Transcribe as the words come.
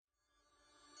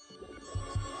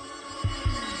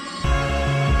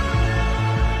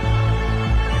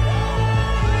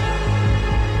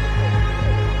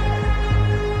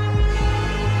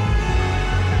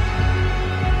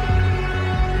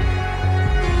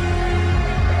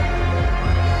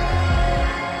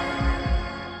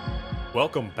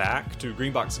welcome back to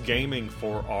Greenbox Gaming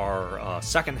for our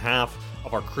second half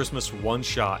of our Christmas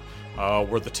one-shot,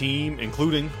 where the team,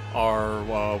 including our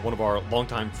one of our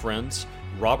longtime friends,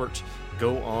 Robert,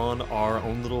 go on our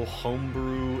own little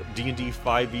homebrew D&D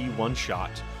 5e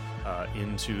one-shot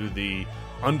into the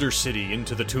Undercity,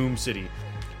 into the Tomb City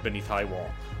beneath High Wall.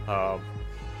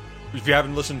 If you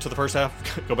haven't listened to the first half,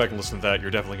 go back and listen to that. You're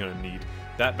definitely going to need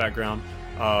that background.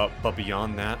 But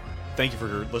beyond that, thank you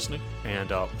for listening,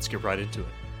 and let's get right into it.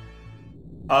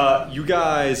 You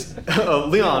guys,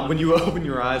 Leon, when you open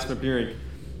your eyes from appearing,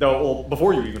 well,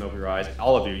 before you even open your eyes,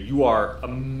 all of you, you are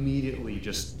immediately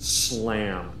just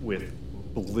slammed with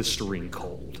blistering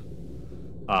cold.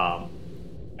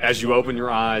 As you open your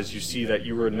eyes, you see that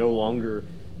you are no longer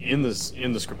in the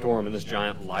scriptorium, in this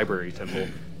giant library temple,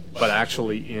 but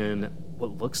actually in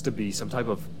what looks to be some type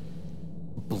of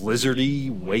blizzardy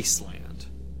wasteland,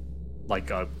 like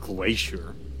a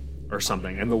glacier or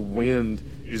something, and the wind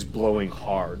is blowing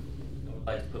hard. I would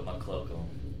like to put my cloak on.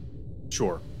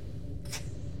 Sure.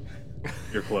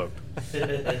 You're cloaked.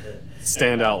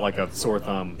 Stand out like a sore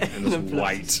thumb in this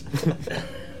white.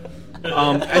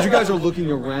 As you guys are looking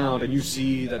around and you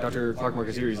see that Dr. Clarkmark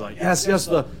is here, he's like, yes,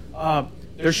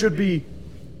 there should be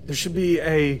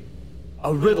a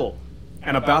riddle.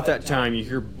 And about that time, you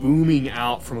hear booming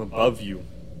out from above you.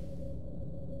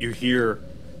 You hear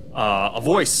a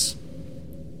voice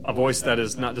that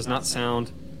does not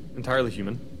sound entirely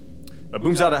human, but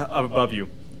booms out above you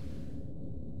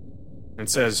and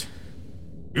says,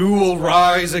 "You will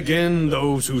rise again,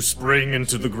 those who spring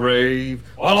into the grave,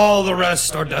 while all the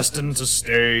rest are destined to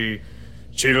stay,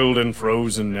 chilled and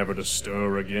frozen, never to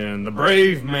stir again. The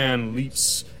brave man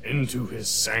leaps into his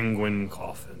sanguine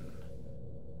coffin."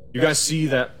 You guys see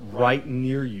that right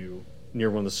near you, near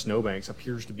one of the snowbanks,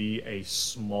 appears to be a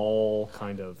small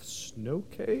kind of snow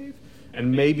cave,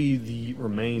 and maybe the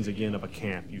remains again of a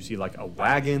camp. You see like a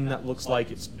wagon that looks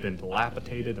like it's been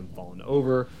dilapidated and fallen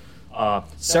over.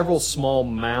 Several small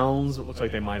mounds that look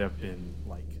like they might have been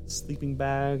like sleeping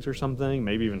bags or something,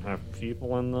 maybe even have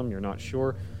people in them, you're not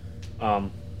sure. And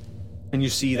you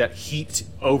see that heaped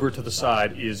over to the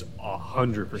side is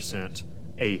 100%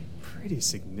 a pretty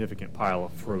significant pile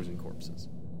of frozen corpses.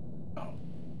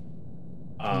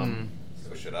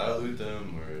 So should I loot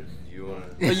them, or do you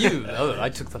want to? Well, you. Oh, I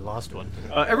took the last one.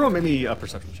 Everyone make me a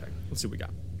perception check. Let's see what we got.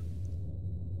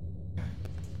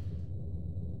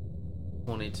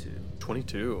 22.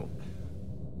 22.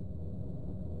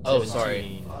 Oh,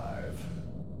 sorry.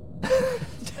 5.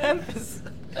 Damn,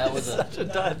 That was such a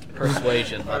dud.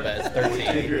 persuasion. My bad. It's 13.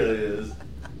 It really is.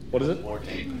 What is it?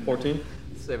 14. 14?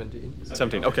 17.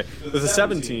 17. Okay. With a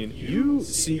 17, you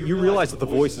realize that the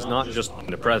voice is not just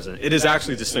omnipresent. It is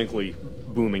actually distinctly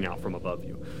booming out from above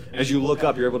you. As you look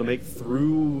up, you're able to make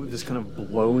through this kind of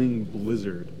blowing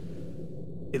blizzard.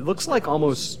 It looks like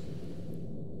almost,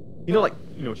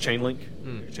 chain link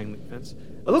fence.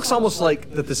 It looks almost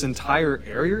like that this entire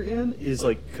area you're in is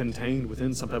like contained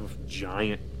within some type of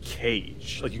giant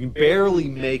cage. Like you can barely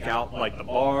make out like the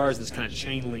bars, this kind of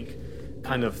chain link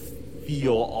kind of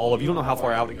feel all of. You don't know how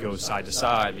far out it goes side to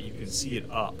side, but you can see it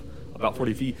up about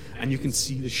 40 feet, and you can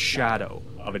see the shadow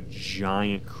of a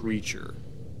giant creature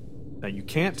that you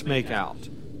can't make out,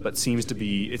 but looks to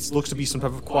be some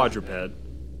type of quadruped,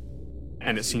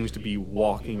 and it seems to be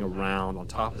walking around on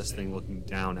top of this thing looking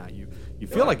down at you. You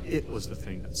feel like it was the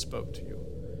thing that spoke to you.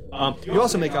 You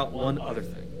also make out one other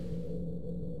thing.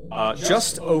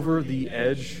 Just over the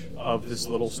edge of this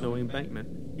little snowy embankment,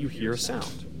 you hear a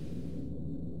sound.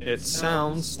 It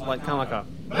sounds like kind of like a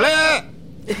blah!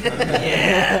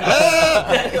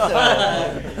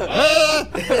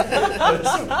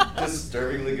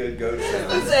 Disturbingly good goat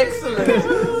sound. It's excellent. It's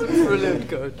a brilliant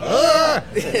goat.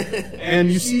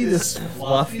 And you see this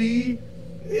fluffy.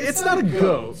 It's not a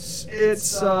ghost.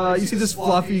 It's you see this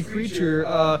fluffy creature.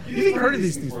 You've heard of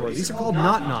these things before. These are called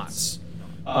not-nots.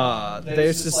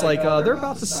 There's just like they're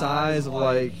about the size of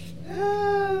like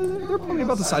they're probably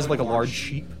about the size of like a large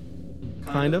sheep,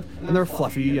 kind of, and they're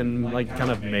fluffy and like kind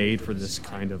of made for this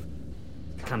kind of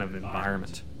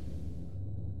environment.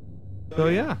 So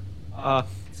yeah,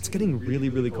 it's getting really,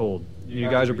 really cold. You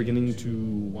guys are beginning to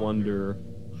wonder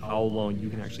how long you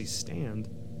can actually stand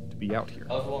to be out here.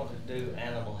 I was wanting to do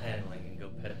animal handling and go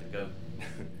pet the goat.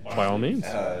 By all means.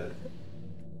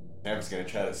 Ham's gonna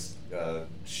try to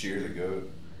shear the goat.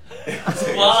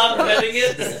 While I'm petting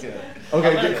it, Okay,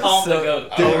 I'm gonna calm the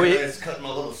goat. Oh, it's cutting my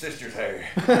little sister's hair.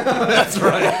 That's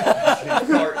right. She's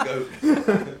part goat.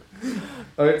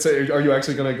 Alright, so are you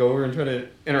actually going to go over and try to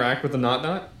interact with the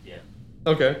not? Yeah.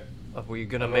 Okay. Were you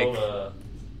gonna I make? rolled a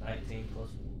 19 plus.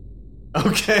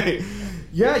 Okay.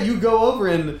 Yeah, you go over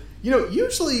and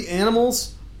Usually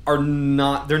animals are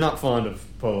not. They're not fond of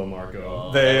Polo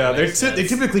Marco. They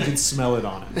typically can smell it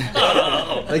on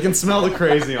it. They can smell the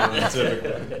crazy on it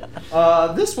typically.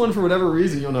 This one, for whatever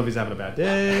reason, you don't know if he's having a bad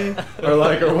day or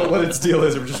what its deal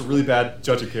is, or just a really bad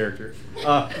judge of character.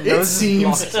 It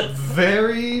seems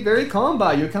very, very calm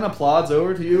by you. It kind of plods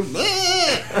over to you.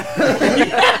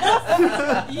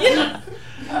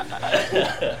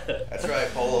 That's right,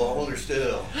 Polo. Hold her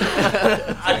still.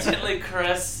 I gently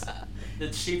caress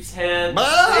the sheep's head.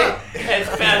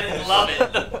 It's bad and love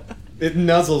it. It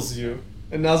nuzzles you.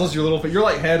 It nuzzles your little face. Your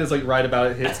head is right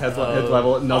about it. Hits head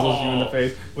level. It nuzzles you in the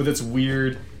face with its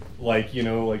weird,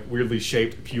 weirdly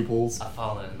shaped pupils. I've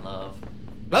fallen in love.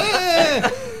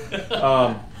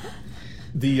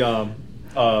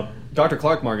 Dr.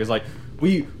 Clarkmark is like,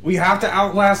 we have to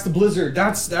outlast the blizzard.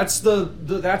 That's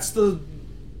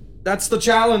the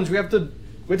challenge. We have to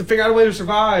figure out a way to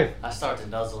survive. I start to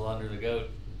nuzzle under the goat.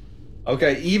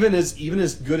 Okay, even as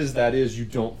good as that is, you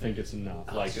don't think it's enough.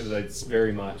 It's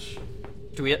very much.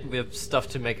 Do we have stuff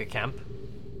to make a camp?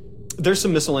 There's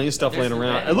some miscellaneous stuff laying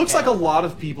around. It looks like a lot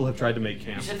of people have tried to make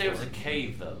camp. You said there was a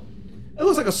cave, though. It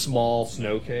looks like a small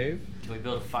snow cave. Can we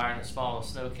build a fire in a small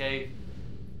snow cave?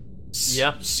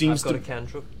 Yeah, Seems I've got to a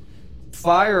cantrip.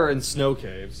 fire and snow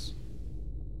caves.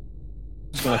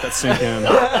 Just gonna let that sink in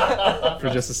for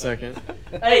just a second.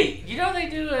 Hey, they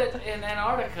do it in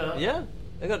Antarctica. Yeah,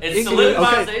 I got It's igloos.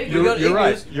 solidifies Okay, the igloo. you're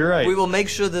right. You're right. We will make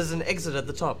sure there's an exit at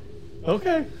the top.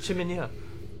 Okay. Chimney.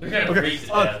 We're gonna Okay. freeze to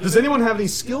death. Does anyone have any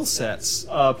skill sets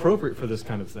appropriate for this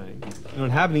kind of thing?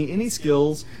 Anyone have any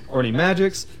skills or any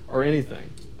magics or anything?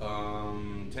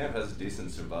 Tamp has a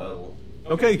decent survival.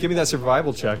 Okay, give me that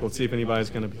survival check. Let's see if anybody's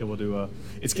gonna be able to.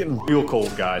 It's getting real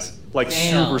cold, guys.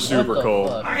 Damn, Super what the cold.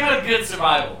 fuck? I got a good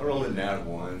survival. I rolled a nat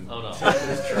 1. Oh no. He's trash.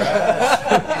 He's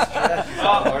trash. He's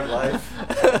got a hard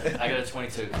life. I got a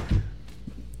 22.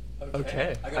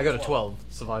 Okay, I got a 12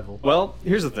 survival. Well,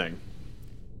 here's the thing.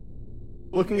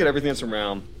 Looking at everything that's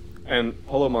around, and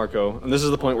Polo Marco, and this is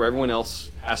the point where everyone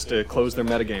else has to close their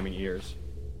metagaming ears.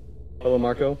 Polo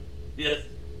Marco, Yes.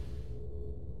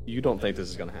 you don't think this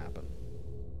is gonna happen.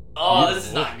 Oh, this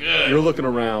is not good. You're looking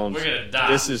around. We're gonna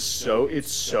die.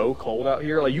 It's so cold out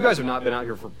here. You guys have not been out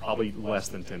here for probably less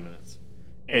than 10 minutes.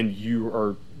 And you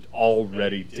are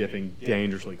already dipping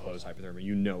dangerously close to hypothermia.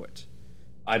 You know it.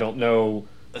 I don't know.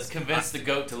 Let's convince the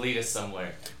goat to lead us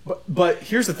somewhere. But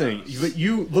here's the thing.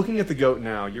 You looking at the goat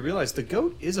now, you realize the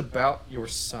goat is about your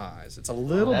size. It's a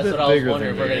little That's bit what I was bigger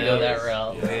wondering than if we're you. gonna go that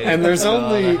route. And there's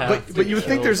only, have but to you would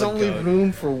think kill there's the only goat.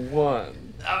 room for one.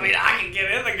 I mean, I can get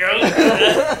in the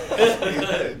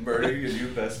goat. Murder your new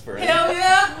best friend. Hell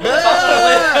yeah!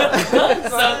 So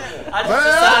I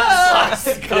just decided to slice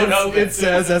the goat open. It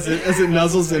says as it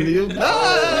nuzzles into you.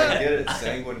 I get it.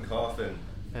 Sanguine coffin.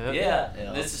 Yeah,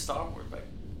 this is Star Wars, baby.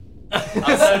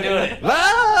 I'm so doing it.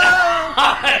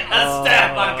 Ah! I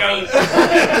stabbed my goat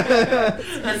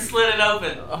and slid it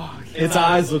open. Its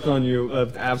eyes look on you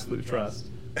of absolute trust,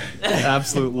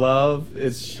 absolute love.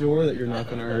 It's sure that you're not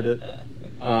going to hurt it,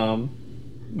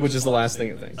 which is the last thing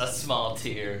it thinks. A small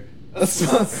tear.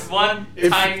 One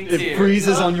tiny it tear.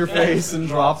 freezes on your face and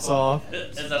drops off.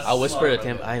 I whispered to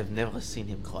him, I have never seen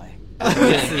him cry.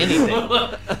 Anything.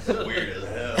 Weird as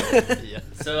hell.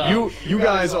 So, You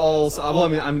guys all. Well,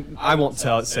 I mean, I won't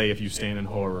say if you stand in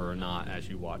horror or not as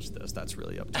you watch this. That's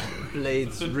really up to you.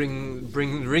 Blades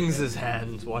rings his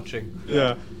hand watching.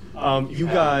 Yeah. You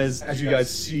guys, as you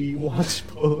guys watch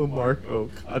Polo Marco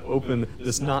cut open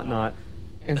this knot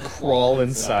and crawl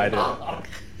inside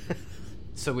it.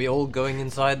 So we all going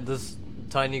inside this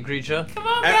tiny creature? come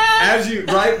on, guys!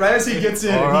 Right as he gets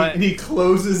in, All right. and he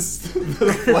closes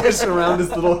the flesh around his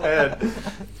little head.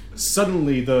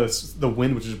 Suddenly, the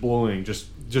wind which is blowing, just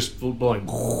blowing,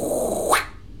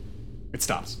 it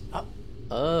stops.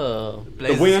 Oh.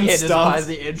 Blades' wind head stops. is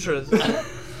by the entrance.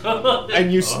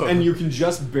 And you can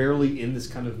just barely in this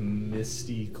kind of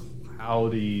misty,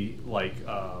 cloudy,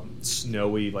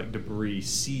 snowy, debris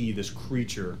see this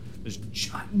creature, this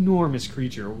ginormous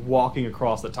creature walking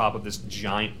across the top of this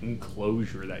giant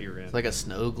enclosure that you're in. Like a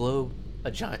snow globe?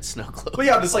 A giant snow globe. But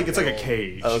yeah, it's like a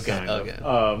cage. Okay, kind of.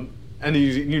 okay. And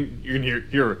you can hear,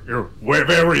 you're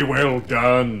very well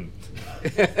done.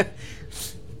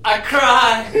 I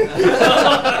cry!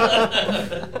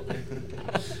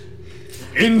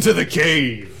 Into the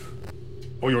cave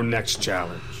for your next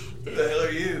challenge. Who the hell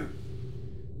are you?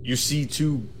 You see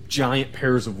two giant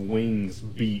pairs of wings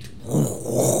beat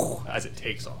as it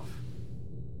takes off.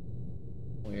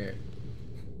 Weird.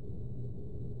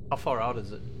 How far out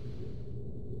is it?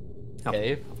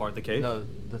 Cave? How far at the cave? No,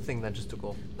 the thing that just took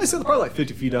off. I said probably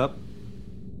 50 feet up.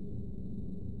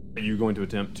 Are you going to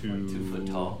attempt to 2 foot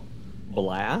tall.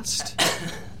 blast?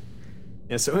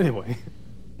 Yeah. So anyway,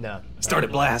 No. I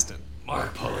started blasting.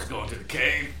 Marco's going to the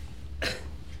cave.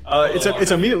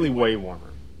 It's immediately way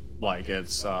warmer. Like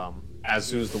it's as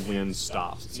soon as the wind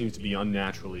stops, it seems to be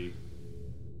unnaturally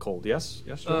cold. Yes.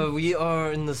 Yes. Sir? We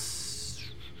are in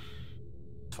this.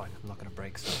 It's fine. I'm not gonna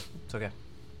break, so it's okay.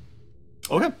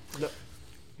 Okay.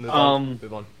 Move on.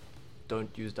 Move on. Don't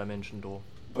use dimension door.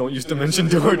 Don't use dimension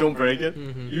door. Don't break it.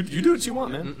 You do what you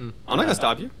want, man. I'm not gonna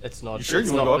stop you. It's not. You sure it's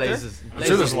you wanna not go up there? Blazes. I'm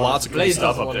sure there's lots of cool Blaze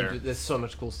stuff doesn't up wanna there. there's so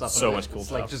much cool stuff. So up much there. cool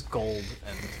It's like stuff. just gold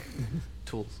and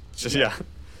tools. Just yeah.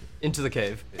 Into the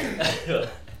cave.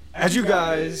 As you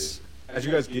guys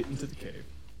get into the cave,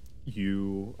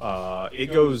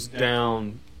 it goes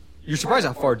down. You're surprised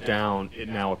how far down it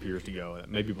now appears to go.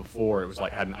 Maybe before it was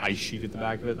like had an ice sheet at the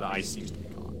back of it. The ice seems to be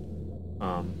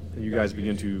gone. And you guys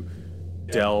begin to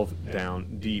delve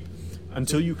down deep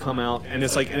until you come out, and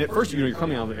it's like, and at first you're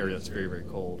coming out of an area that's very, very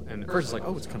cold, and at first it's like,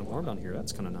 oh, it's kind of warm down here.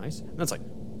 That's kind of nice. And it's like,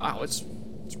 wow, it's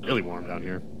really warm down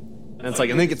here. And it's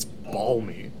like, I think it's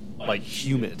balmy, like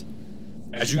humid.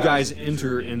 As you guys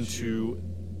enter into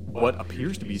what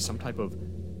appears to be some type of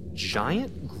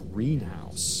giant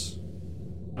greenhouse.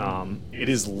 It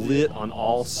is lit on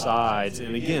all sides,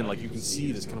 and again, like you can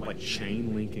see this kind of like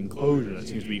chain link enclosure that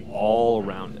seems to be all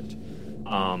around it.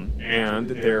 And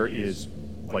there is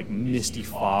like misty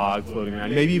fog floating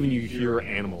around. Maybe even you hear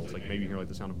animals, like maybe you hear like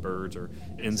the sound of birds or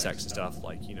insects and stuff,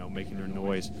 like, you know, making their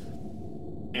noise.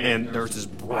 And there's this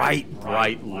bright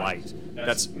light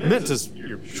that's meant to,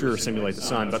 you're sure, simulate the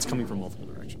sun, but that's coming from multiple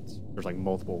directions. There's like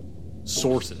multiple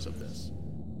sources of this.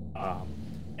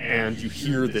 And you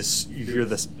hear the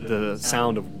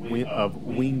sound of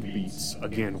wing beats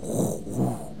again,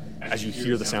 as you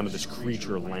hear the sound of this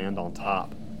creature land on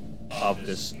top of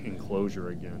this enclosure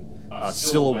again,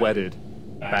 silhouetted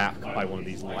back by one of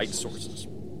these light sources.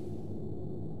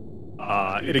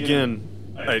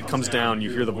 It comes down,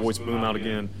 you hear the voice boom out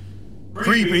again.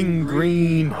 Creeping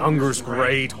green, hunger's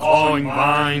great, clawing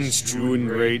vines, chewing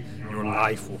great, your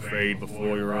life will fade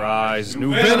before your eyes.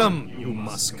 New venom you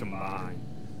must combine.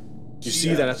 You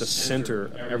see that at the center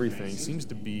of everything seems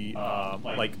to be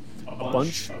like a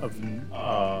bunch of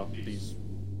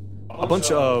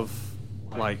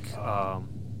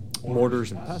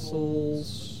mortars and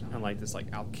pestles and like this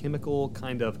like alchemical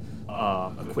kind of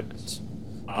equipment.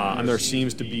 And there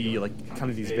seems to be like kind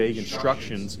of these vague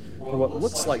instructions for what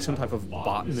looks like some type of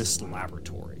botanist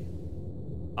laboratory.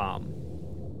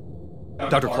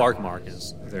 Dr. Clarkmark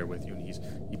is there with you, and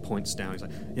he points down. He's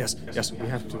like, yes, we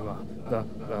have to the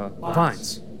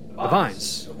vines.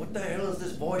 What the hell is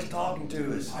this voice talking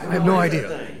to us? I have no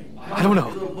idea. I don't know.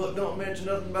 Your little book don't mention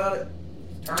nothing about it.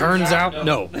 Turns out,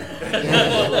 no.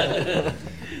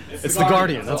 It's the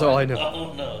Guardian. That's all I know.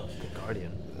 Oh no.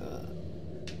 Guardian.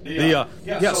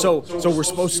 So we're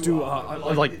supposed to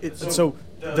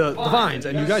the vines,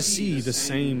 and you guys see the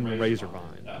same razor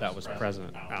vine that was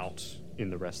present out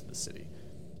in the rest of the city.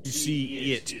 You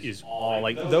see it is all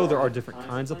like, though there are different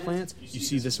kinds of plants, you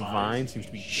see this vine seems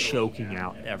to be choking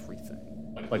out everything.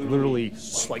 Like literally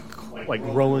like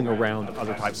growing around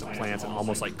other types of plants and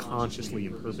almost like consciously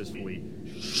and purposefully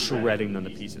shredding them to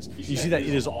pieces. You see that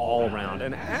it is all around,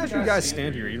 and as you guys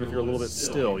stand here, even if you're a little bit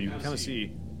still, you can kind of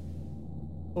see,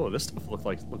 oh, this stuff looks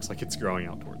like it's growing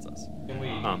out towards us. Can we?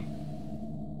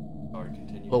 Or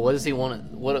continue. But what does he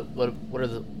want? What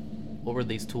were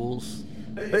these tools?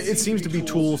 It seems to be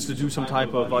tools to do some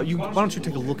type of. Why don't you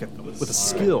take a look at them with a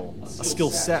skill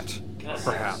set,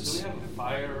 perhaps? Do we have a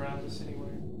fire around us anywhere?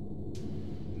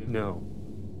 No.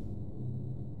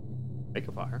 Make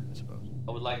a fire, I suppose.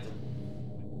 I would like to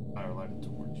fire light a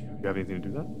torch. You have anything to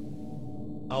do that?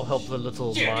 I'll help the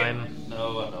little mime.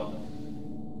 No.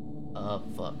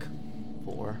 Fuck.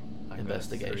 4 I got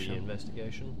investigation. 3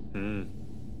 investigation.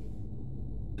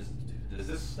 Does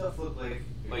this stuff look like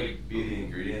it might be the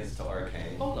ingredients to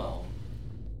arcane? Hold on.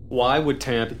 Why would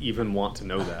Tamp even want to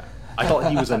know that? I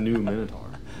thought he was a new Minotaur.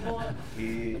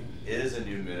 He is a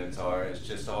new Minotaur. It's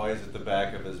just always at the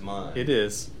back of his mind. It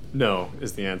is. No,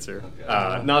 is the answer.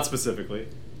 Okay. Not specifically.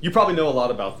 You probably know a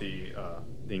lot about the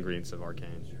ingredients of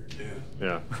arcane.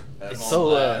 Yeah. That's So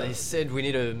all they said we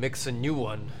need to mix a new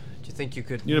one. Do you think you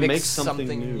could You need to mix make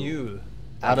something new.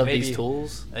 Out of Maybe these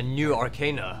tools? A new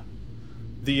arcana.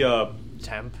 The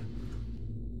Tamp.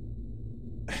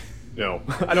 no,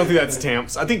 I don't think that's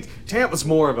Tamp's. I think Tamp was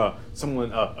more of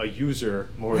a user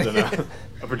more than a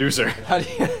producer. How do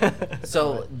you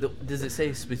So, does it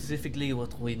say specifically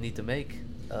what we need to make?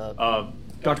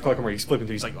 Dr. Clarkmark, he's flipping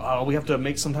through. He's like, "Oh, we have to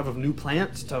make some type of new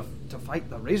plant to fight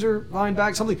the razor vine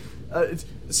bag. Something, it's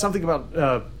something about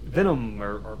venom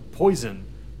or poison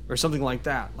or something like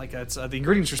that. Like it's the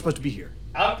ingredients are supposed to be here.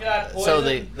 I've got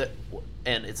poison. So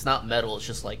and it's not metal. It's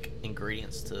just like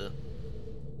ingredients to.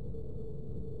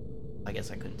 I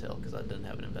guess I couldn't tell because I didn't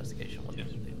have an investigation. What these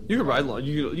do. You could ride.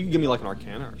 You can give me like an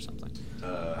Arcana or something. How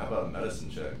about a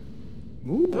medicine check?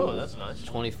 Ooh. Oh, that's nice.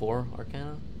 24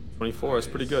 Arcana. 24 is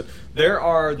pretty good. There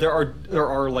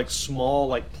are like small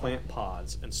like plant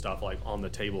pods and stuff like on the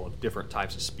table of different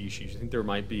types of species. You think there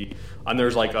might be, and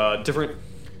there's like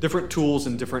different tools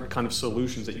and different kind of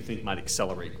solutions that you think might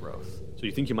accelerate growth. So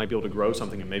you think you might be able to grow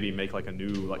something and maybe make like a new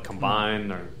like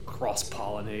combine or cross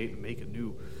pollinate and make a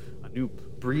new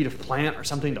breed of plant or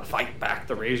something to fight back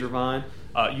the razor vine.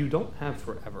 You don't have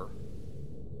forever.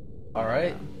 All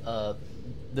right.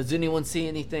 Does anyone see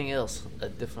anything else? A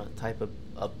different type of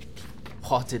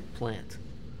potted plant?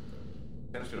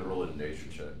 I'm just gonna roll a nature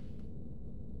check.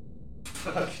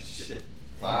 Fuck shit.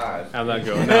 5. How'd that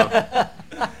go?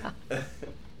 No.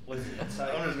 I'm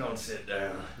just gonna sit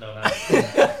down. No.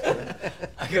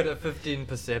 I got a 15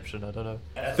 perception. I don't know.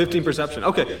 15 perception.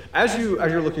 Okay. As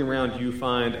you're looking around, you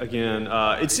find again.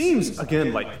 It seems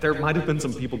again like there might have been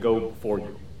some people go before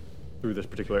you through this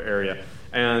particular area,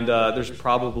 and there's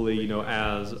probably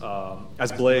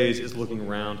as Blaze is looking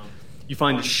around, you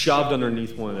find shoved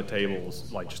underneath one of the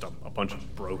tables like just a bunch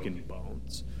of broken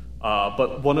bones.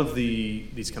 But one of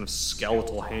these kind of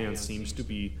skeletal hands seems to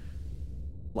be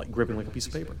like gripping like a piece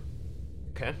of paper.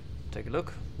 Okay, take a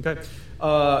look. Okay.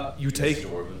 You take.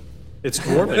 It's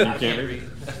Dwarven. You can't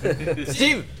read.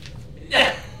 Steve!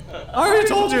 I already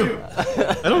told you.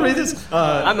 I don't read this.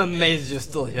 I'm amazed you're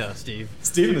still here, Steve.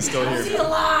 Steven is still here. Is he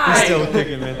alive? He's still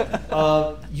kicking,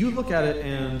 man. You look at it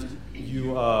and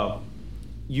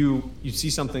you see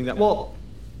something that hold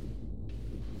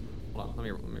on. Let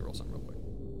me roll something real quick.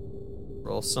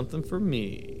 Roll something for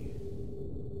me.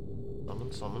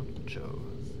 Summon Joe.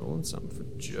 Rolling something for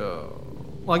Joe.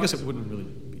 Well, I guess it wouldn't really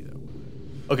be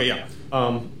that. Okay, yeah.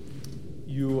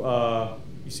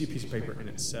 You see a piece of paper and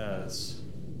it says,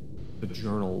 "The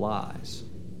journal lies."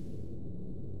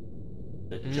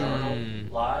 The journal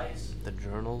lies. The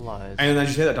journal lies. And as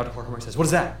you say that, Dr. Clark says, "What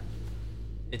is that?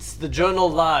 It's the journal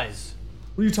lies.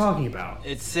 What are you talking about?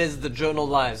 It says the journal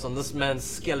lies on this man's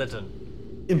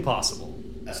skeleton. Impossible."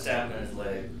 I stabbed in his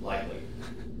leg lightly.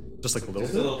 Just like a little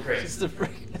Just a little crazy. It's the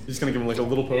frick. You're just gonna give him like a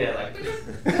little poke? Yeah,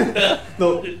 like.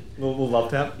 little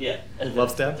love tap? Yeah. Little love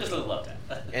stab? Just a little love tap.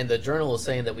 And the journal is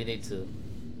saying that we need to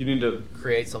You need to,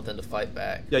 create something to fight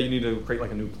back. yeah, you need to create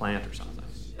like a new plant or something.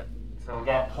 So we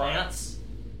got plants.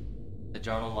 The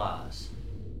journal lies.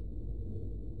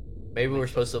 Maybe we're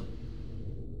supposed to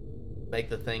make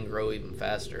the thing grow even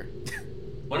faster.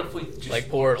 What if we just Like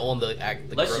pour it on the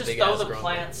let's just big throw ass the grumble.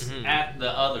 plants at the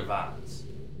other vines.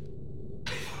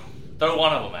 Throw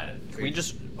one of them at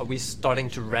it. Are we starting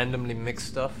to randomly mix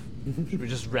stuff? Should we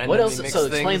just randomly What else? mix So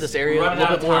things? explain this area a Running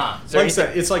little out bit of more. time. Is there Like I anything-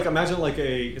 said, it's like imagine like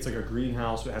a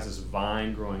greenhouse that has this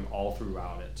vine growing all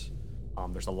throughout it.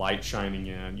 There's a light shining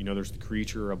in. There's the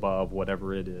creature above,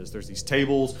 whatever it is. There's these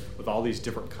tables with all these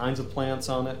different kinds of plants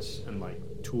on it, and like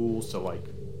tools to like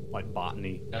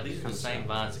botany. Now these are the same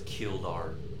vines that killed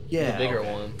our. Yeah, the bigger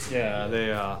one. Yeah,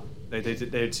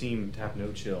 they seem to have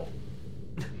no chill.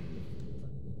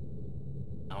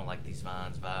 I don't like these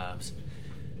vines vibes.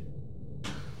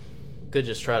 Could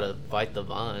just try to fight the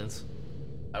vines.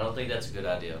 I don't think that's a good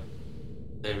idea.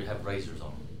 They have razors on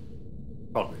them.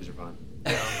 Probably razor vine.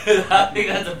 I think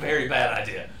that's a very bad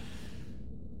idea.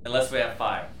 Unless we have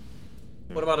fire.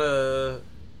 What about a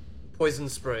poison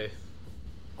spray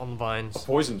on vines? A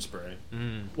poison spray.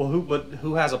 Mm. Well,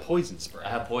 who has a poison spray? I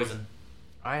have poison.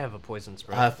 I have a poison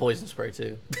spray. I have poison spray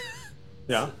too.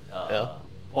 Yeah. Yeah.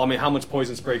 Well, I mean, how much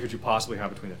poison spray could you possibly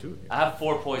have between the two of you? I have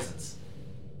 4 poisons.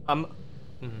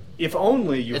 If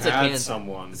only you It's a had can-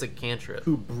 someone It's a cantrip.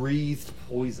 who breathed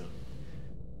poison.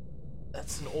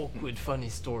 That's an awkward, funny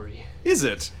story. Is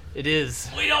it? It is.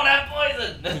 We don't have He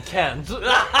poison. can't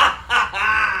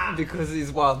because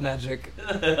he's wild magic.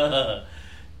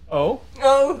 Oh?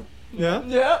 Oh, Yeah?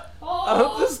 yeah. I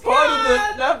hope this part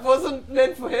of that wasn't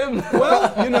meant for him.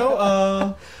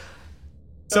 Well,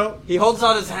 so He holds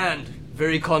out his hand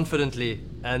very confidently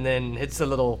and then hits a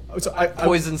little I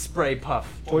poison spray puff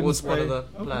towards one of the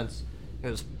spray? Okay. plants. He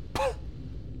goes,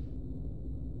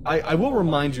 I will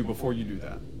remind you before you do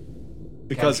that.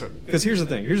 Because here's the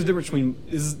thing. Here's the difference between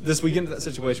we get into that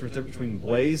situation with the difference between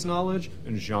Blaze knowledge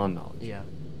and Jean knowledge. yeah.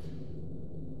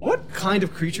 What kind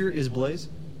of creature is Blaze?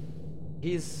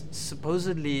 He's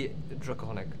supposedly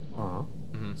draconic. Uh-huh.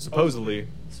 Supposedly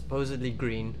Supposedly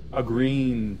green. a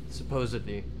green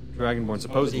Supposedly. dragonborn. But he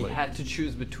Supposedly. had to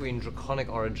choose between draconic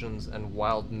origins and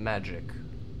wild magic.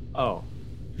 Oh,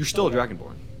 you're still a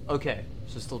dragonborn. Okay,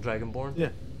 so still Dragonborn? Yeah.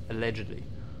 Allegedly.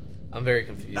 I'm very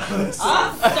confused. I'm so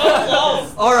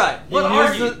close. Alright, What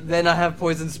are you? then I have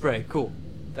poison spray. Cool.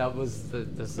 That was the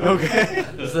Okay.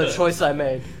 This is the choice I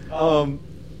made.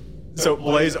 So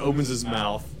Blaze opens his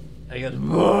mouth And he goes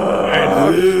and,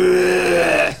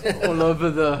 all over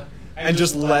the. and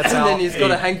just lets And out. then he's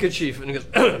got a handkerchief and he goes.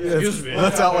 Excuse me.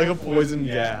 Lets out like a poison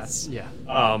gas. Yeah.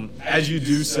 As you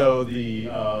do so, the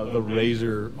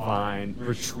razor vine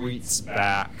retreats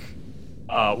back,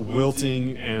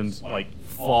 wilting and like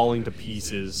falling to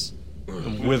pieces,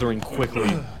 and withering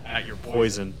quickly at your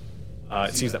poison.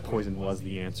 It seems that poison was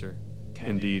the answer.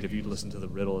 Indeed, if you'd listened to the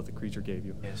riddle that the creature gave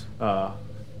you. Yes.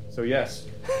 So yes.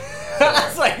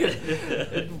 It's like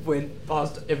it went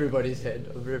past everybody's head,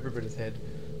 over everybody's head.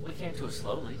 We came to it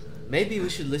slowly. Maybe we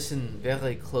should listen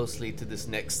very closely to this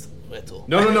next riddle.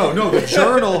 No. The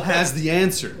journal has the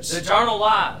answers. The journal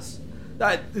lies.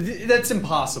 That's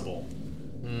impossible.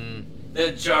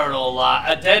 The journal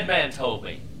lies. A dead man told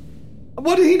me.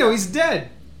 What did he know? He's dead.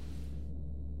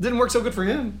 Didn't work so good for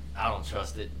him. I don't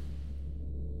trust it.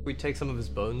 We take some of his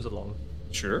bones along.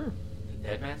 Sure. The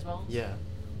dead man's bones? Yeah.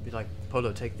 Be like,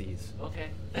 Polo, take these. Okay.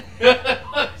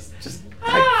 Just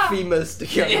like femurs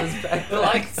sticking out of his back. They're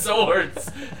like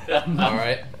swords.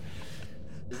 Alright.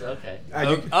 Okay.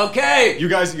 Okay! You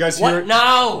guys hear What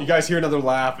now? You guys hear another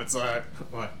laugh. It's like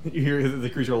what? You hear the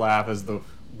creature laugh as the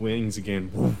wings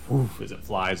again woof, woof, as it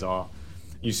flies off.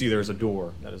 You see there's a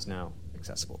door that is now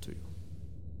accessible to you.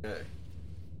 Okay.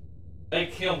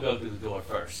 Make him go through the door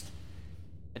first.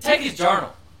 And take his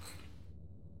journal.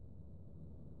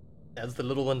 As the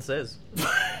little one says. Are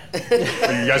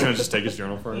you guys gonna just take his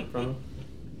journal from him?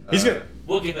 He's gonna.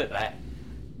 We'll give it back.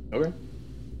 Okay.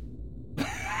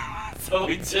 So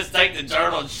we just take the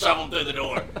journal and shove him through the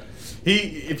door.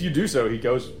 If you do so, he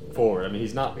goes forward. I mean,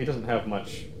 he doesn't have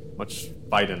much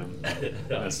fight in him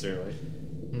necessarily.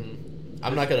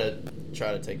 I'm not gonna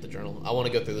try to take the journal. I want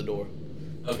to go through the door.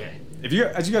 Okay. As you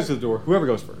guys go to the door, whoever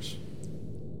goes first,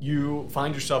 you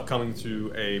find yourself coming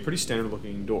to a pretty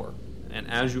standard-looking door, and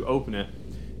as you open it,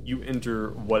 you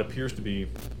enter what appears to be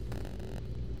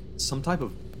some type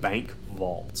of bank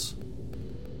vault.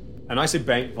 And I say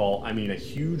bank vault, I mean a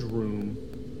huge room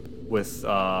with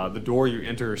the door you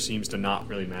enter seems to not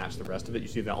really match the rest of it. You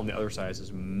see that on the other side is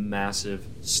this massive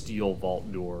steel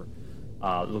vault door.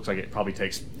 It looks like it probably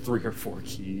takes 3 or 4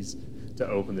 keys to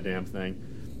open the damn thing,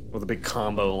 with a big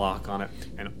combo lock on it.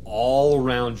 And all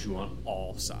around you on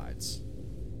all sides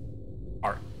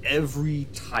are every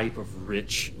type of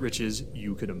riches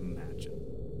you could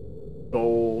imagine.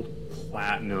 Gold,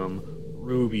 platinum,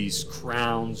 rubies,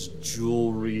 crowns,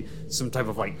 jewelry, some type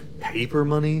of like paper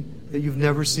money that you've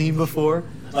never seen before.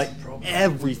 Like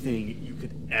everything you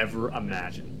could ever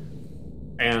imagine.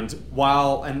 And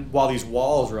while these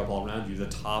walls are up all around you, the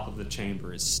top of the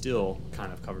chamber is still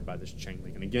kind of covered by this chain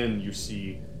link. And again, you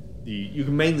see you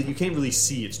can't really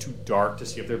see, it's too dark to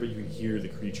see up there, but you can hear the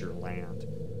creature land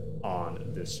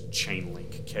on this chain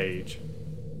link cage.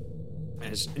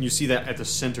 And you see that at the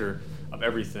center of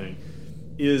everything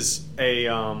is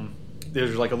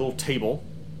there's like a little table,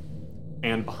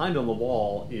 and behind on the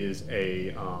wall is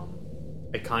a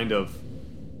kind of,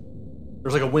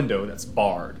 there's like a window that's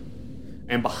barred,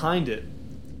 and behind it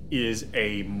is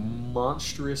a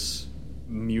monstrous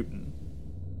mutant,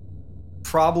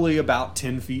 probably about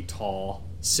 10 feet tall,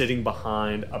 sitting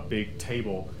behind a big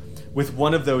table with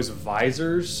one of those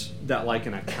visors that like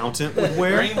an accountant would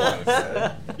wear. Green ones.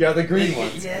 Yeah, the green one.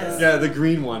 Yes. Yeah, the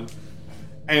green one.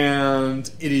 And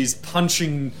it is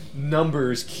punching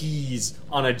numbers, keys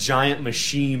on a giant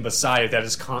machine beside it that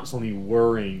is constantly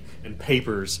whirring, and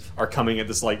papers are coming at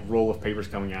this like roll of papers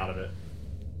coming out of it.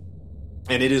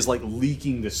 And it is like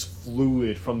leaking this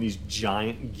fluid from these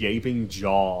giant gaping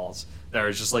jaws that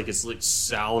are just like, it's like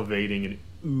salivating and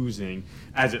oozing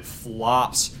as it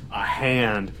flops a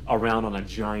hand around on a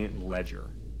giant ledger.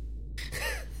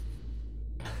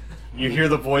 You hear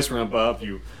the voice ramp up,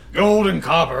 gold and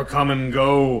copper come and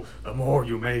go. The more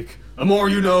you make, the more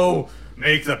you know.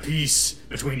 Make the peace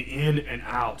between in and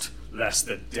out, lest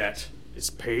the debt is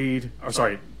paid. Oh,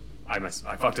 sorry, I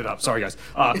fucked it up. Sorry, guys.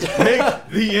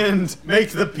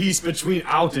 Make the peace between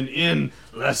out and in,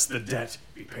 lest the debt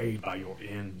be paid by your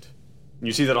end. And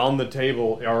you see that on the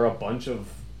table are a bunch of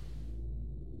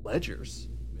ledgers.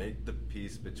 Make the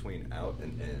peace between out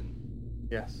and in.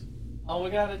 Yes. Oh, we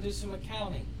gotta do some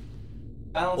accounting.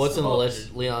 Balance What's in the books.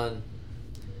 ledger? Leon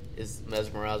is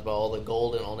mesmerized by all the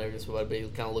gold and all and everything, but he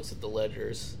kind of looks at the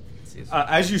ledgers.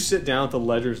 As you sit down at the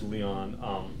ledgers, Leon,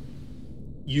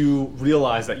 you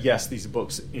realize that yes, these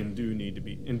books indeed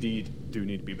do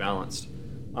need to be balanced.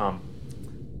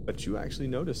 But you actually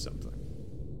notice something.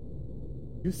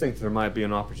 You think there might be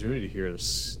an opportunity here to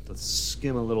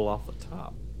skim a little off the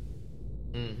top?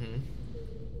 Mm-hmm.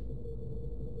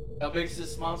 How big is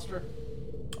this monster?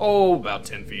 Oh, about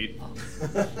 10 feet.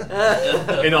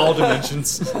 In all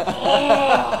dimensions.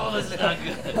 Oh, this is not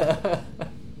good.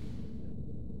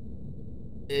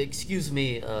 Excuse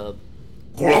me,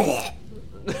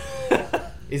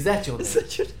 is that your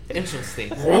name?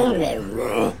 Interesting.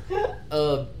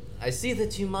 I see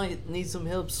that you might need some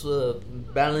help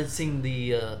balancing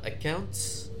the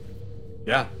accounts.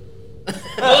 Yeah.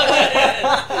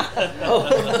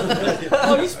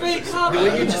 Oh, you speak common.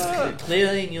 Were you just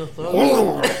clearing your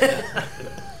throat?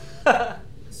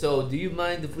 So, do you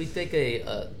mind if we take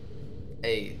a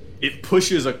It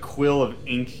pushes a quill of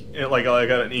ink, like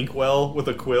an inkwell with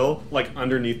a quill, like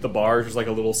underneath the bars. There's like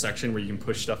a little section where you can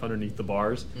push stuff underneath the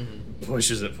bars. Mm-hmm.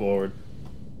 Pushes it forward,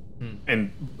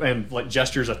 and like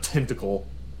gestures a tentacle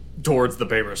towards the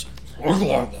papers, and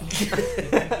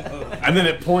then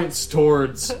it points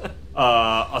towards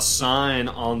a sign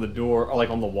on the door, or like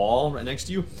on the wall right next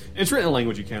to you. And it's written in a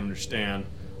language you can't understand,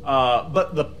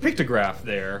 but the pictograph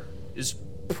there is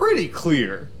pretty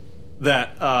clear.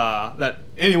 That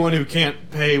anyone who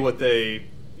can't pay what they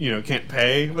can't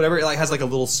pay, whatever, it like has like a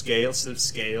little set of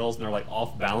scales, and they're like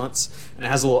off balance, and it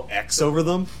has a little X over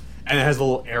them, and it has a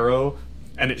little arrow,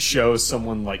 and it shows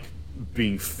someone like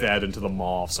being fed into the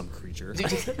maw of some creature.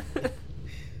 Faith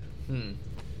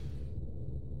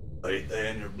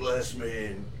and bless me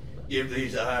and give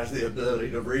these eyes the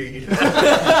ability to read.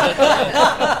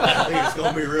 I think it's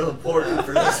going to be real important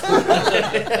for this one.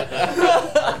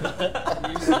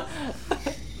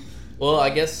 Well, I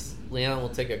guess Leon will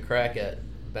take a crack at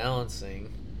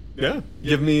balancing. Yeah,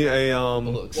 give me a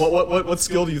Books. what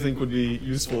skill do you think would be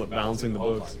useful at balancing the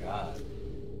books? God.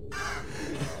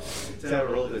 I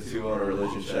rolled a 2 on a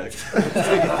religion check.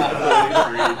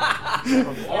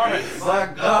 Performance. My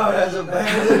God has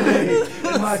abandoned me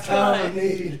in my time of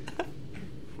need.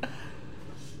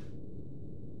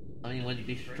 I mean, would you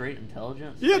be straight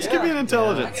intelligence? Yeah, just give me an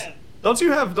intelligence. I Don't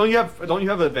you have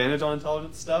advantage on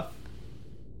intelligence stuff?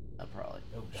 Probably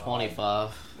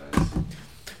 25.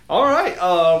 All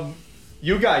right,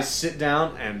 you guys sit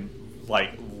down and like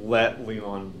let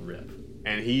Leon rip,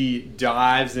 and he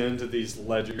dives into these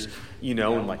ledgers,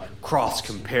 and like cross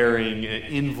comparing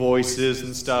invoices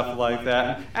and stuff like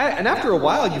that. And after a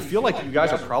while, you feel like you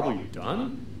guys are probably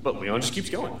done, but Leon just keeps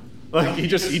going. Like he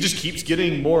just keeps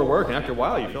getting more work, and after a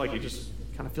while, you feel like he just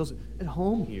kind of feels at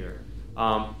home here.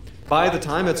 By the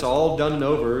time it's all done and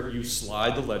over, you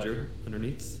slide the ledger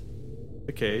underneath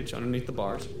the cage, underneath the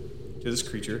bars, to this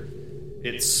creature.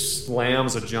 It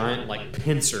slams a giant like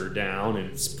pincer down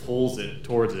and pulls it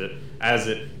towards it as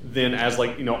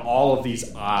all of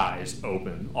these eyes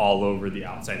open all over the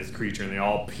outside of this creature, and they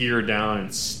all peer down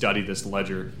and study this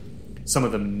ledger. Some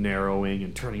of them narrowing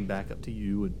and turning back up to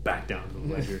you and back down to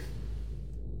the ledger.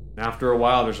 And after a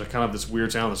while, there's a kind of this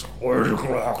weird sound, this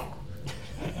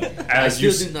I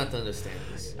still do not understand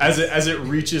this. As it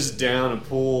reaches down and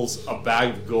pulls a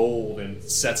bag of gold and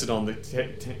sets it on the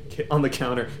on the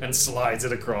counter and slides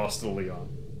it across to Leon.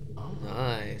 Oh,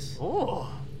 nice.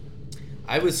 Oh.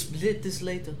 I will split this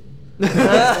later.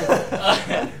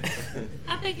 I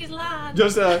think he's lying.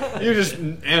 You just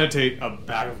annotate a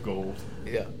bag of gold,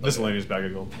 Yeah. miscellaneous bag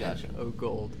of gold. Gotcha. Oh,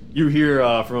 gold. You hear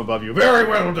from above you, "Very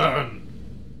well done.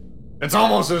 It's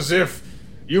almost as if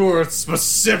you were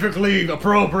specifically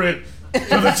appropriate to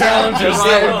the challenges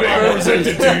that were being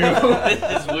presented to you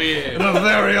This is weird. in a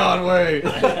very odd way.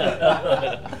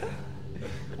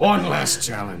 One last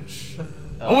challenge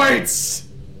awaits."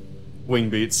 Wing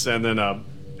beats, and then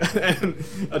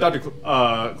Dr.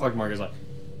 Clark Mark is like,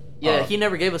 Yeah, he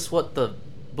never gave us what the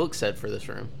book said for this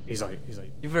room. he's like,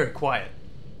 You're very quiet.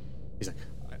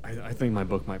 I think my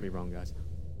book might be wrong, guys.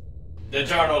 The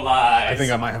journal lies. I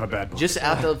think I might have a bad book. Just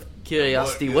out of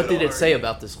curiosity, what did it say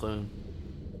about this room?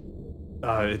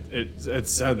 It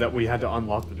said that we had to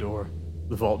unlock the door,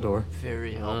 the vault door.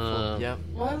 Very helpful. Yep.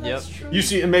 Well, that's Yep. true. You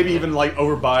see, and maybe even like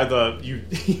over by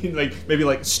like maybe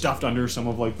like stuffed under some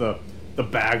of like the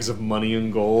bags of money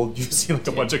and gold. You see like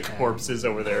a bunch of corpses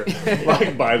over there,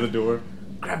 like by the door.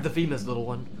 Grab the femurs, little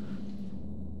one.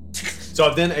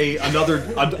 So then a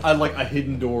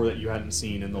hidden door that you hadn't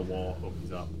seen in the wall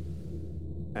opens up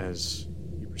as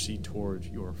you proceed towards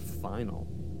your final.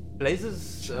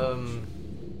 Blaze's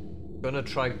gonna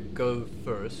try go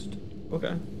first,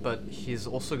 Okay. but he's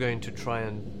also going to try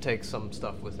and take some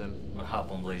stuff with him. I'll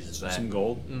hop on Blaze's back. Some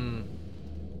gold. Mm.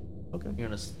 Okay. You're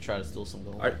gonna try to steal some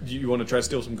gold. All right, do you want to try to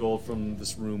steal some gold from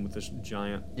this room with this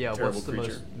giant, Yeah, terrible what's the creature?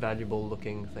 most valuable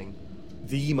looking thing?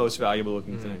 The most valuable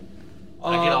looking thing.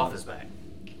 I get off his back.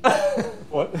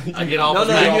 What? I get all No,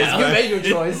 the no, smack you now. made your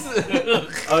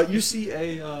choice. You see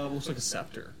a looks like a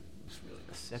scepter.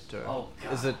 Scepter. Oh,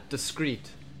 God. Is it discreet?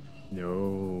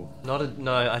 No.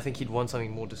 No, I think he'd want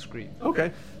something more discreet.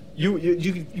 Okay. You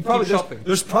probably shopping.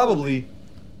 there's probably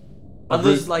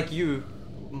Others like you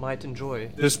might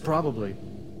enjoy. there's probably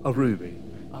a ruby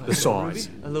the size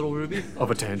A little ruby? of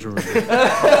a tangerine.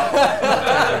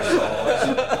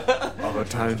 Of a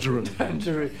tangerine.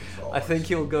 Tangerine. I think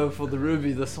he'll go for the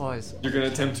ruby the size. You're gonna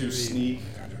attempt to sneak.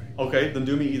 Okay, then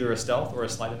do me either a stealth or a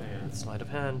sleight of hand. Sleight of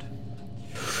hand.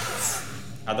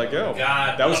 How'd that go?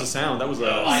 God. That was a sound. That was a.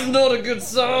 This is not a good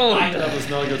sound. That was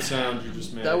not a good sound you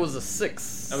just made. That was a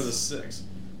 6. That was a 6.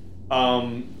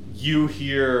 You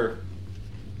hear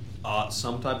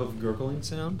some type of gurgling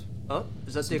sound. Oh,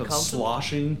 is that the Some type of accountant?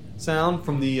 sloshing sound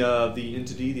from the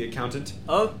entity, the accountant,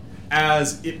 Oh,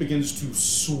 as it begins to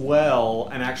swell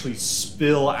and actually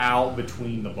spill out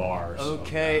between the bars.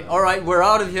 okay. All right, we're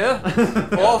out of here.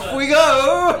 Off we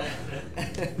go.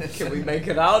 Can we make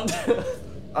it out?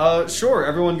 Sure.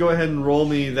 Everyone, go ahead and roll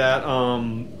me that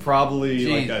probably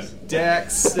like a Jeez.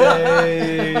 dex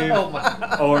save Oh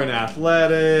my. or an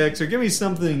athletics, or give me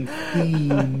something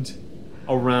themed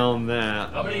around that.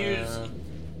 I'm gonna use.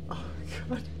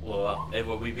 Well,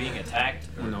 were we being attacked?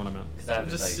 I don't know what I meant. I'm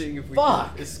just seeing if we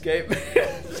Fuck. can escape.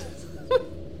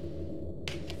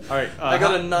 All right. I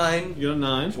got a 9. You got a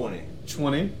 9. 20.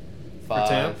 20. 5.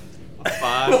 Tamp. A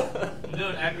 5. I'm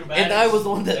doing acrobatics. And I was the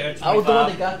one that There, I was the one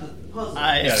that 25. got the puzzle.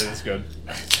 Yeah, that's good.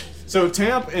 So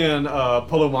Tamp and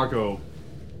Polo Marco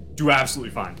do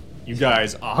absolutely fine. You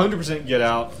guys 100% get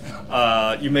out.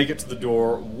 You make it to the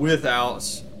door without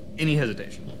any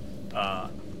hesitation.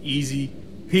 Easy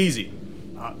peasy.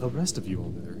 The rest of you,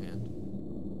 on the other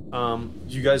hand,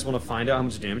 you guys want to find out how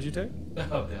much damage you take?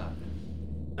 Oh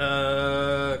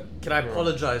god. Can I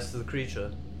apologize to the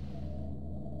creature?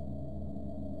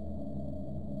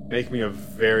 Make me a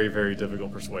very, very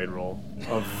difficult persuade roll.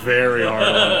 A very hard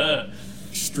one.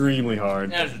 Extremely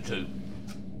hard. There's a 2.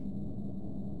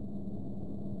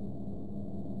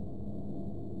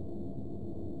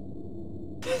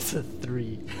 It's a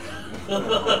 3.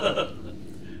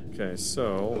 Okay,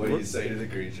 so What do you say to the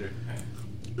creature?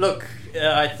 Look,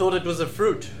 I thought it was a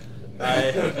fruit. all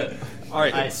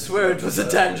right, I swear it was a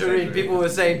tangerine. People were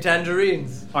saying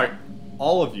tangerines. all right,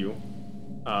 all of you,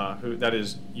 who that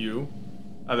is you,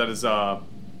 that is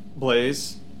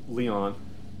Blaze, Leon,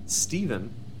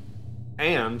 Steven,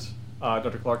 and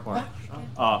Dr. Clark Mark.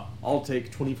 All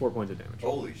take 24 points of damage.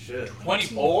 Holy shit.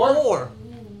 24?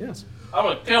 Yes. I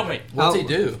would kill me. What's he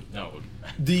do? No.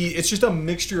 It's just a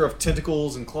mixture of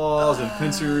tentacles and claws and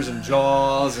pincers and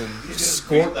jaws and Beat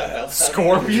the hell out of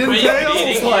scorpion Wait, tails.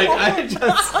 beating Like you. I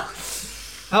just.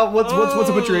 What's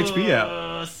to put your HP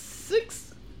at?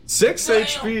 6. 6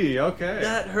 HP. Okay.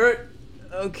 That hurt.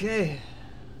 Okay.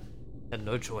 Had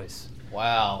no choice.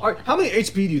 Wow. All right. How many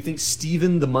HP do you think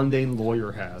Steven the mundane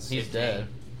lawyer has? He's dead.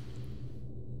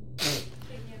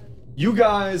 You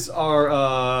guys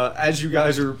are, as you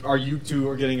guys are you two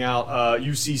are getting out,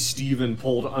 you see Steven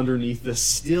pulled underneath the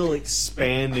still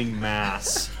expanding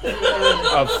mass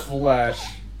of flesh.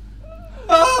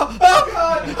 Oh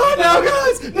God! Oh no,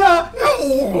 guys! No!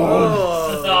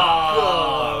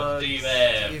 Oh,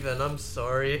 Steven. Steven, I'm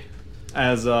sorry.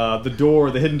 As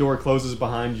the hidden door closes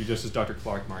behind you, just as Dr.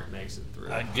 Clark Mark makes it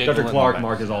through. I giggle Dr. in Clark my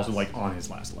Mark is back. also like on his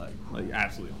last leg, like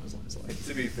absolutely on his last leg.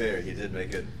 To be fair, he did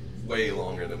make it way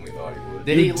longer than we thought he would.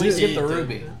 Did he You at least did. get the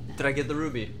ruby? Did I get the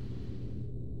ruby?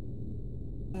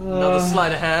 Another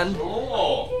sleight of hand.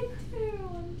 Oh.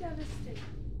 I'm devastated.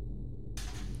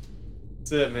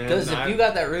 That's it, man. Because if Nine- you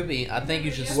got that ruby, I think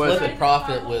you should Worth split it. the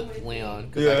profit with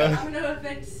Leon. 'cause I Yeah. got- I'm gonna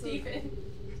offend Stephen.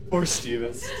 Or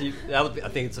Steven. I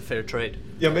think it's a fair trade.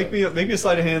 Yeah, make me a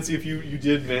sleight of hand. See if you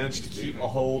did manage to keep a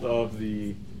hold of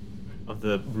the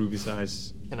ruby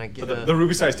size. Can I get The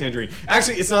ruby size tangerine.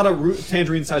 Actually, it's not a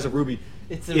tangerine size of ruby.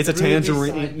 It's It's a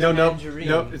tangerine. ruby-sized No, tangerine.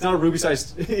 no, it's not a ruby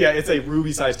size. Yeah, it's a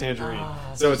ruby size tangerine. Ah,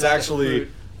 so so it's it's like a actually fruit.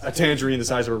 a tangerine the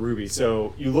size of a ruby.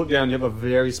 So you look down, you have a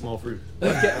very small fruit. Be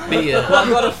Well, I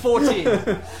got a 14.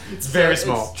 It's very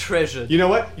small. It's treasured. You know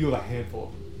what? You have a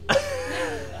handful.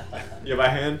 You have a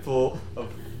handful of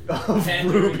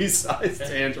Tangerine. ruby-sized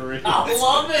tangerines. I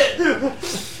love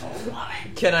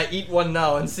it. Can I eat one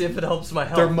now and see if it helps my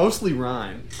health? They're mostly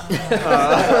rind.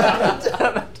 That's where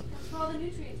all the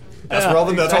nutrients are. That's where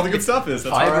all the good stuff is.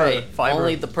 That's Fiber. right. Alright, Fiber.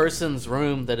 only the person's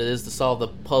room that it is to solve the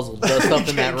puzzle does stuff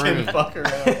in that Can room. fuck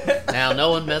around. Now,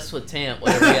 no one mess with Tamp,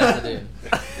 whatever he has to do.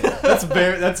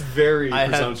 That's very I had-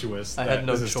 presumptuous. I that had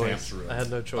no this is choice. Tamp's room. I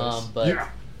had no choice. But Yeah.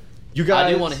 You guys.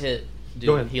 I do want to Go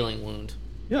do ahead. healing wound.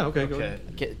 Yeah. Okay. Go Okay.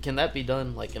 ahead. Can that be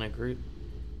done like in a group?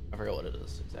 I forgot what it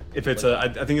is exactly. If it's I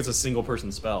think it's a single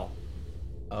person spell.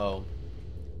 Oh,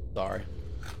 sorry.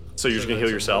 So you're just gonna heal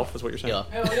yourself? Is what you're saying? Yeah.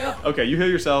 Hell yeah. Okay, you heal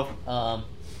yourself. Got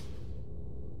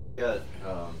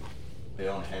lay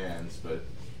on hands, but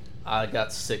I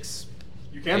got 6.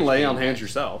 You can lay on hands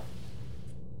yourself.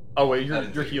 Oh wait, I you're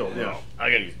didn't take healed. it. Yeah, I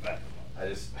gotta use that. I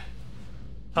just.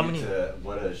 How due many- to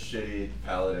what a shitty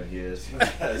paladin he is. He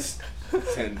has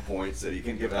 10 points that he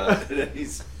can give out at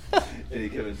any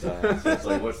given time. So it's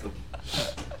like, what's the?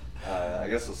 I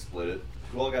guess we'll split it.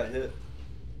 Who all got hit?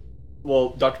 Well,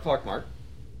 Dr. Clarkmark.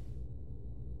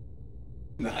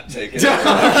 Not taking it.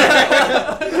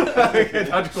 Okay,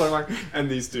 Dr. Clarkmark and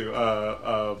these two,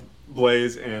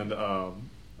 Blaze and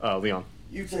Leon.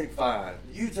 You take 5.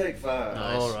 You take 5.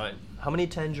 Nice. All right. How many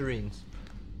tangerines?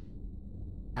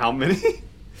 How many?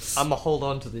 I'm gonna hold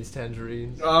on to these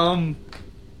tangerines. Um,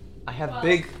 I have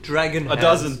big dragon hands.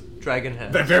 dozen. Dragon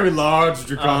hands. they're very large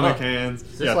draconic Uh-huh. hands.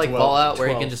 Is this like 12. Fallout where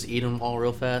you 12. can just eat them all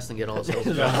real fast and get all his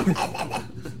health back?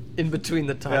 In between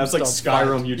the time. Yeah, it's like stop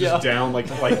Skyrim. fight. You just Yeah. down like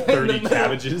 30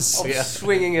 cabbages. I'm Yeah.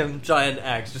 swinging a giant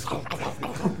axe. Just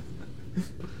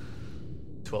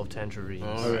 12 tangerines.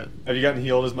 Okay. Have you gotten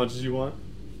healed as much as you want?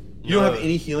 You don't have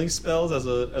any healing spells as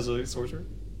a sorcerer?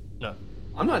 No.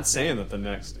 I'm not saying that the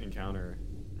next encounter.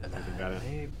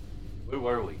 Hey, Where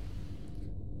were we?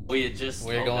 We had just.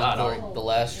 We're oh going God, for the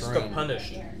last just got room.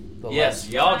 punished. The Yes, last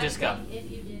y'all just got If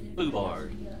you did it.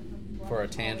 foobarred. for a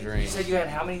tangerine. You said you had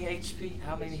how many HP?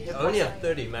 How many hit I only points? have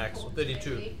 30 max,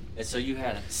 32. And so you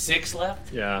had 6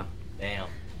 left? Yeah. Damn.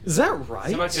 Is that right?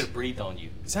 Somebody could have breathed on you.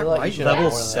 Is I that feel like right? you should have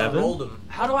Level more than that. I 7? rolled them.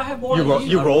 How do I have more You than ro- you?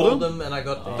 you I rolled rolled them? them and I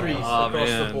got Oh, threes Oh across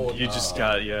man, the board. you just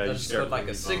got you I just just got got like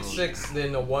a 6/6,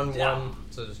 then a 1/1,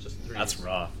 so it's just threes. That's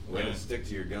rough. Way to stick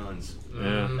to your guns.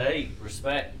 Yeah. Hey,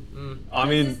 respect. Mm. I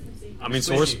mean,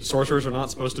 Squishy. sorcerers are not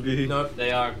supposed to be. No,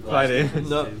 They are. Fighting.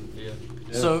 no. Yeah.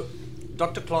 So,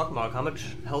 Dr. Clarkmark, how much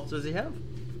health does he have?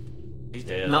 He's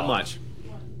dead. Not much.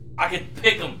 I could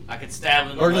pick him. I could stab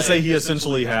him. in the Or to leg. say he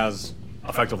essentially has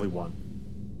effectively one.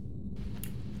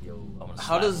 Yo, I'm gonna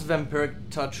How slap does him. vampiric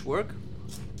touch work?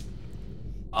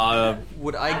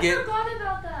 Would I I get forgot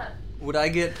about that. would I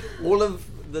get all of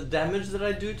the damage that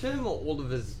I do to him, or all of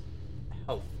his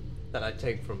health that I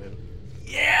take from him?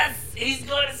 Yes! He's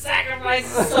going to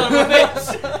sacrifice the son of a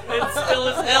bitch! And still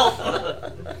his health!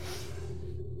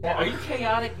 Are you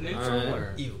chaotic neutral Alright.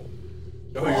 or? Evil.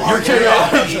 You're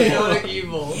chaotic. Chaotic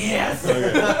evil. Yes!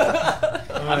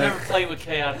 I've never played with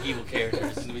chaotic evil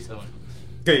characters. Let me tell you.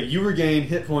 Okay, you regain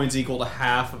hit points equal to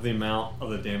half of the amount of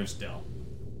the damage dealt.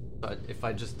 But if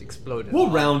I just exploded. We'll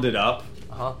round it up.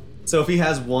 Uh-huh. So if he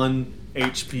has 1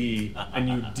 HP and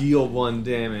you deal 1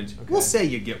 damage, we'll say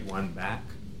you get 1 back.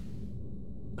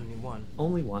 Only one.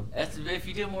 Only 1. That's if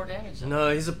you do more damage. Then. No,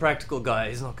 he's a practical guy.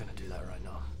 He's not gonna do that right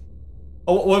now.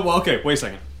 Oh, well, okay, wait a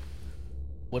second.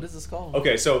 What is this called?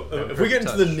 Okay, so if we get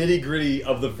into the nitty gritty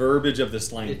of the verbiage of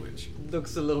this language, It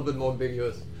looks a little bit more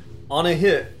ambiguous. on a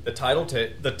hit, the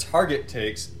target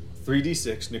takes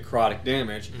 3d6 necrotic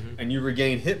damage, and you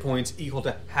regain hit points equal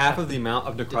to half of the amount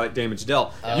of necrotic damage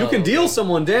dealt. You can deal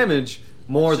someone damage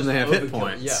more than they have hit Overkill.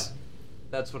 points. Yeah,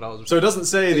 that's what I was. So it doesn't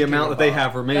say the thinking amount that they about.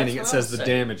 have remaining; it That's what says I the was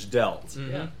saying. damage dealt.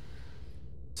 Yeah.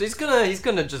 So he's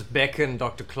gonna just beckon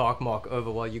Dr. Clarkmark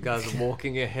over while you guys are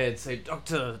walking ahead. Say,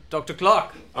 Dr.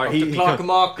 Clark, All right, Dr.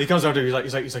 Clarkmark. he comes up to you,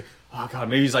 he's like, oh god,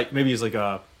 maybe he's like,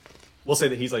 we'll say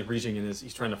that he's like reaching in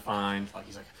he's trying to find, like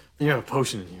he's like, you have a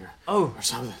potion in here Oh, or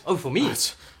something. oh, for me.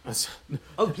 That's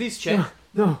Oh, please check.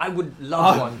 no. I would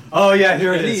love one. Oh yeah,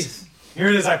 here it is. Please. Here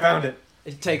it is. I found it.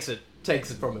 It takes it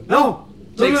from him. No,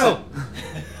 Takes no.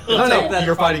 I'll take that.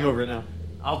 You're fighting over it now.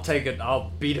 I'll take it. I'll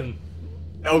beat him.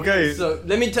 Okay. So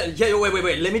let me yeah,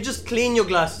 wait. Let me just clean your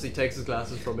glasses. He takes his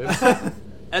glasses from him.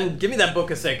 And give me that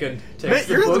book a second. Takes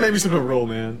the you're gonna book. make me some roll,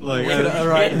 man. Like, All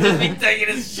right. Just be taking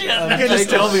his shit. you can't just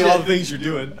tell me all the things you're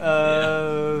doing.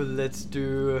 Let's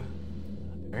do.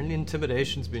 Apparently,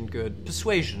 intimidation's been good.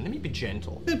 Persuasion. Let me be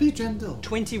gentle. Be gentle.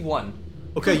 21.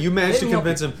 Okay, you managed to Let me not-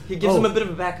 convince him. He gives Oh. him a bit of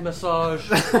a back massage.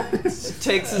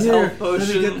 Takes his Here, health potion.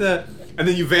 Let me get that. And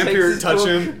then you takes vampire his touch book,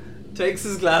 him. Takes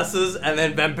his glasses and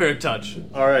then vampire touch.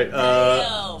 All right.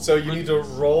 Damn. So you need to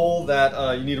roll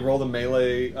that. You need to roll the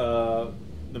melee.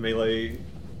 The melee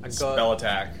I got spell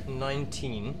attack.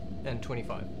 19 and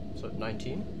 25. So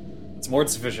 19. It's more than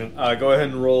sufficient. Go ahead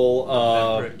and roll.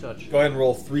 Vampiric touch. Go ahead and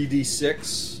roll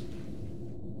 3d6.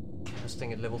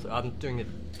 Casting at level 3. I'm doing it.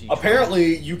 D12.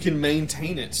 Apparently, you can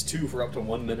maintain it too for up to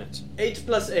 1 minute. 8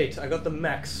 plus 8. I got the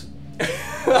max.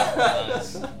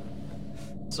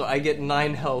 So I get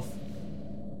 9 health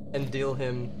and deal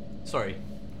him. Sorry,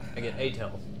 I get 8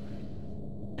 health.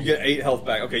 You get 8 health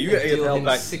back. Okay, you get 8 Deal health him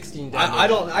back. 16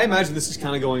 damage. I imagine this is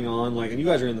kind of going on, like, and you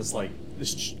guys are in this like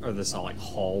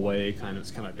hallway, kind of.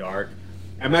 It's kind of dark.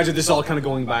 I imagine this all kind of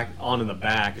going back on in the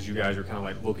back as you guys are kind of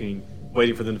like looking,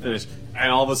 waiting for them to finish,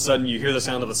 and all of a sudden you hear the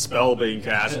sound of a spell being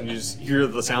cast, and you just hear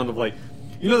the sound of like,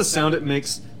 you know, the sound it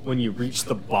makes when you reach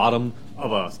the bottom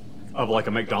of like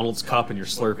a McDonald's cup and you're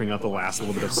slurping up the last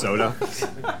little bit of soda.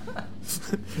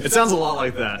 It sounds a lot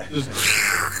like that.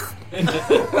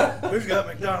 Who's got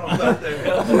McDonald's out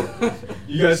there?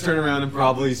 You guys turn around and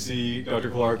probably see Dr.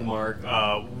 Clark Mark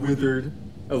withered.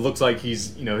 It looks like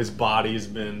he's, you know, his body has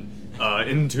been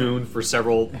entombed for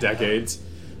several decades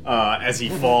as he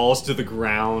falls to the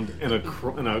ground in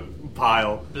a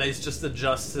pile. Blaze just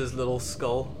adjusts his little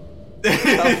skull.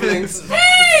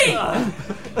 Hey!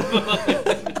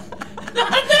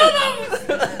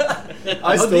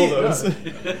 I stole those.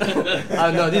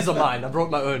 No, these are mine. I brought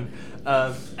my own.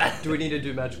 Do we need to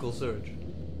do magical surge?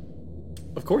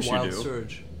 Of course you Wild do.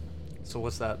 surge. So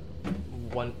what's that?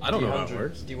 I don't know how it D100.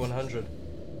 works. D100.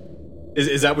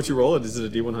 Is that what you roll? Is it a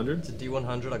D100? It's a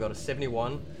D100. I got a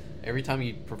 71. Every time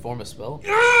you perform a spell?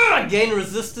 I gain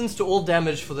resistance to all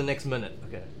damage for the next minute.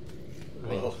 Okay.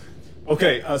 Well,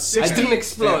 Okay, I 60. didn't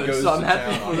explode, goes so I'm to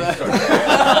happy town for on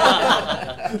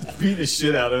that. Beat the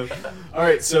shit out of him.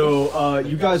 Alright, so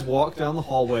you guys walk down the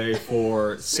hallway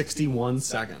for 61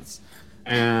 seconds.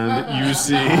 And you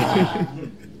see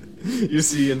you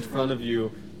see in front of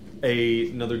you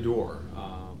another door.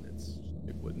 It's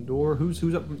a wooden door. Who's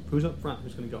up front?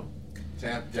 Who's gonna go?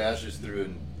 Tamp dashes through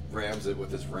and rams it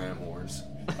with his ram horns.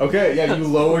 Okay, yeah, you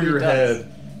lower your does.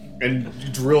 head and you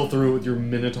drill through it with your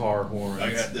minotaur horns.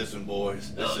 I got this one,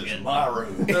 boys. This is good. my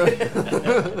room.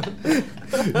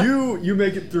 You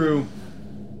make it through,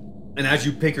 and as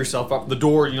you pick yourself up, the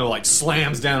door, you know, like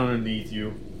slams down underneath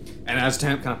you. And as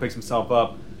Tamp kind of picks himself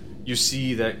up, you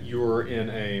see that you're in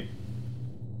a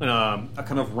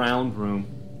kind of round room,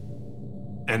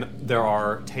 and there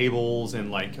are tables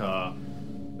and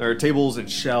tables and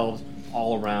shelves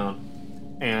all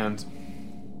around, and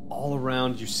all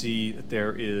around you see that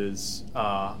there is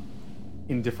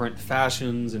in different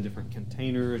fashions, in different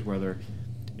containers, whether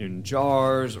in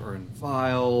jars or in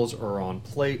vials or on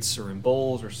plates or in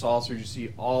bowls or saucers, you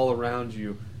see all around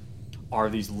you are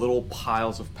these little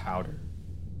piles of powder.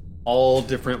 All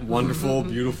different wonderful,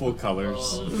 beautiful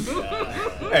colors.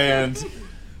 And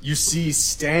you see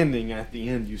standing at the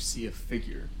end, you see a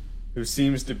figure who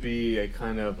seems to be a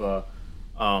kind of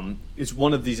it's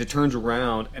one of these, it turns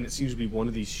around and it seems to be one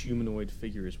of these humanoid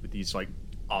figures with these like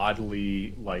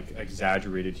oddly like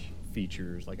exaggerated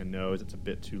features, like a nose that's a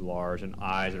bit too large and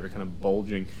eyes that are kind of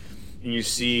bulging. And you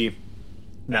see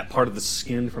that part of the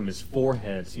skin from his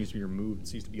forehead seems to be removed. It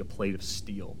seems to be a plate of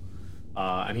steel.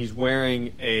 And he's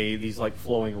wearing these like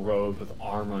flowing robes with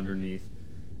armor underneath.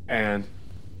 And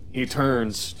he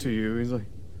turns to you. He's like,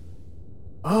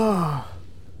 "Ah,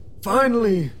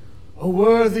 finally, a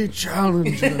worthy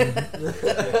challenger."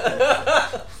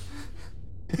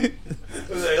 Who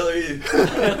the hell are you?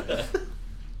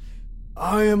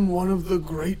 I am one of the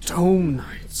great Tome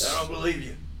Knights. I don't believe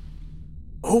you.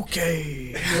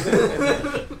 Okay.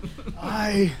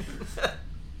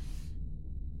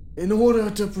 In order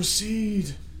to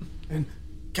proceed and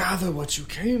gather what you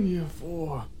came here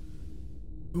for,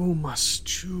 you must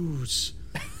choose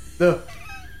the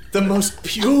most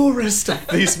purest of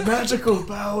these magical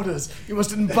powders. You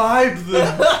must imbibe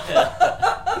them.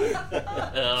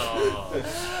 No.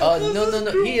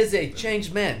 He is a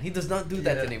changed man. He does not do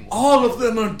that anymore. All of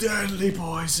them are deadly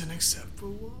poison except for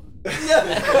one.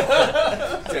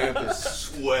 Tamp is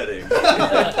sweating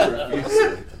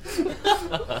profusely.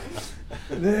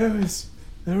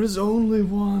 There is only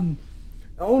one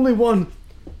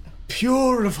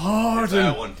pure of heart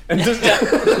That one. and just, No,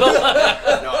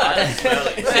 I can smell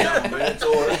it. It's a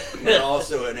Minotaur and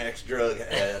also an ex-drug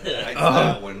head.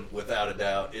 That one, without a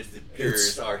doubt, is the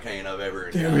purest arcane I've ever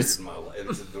encountered in my life.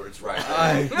 It's right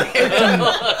there.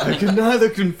 I can neither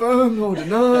confirm nor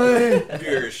deny.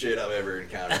 Purest shit I've ever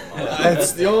encountered in my life.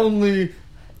 That's the only.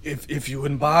 If you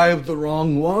imbibe the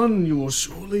wrong one, you will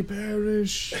surely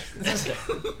perish.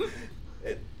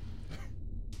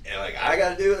 And like, I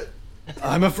gotta do it.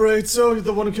 I'm afraid so. You're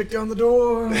the one who kicked down the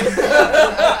door. Wait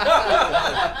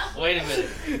a minute.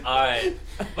 Alright.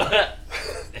 But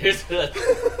here's the.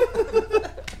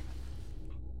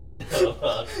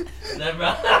 Never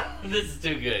mind. This is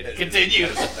too good. Continue.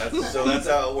 So that's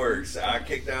how it works. I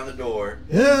kick down the door.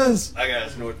 Yes. I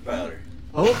gotta snort the powder.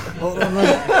 Oh,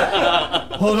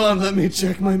 hold on. Let me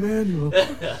check my manual.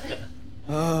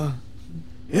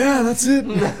 Yeah, that's it.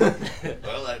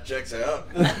 Well, that checks out.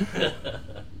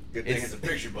 Good thing it's a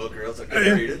picture book, or else I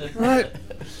couldn't read it. Right.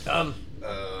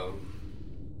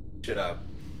 Should I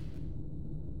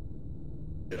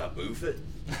boof it?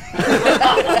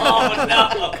 Oh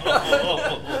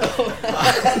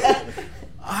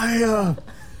I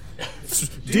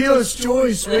dealer's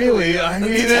choice, really. I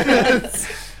mean, it's...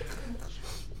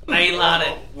 no! Mainline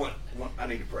it. I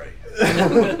need to pray.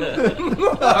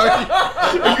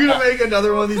 Are you gonna make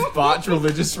another one of these botched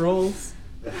religious rolls?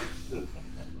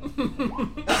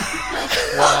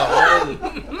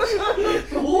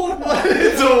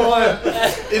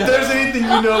 If there's anything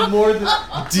you know more than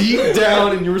deep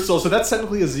down in your soul, so that's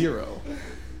technically a 0,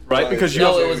 right? Because you.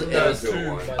 No, it was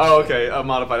 2. Oh, okay,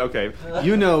 modified. Okay,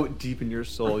 you know deep in your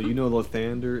soul, you know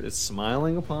Lathander is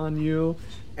smiling upon you,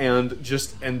 and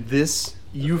this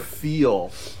you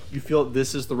feel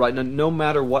this is the right. No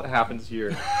matter what happens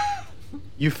here,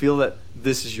 you feel that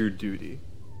this is your duty.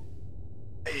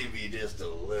 Maybe just a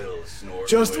little snort.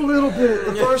 Just a little bit.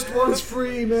 The first one's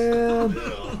free, man.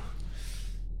 Little.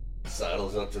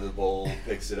 Sidles up to the bowl,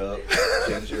 picks it up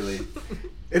gingerly.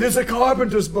 It is a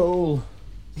carpenter's bowl.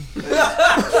 He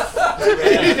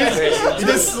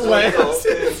just slams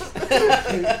it.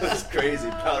 It's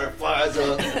crazy. Powder flies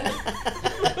up.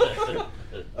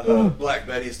 Black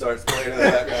Betty starts playing in the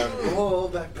background. Whoa,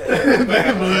 Black Betty.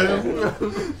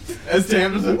 As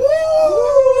Tam is like,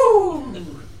 woo!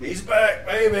 He's back,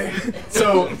 baby.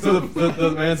 So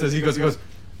the man says, he goes,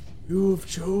 you have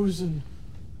chosen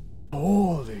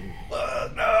poorly.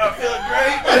 No, I feel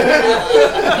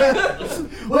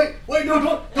great. Wait,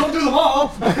 no, don't do the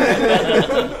hall.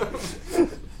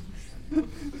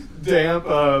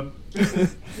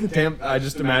 Damp, I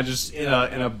just imagine just in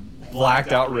a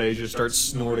blacked out rage, just starts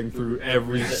snorting through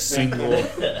every single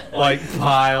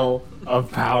pile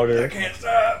of powder. I can't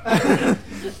stop.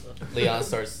 Leon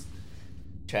starts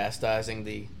chastising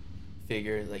the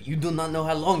figure, like, you do not know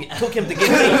how long it took him to get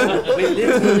me. We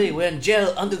literally were in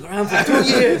jail underground for 2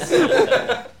 years.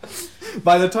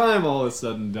 By the time all is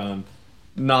said and done,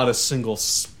 not a single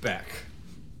speck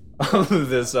of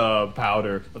this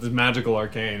powder, of this magical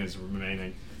arcane is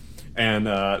remaining. And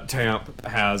Tamp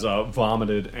has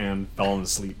vomited and fallen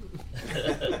asleep.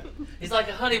 He's like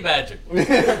a honey badger.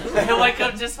 He'll wake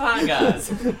up just fine, guys.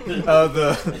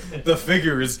 The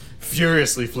figure is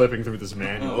furiously flipping through this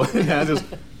manual.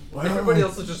 Everybody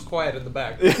else is just quiet in the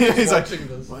back. He's like, watching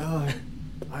this. well,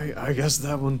 I guess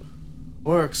that one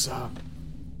works. I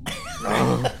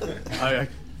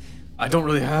don't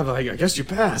really have. I guess you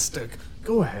passed.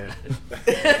 Go ahead.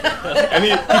 And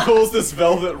he pulls this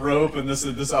velvet rope, and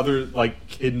this other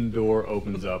hidden door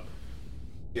opens up.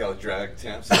 Yeah, I'll drag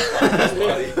Tamp's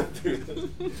body through the...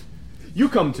 You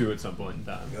come to at some point in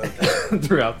time. Okay.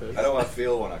 Throughout this. How do I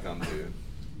feel when I come to?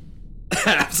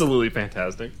 Absolutely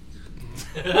fantastic.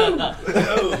 Let's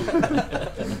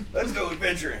go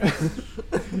adventuring.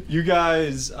 You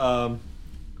guys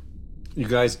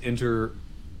enter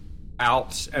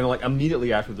out, and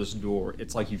immediately after this door,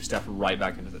 it's like you've stepped right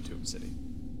back into the Tomb City.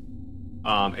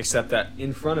 Except that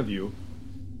in front of you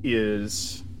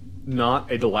is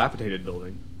not a dilapidated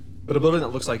building, but a building that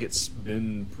looks like it's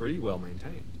been pretty well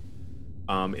maintained.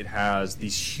 It has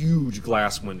these huge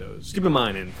glass windows. Keep in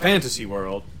mind, in fantasy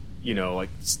world,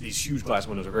 these huge glass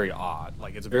windows are very odd.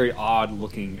 It's a very odd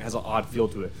looking, has an odd feel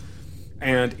to it.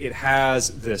 And it has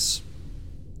this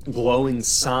glowing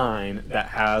sign that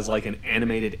has an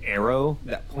animated arrow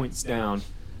that points down,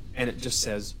 and it just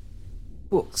says,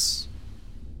 books.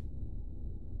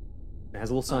 It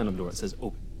has a little sign on the door that says,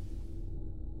 open.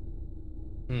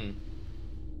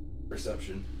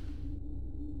 Perception.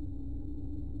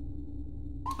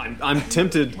 I'm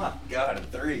tempted. My God, a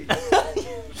 3.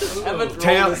 Haven't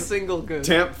rolled a single good.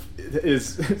 Tamp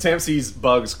sees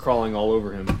bugs crawling all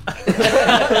over him.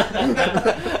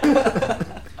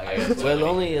 Well,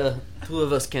 only 2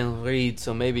 of us can read,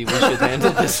 so maybe we should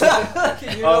handle this.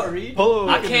 Can you not read? Polo,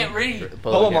 I can't read.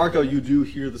 Polo Marco, you do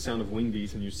hear the sound of wing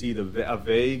beats, and you see a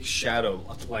vague shadow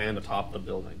land atop the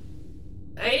building.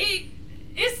 Hey,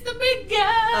 it's the big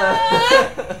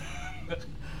guy.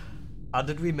 How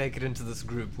did we make it into this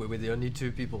group where we're the only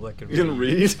 2 people that can read? You can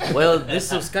read? Well, this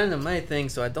was kind of my thing,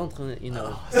 so I don't, Sorry.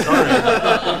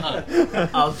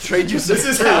 I'll trade you some. This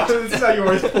is how you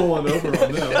always pull one over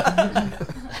on them.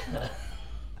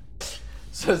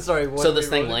 So sorry. What So this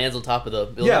thing lands on top of the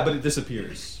building? Yeah, but it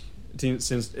disappears.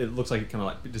 Since it looks like it kind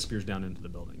of disappears down into the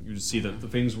building. You just see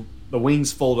the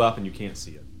wings fold up, and you can't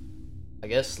see it. I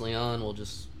guess Leon will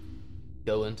just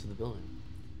go into the building.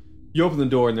 You open the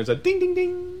door, and there's a ding, ding,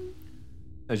 ding.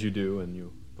 As you do, and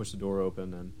you push the door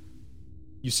open, and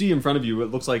you see in front of you,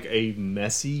 it looks like a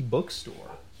messy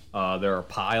bookstore. There are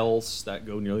piles that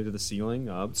go nearly to the ceiling.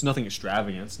 It's nothing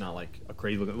extravagant. It's not like a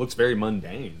crazy look. It looks very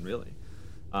mundane, really.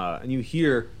 And you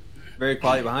hear very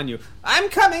quietly behind you, "I'm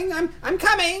coming! I'm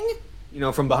coming!"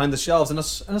 From behind the shelves, and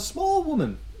a small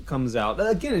woman comes out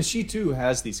again, and she too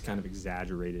has these kind of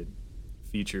exaggerated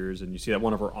features, and you see that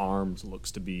one of her arms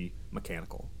looks to be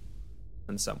mechanical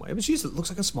in some way, but she looks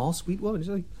like a small, sweet woman. She's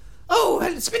like, "Oh,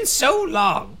 it's been so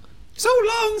long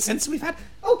since we've had.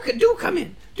 Oh, do come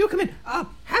in.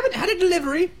 Haven't had a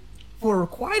delivery for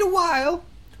quite a while,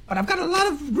 but I've got a lot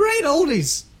of great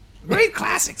oldies, great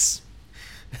classics."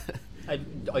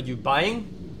 Are you buying?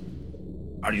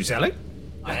 Are you selling?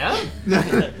 I am.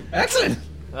 Excellent.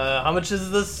 How much is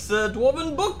this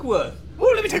dwarven book worth?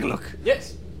 Oh, let me take a look.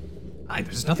 Yes.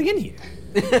 There's nothing in here.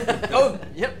 Oh,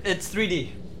 yep, it's 3D.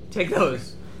 Take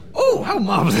those. Oh, how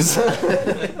marvelous.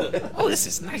 Oh, this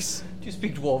is nice. Do you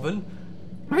speak dwarven?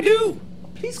 I do.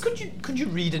 Please, could you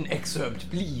read an excerpt,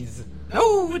 please?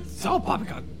 No, it's all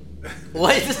poppycock.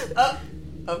 What?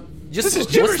 This is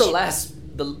What's gibberish. the last,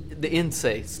 the end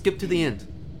say? Skip to the end.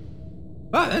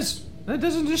 That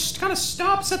doesn't just kind of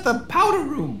stops at the powder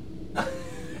room.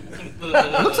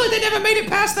 Looks like they never made it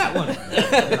past that one.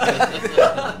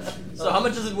 So how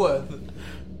much is it worth?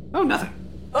 Oh, nothing.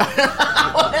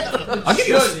 I'll give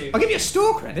you a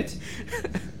store credit.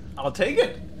 I'll take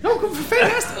it. No,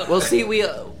 fantastic. Well, see, we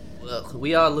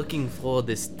are looking for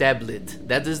this tablet.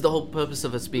 That is the whole purpose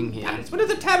of us being here. What do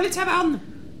the tablets have on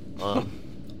them?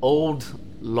 Old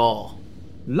law.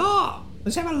 Law.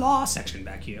 Let's have a law section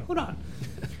back here. Hold on.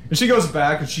 And she goes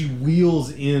back and she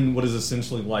wheels in what is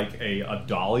essentially like a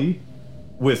dolly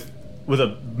with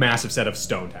a massive set of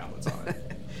stone tablets on it.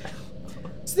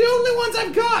 It's the only ones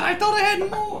I've got. I thought I had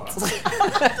more.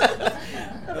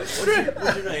 What's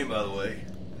your name, by the way?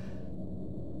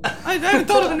 I haven't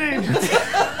thought of a name.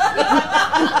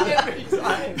 Every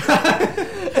time.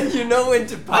 You know when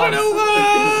to pass.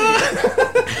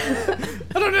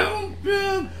 I don't know.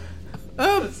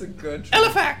 That's a good try.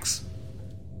 Elifax.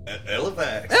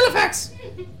 Elifax.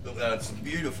 That's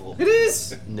beautiful. It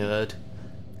is. Nerd.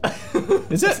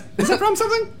 Is that from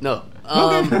something? No.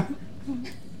 Okay.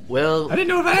 Well, I didn't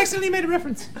know if I accidentally made a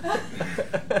reference.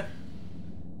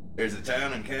 There's a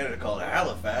town in Canada called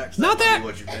Halifax. Not That that. might be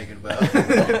what you're thinking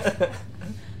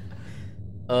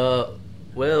about.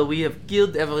 well, we have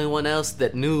killed everyone else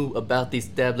that knew about these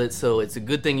tablets, so it's a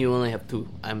good thing you only have two.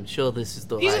 I'm sure this is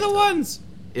the These right are the ones.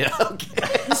 Yeah, okay.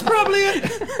 That's probably it.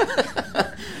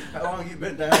 How long have you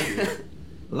been down here?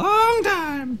 Long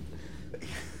time.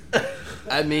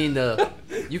 I mean,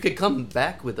 you could come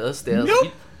back with us there.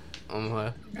 Nope.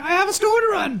 I I have a store to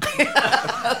run.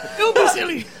 Don't be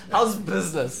silly. How's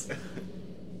business?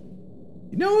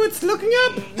 It's looking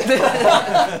up.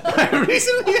 I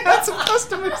recently had some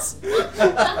customers. Was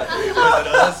it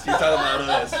us? You're talking about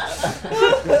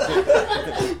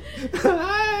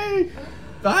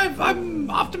us. I'm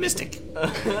optimistic.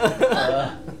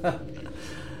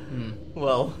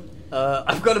 Well,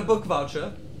 I've got a book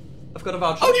voucher. I've got a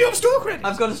voucher. Oh, do you have store credit?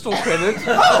 I've got a store credit.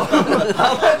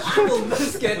 How much will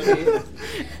this get me?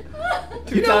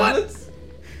 Two tablets?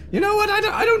 You know what?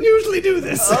 I don't usually do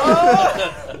this.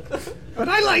 But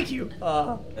I like you.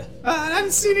 I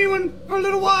haven't seen anyone for a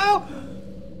little while.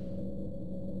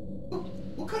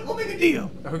 We'll make a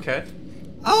deal. Okay.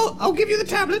 I'll give you the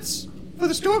tablets for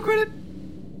the store credit,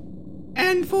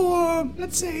 and for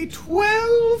let's say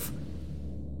 12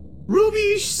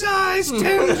 ruby-sized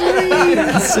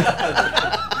tangerines.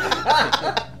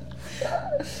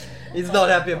 He's not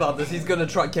happy about this. He's gonna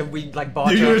try. Can we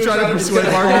barter? You're gonna try to persuade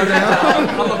Margaret down?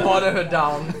 I'm gonna barter her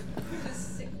down.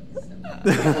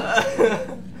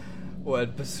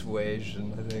 What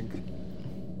persuasion? I think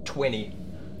 20.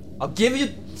 I'll give you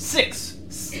 6.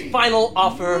 Final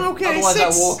offer. Okay, otherwise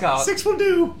 6. I walk out. 6 will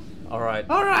do. All right.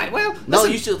 All right. Well, No,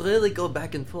 listen. you should really go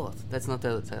back and forth. That's not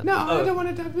how it's happening. No, I don't want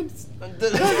to dive in.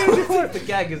 The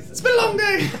gag is. It's been a long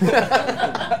day.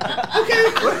 Okay.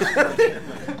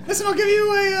 Listen, I'll give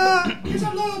you here's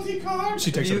a loyalty card.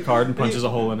 She takes out a card and punches a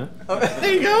hole in it.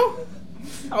 There you go.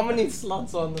 How many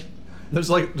slots on the? There's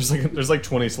like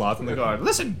 20 slots in the card.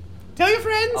 Listen, tell your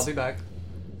friends. I'll be back.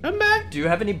 Come back. Do you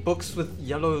have any books with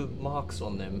yellow marks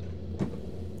on them?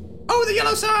 Oh, the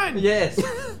yellow sign. Yes.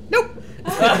 Nope.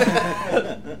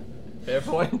 Fair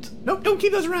point. Nope. Don't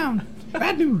keep those around.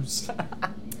 Bad news.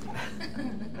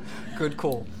 Good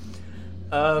call.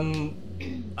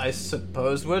 I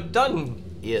suppose we're done.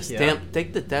 Yes, Yeah.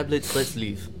 take the tablets. Let's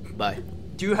leave. Bye.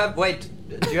 Do you have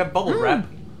bubble wrap?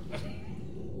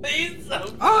 He's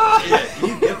so Ah. Yeah, can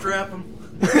you gift wrap them?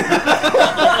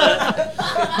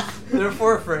 They're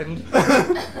for a friend.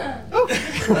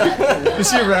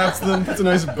 She wraps them. Puts a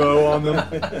nice bow on them.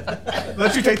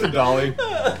 Lets you take the dolly.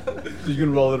 So you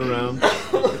can roll it around.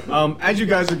 As you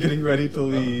guys are getting ready to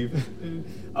leave,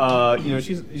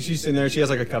 She's sitting there. She has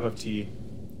like a cup of tea,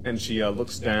 and she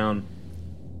looks down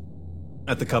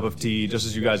at the cup of tea just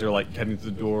as you guys are like heading to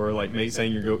the door, like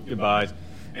saying your goodbyes,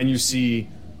 and you see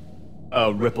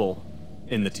a ripple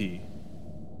in the tea.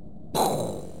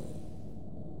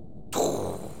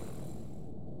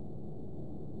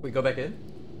 We go back in?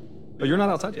 But you're not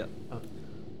outside yet.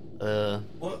 Well,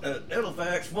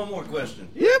 Edelfax, one more question.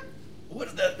 Yep. What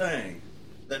is that thing?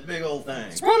 That big old thing?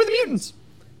 It's probably the mutants.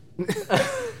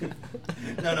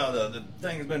 No, the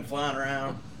thing has been flying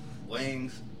around.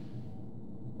 Wings.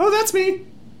 Oh, that's me.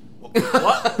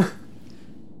 What?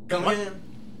 Come in.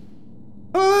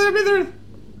 Oh, I mean,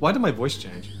 why did my voice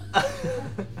change?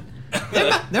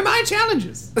 they're my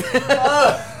challenges.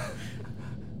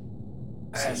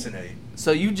 Fascinating.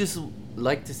 So you just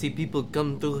like to see people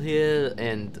come through here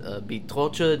and be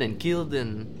tortured and killed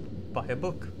and Buy a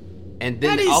book. and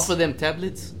then That is- offer them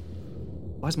tablets?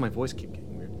 Why does my voice keep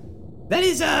getting weird? That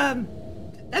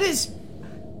is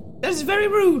very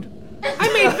rude. I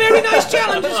made very nice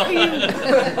challenges for you.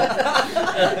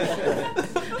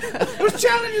 Those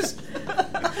challenges.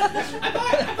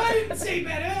 If I didn't say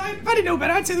better, if I didn't know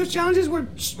better, I'd say those challenges were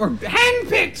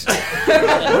handpicked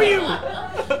for you.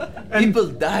 People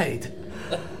died.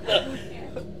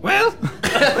 Well,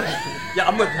 Yeah,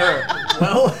 I'm with her.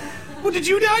 well, did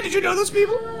you die? Did you know those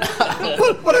people?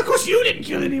 well, of course you didn't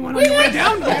kill anyone on your way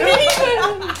down here.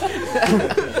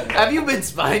 Have you been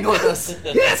spying on us?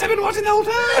 Yes, I've been watching the whole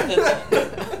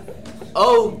time.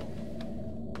 Oh,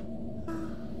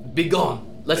 be gone.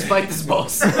 Let's fight this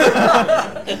boss.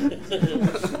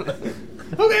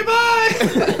 Okay,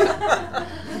 bye.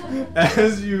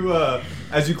 As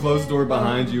you close the door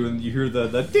behind you and you hear the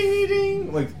ding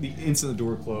ding, like the instant the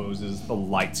door closes, the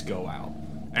lights go out,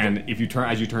 and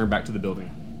as you turn back to the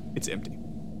building, it's empty,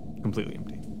 completely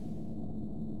empty.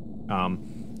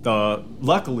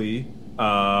 Luckily,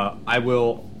 I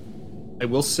will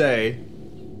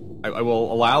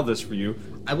allow this for you.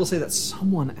 I will say that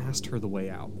someone asked her the way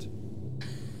out.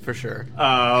 For sure.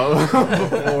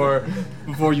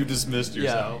 Before you dismissed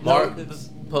yourself.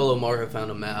 Polo Marco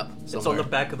found a map It's on somewhere. the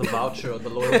back of the voucher of the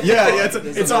loyalty. Yeah, There's a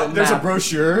there's a map.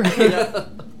 brochure. Yeah.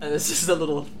 And it's just a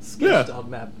little sketched out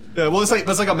map. Yeah, well, it's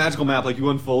like a magical map. Like you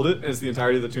unfold it, and it's the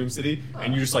entirety of the Tomb City,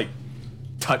 and you just like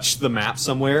touch the map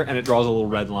somewhere, and it draws a little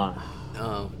red line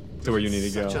Oh, to where you need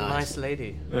to go. Such a nice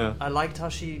lady. Yeah. I liked how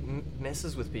she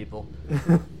messes with people.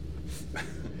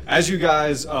 As you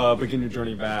guys begin your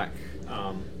journey back,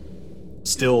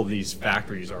 still these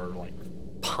factories are like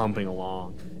pumping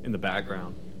along in the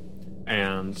background,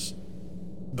 and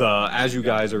as you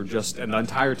guys are and the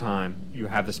entire time you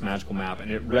have this magical map,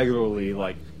 and it regularly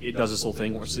it does this little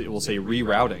thing where it will say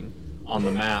rerouting on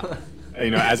the map.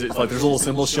 As it's like there's a little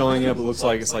symbol showing up. It looks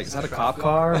like is that a cop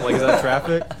car? Like, is that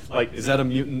traffic? Like, is that a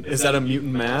mutant? Is that a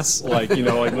mutant mass? Like,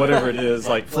 whatever it is,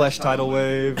 like flesh tidal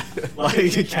wave, like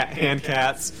hand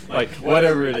cats, like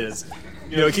whatever it is.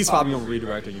 It keeps popping up,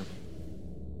 redirecting you.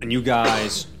 And you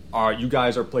guys are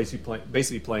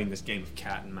basically playing this game of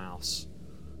cat and mouse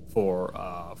for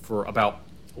about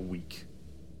a week,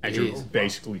 and you're Jeez.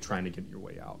 basically trying to get your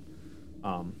way out.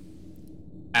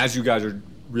 As you guys are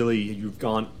you've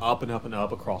gone up and up and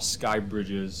up across sky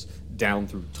bridges, down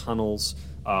through tunnels.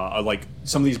 Like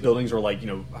some of these buildings are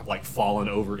have fallen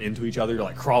over into each other. You're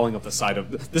like crawling up the side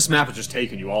of this map has just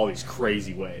taken you all these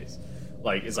crazy ways.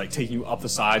 It's like taking you up the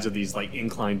sides of these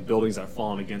inclined buildings that have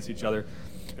fallen against each other,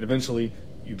 and eventually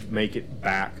you make it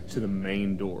back to the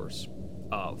main doors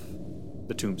of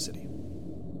the Tomb City.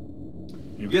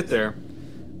 You get there,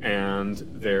 and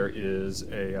there's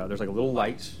a little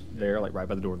light there, right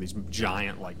by the door. These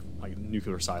giant like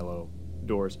nuclear silo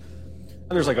doors, and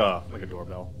there's like a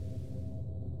doorbell.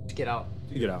 Get out.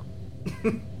 You get out.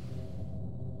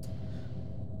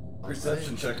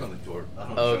 Perception check on the door. I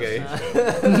don't Okay. trust you.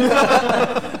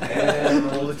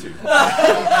 And roll a 2.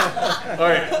 All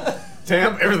right,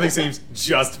 Tam. Everything seems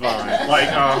just fine,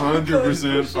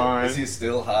 100% fine. Is he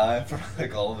still high from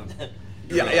all of them?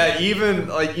 Yeah. Even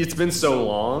it's been so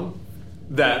long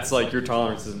that's your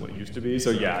tolerance isn't what it used to be. So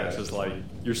yeah, it's just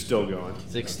you're still going.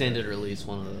 it's extended release,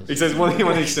 one of He those. says one of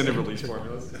the extended release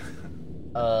formulas.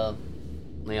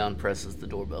 Leon presses the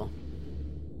doorbell.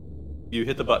 You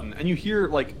hit the button, and you hear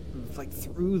like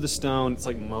through the stone. It's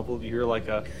muffled. You hear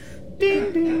a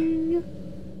ding ding.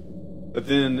 But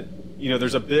then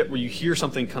there's a bit where you hear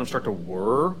something kind of start to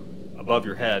whir above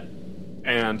your head,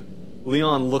 and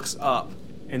Leon looks up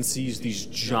and sees these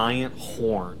giant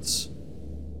horns,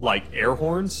 like air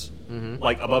horns,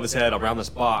 above his head around this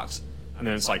box, and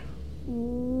then it's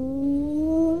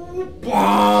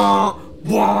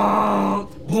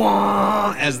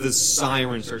as this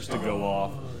siren starts to go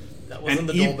off. wasn't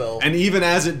the doorbell. And even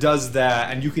as it does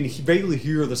that, and you can vaguely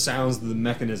hear the sounds of the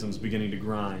mechanisms beginning to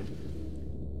grind,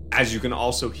 as you can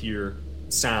also hear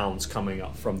sounds coming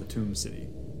up from the Tomb City,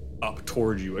 up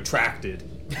toward you, attracted,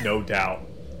 no doubt,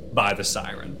 by the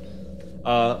siren.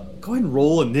 Go ahead and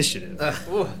roll initiative. I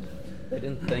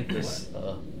didn't think this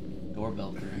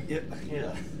doorbell through. Yeah.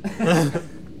 Okay.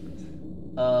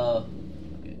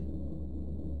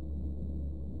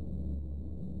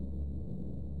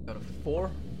 Got a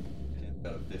 4.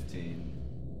 Got a 15.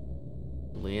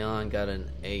 Leon got an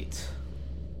 8.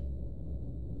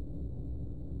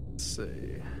 Let's see.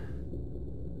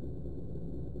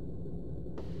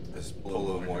 Is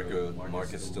Polo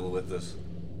Marcus still with us?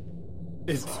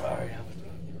 Sorry.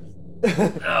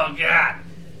 Oh God.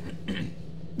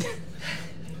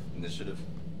 Initiative.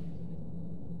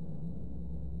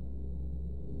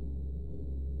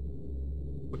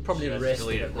 We probably Just rest.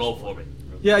 delete it. Roll for me.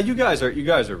 Yeah, you guys are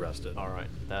rested. All right,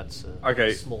 that's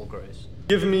Okay. small grace.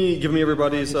 Give me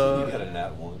everybody's You got a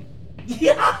nat 1.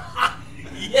 Yeah.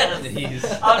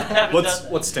 Yes. I'd have what's done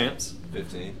that. what's stamps?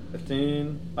 15.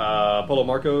 15. Polo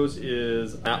Marcos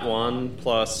is at 1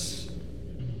 plus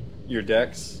your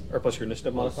dex or plus your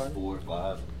initiative Plus modifier. 4,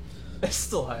 5. It's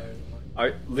still higher than mine. All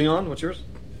right, Leon, what's yours?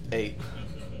 8.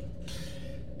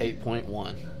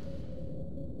 8.1.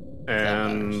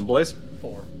 And Blaze.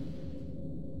 4.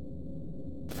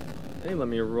 Hey, let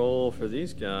me roll for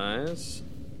these guys.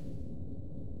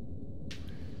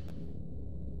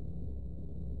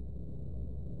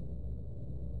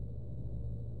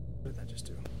 What did that just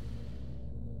do?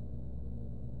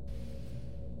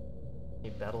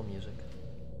 Need battle music.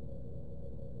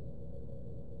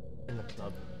 In the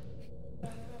club.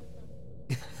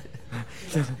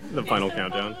 The final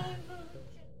countdown.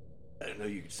 I didn't know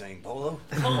you could sing Polo.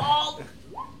 Come on.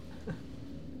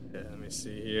 Yeah, let me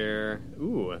see here.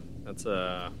 Ooh, that's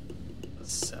a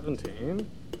 17.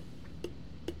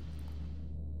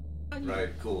 Right,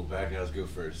 cool. Bad guys go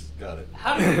first. Got it.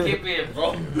 How did you get me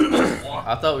involved?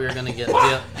 I thought we were gonna get.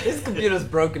 Yeah. His computer's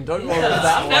broken. Don't roll Yeah, with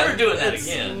that I'm one. never doing that It's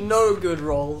again. No good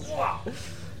rolls. Wow.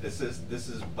 This is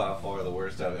by far the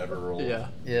worst I've ever rolled. Yeah.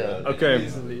 Yeah. Okay.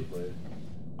 Easily.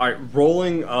 All right,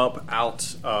 rolling up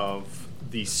out of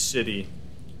the city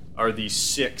are these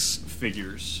 6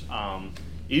 figures.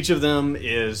 Each of them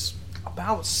is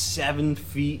about 7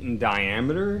 feet in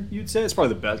diameter. You'd say it's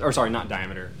probably the best. Or sorry, not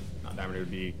diameter. Not diameter would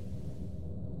be.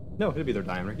 No, it'd be their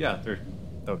diameter. Yeah, they're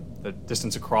the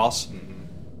distance across.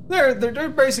 They're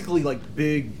basically like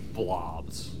big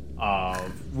blobs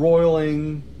of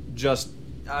roiling. Just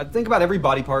think about every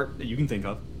body part that you can think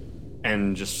of,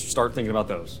 and just start thinking about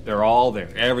those. They're all there.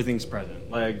 Everything's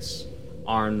present. Legs,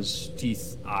 arms,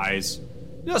 teeth, eyes.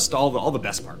 Just all the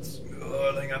best parts.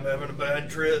 Oh, I think I'm having a bad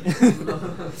trip.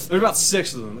 There's about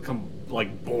 6 of them that come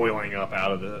like boiling up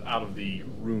out of the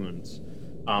ruins,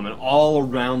 and all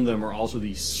around them are also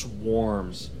these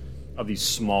swarms of these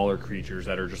smaller creatures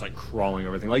that are just like crawling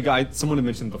over everything. Like someone had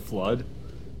mentioned the flood,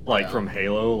 like from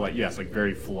Halo. Like yes, like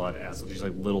very flood-esque. These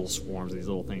like little swarms of these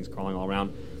little things crawling all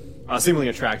around, seemingly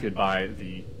attracted by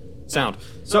the sound.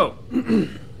 So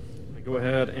I go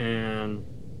ahead and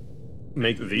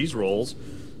make these rolls.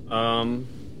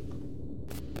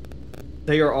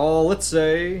 They are all, let's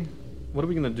say, what are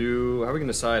we going to do? How are we going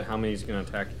to decide how many is going to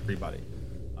attack everybody?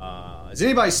 Is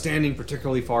anybody standing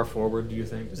particularly far forward, do you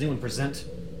think? Does anyone present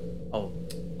a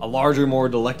larger, more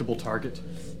delectable target?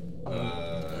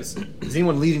 Is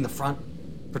anyone leading the front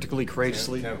particularly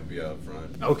courageously? Can't be out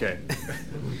front. Okay.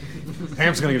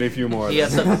 Ham's going to get a few more of He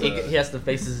has them. to. He has to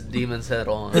face his demon's head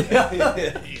on.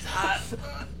 He's hot.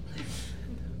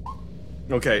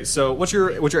 Okay, so what's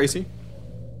your AC?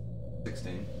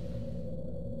 16.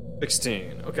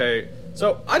 16. Okay,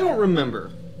 so I don't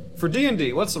remember. For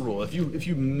D&D, what's the rule? If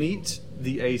you meet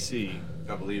the AC,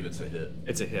 I believe it's a hit.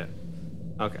 it's a hit.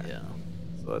 Okay. Yeah.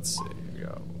 So let's see. We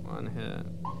got 1 hit.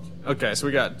 Okay, so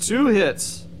we got 2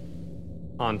 hits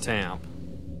on Tamp.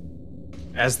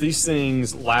 As these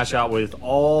things lash out with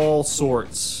all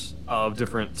sorts of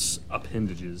different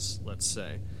appendages, let's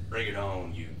say. Bring it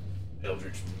on, you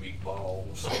eldritch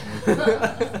meatballs.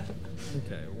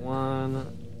 Okay,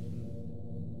 1.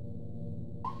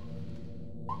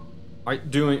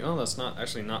 Alright, doing. Oh, that's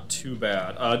not too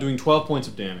bad. Doing 12 points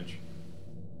of damage.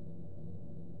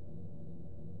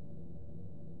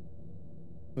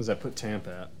 What does that put Tamp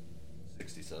at?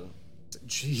 67.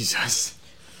 Jesus.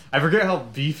 I forget how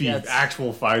beefy Yeah, it's-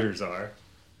 actual fighters are.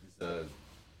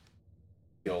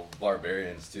 He's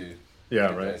barbarians too. Yeah,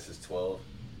 That right. guy's just 12.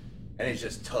 And he's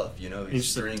just tough, you know. He's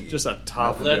stringy. just a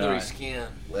tough Leathery guy. skin.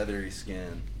 leathery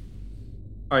skin.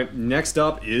 Alright, next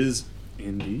up is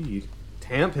indeed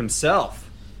Tamp himself.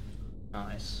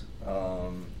 Nice.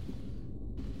 How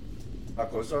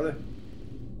close are they?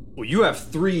 Well, you have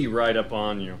 3 right up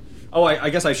on you. Oh, I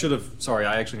guess I should have. Sorry,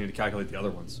 I actually need to calculate the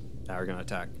other ones that are going to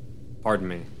attack. Pardon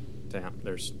me. Damn,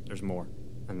 there's more.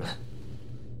 And then,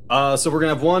 so we're going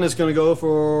to have one is going to go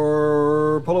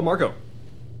for Polo Marco.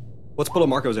 What's Polo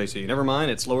Marco's AC? Never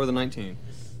mind, it's lower than 19.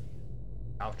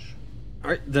 Ouch. All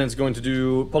right, then it's going to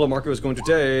do. Polo Marco is going to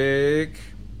take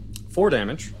 4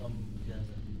 damage.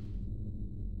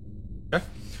 Okay.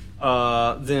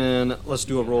 Then let's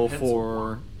do a roll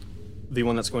for the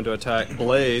one that's going to attack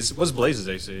Blaze. What's Blaze's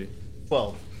AC?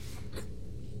 12.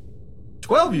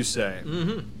 12, you say?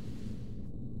 Mm-hmm.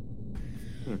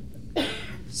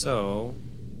 So,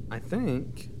 I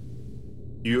think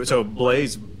you. So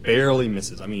Blaze barely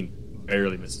misses. I mean,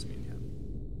 barely misses me. Yeah.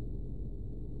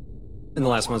 And the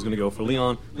last one's going to go for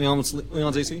Leon. Leon's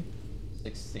AC?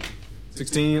 16.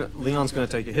 16. Leon's going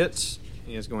to take a hit.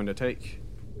 He is going to take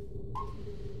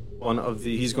one of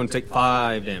the. He's going to take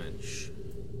 5 damage.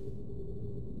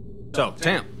 So,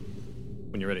 Tam,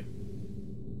 when you're ready.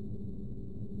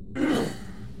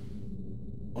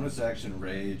 Bonus action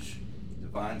Rage,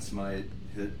 Divine Smite,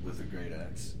 hit with a Great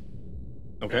Axe.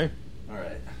 Okay.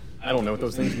 Alright. I don't know what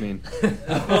those things mean.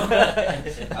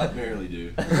 I barely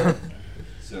do.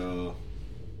 So,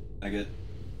 I get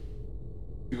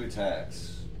 2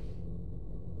 attacks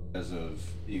as of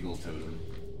Eagle Totem.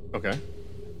 Okay.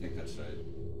 I think that's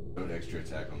right. Put extra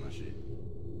attack on my sheet.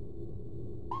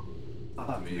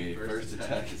 Me, first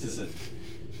attack is a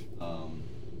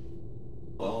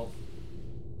 12.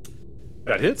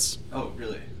 That hits. Oh,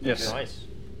 really? Yes. Okay. Nice.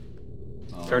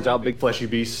 Turns out big fleshy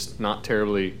beasts not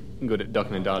terribly good at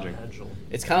ducking and dodging.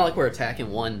 It's kind of like we're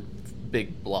attacking one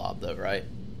big blob, though, right?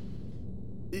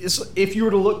 If you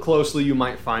were to look closely, you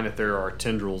might find that there are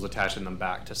tendrils attaching them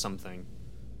back to something.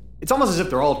 It's almost as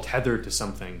if they're all tethered to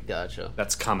something Gotcha.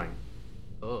 that's coming.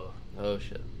 Oh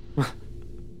shit.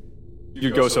 You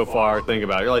go so far, think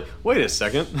about it. You're like, wait a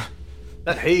second.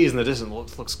 That haze in the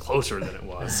distance looks closer than it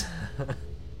was.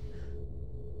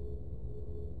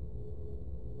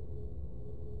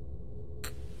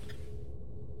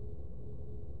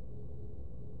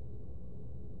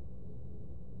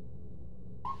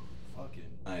 Fucking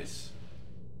nice.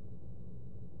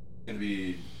 It's gonna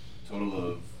be a total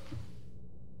of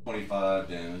 25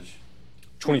 damage.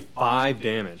 25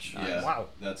 damage. Yeah. Wow.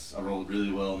 That's I rolled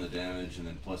really well in the damage, and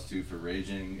then +2 for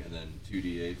raging, and then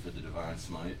 2d8 for the divine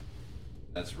smite.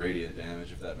 That's radiant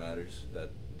damage, if that matters.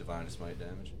 That divine smite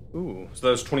damage. Ooh, so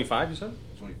that was 25, you said?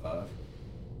 25.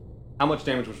 How much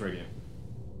damage was radiant?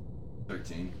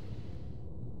 13.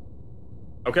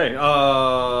 Okay,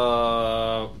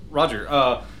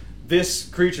 Roger, this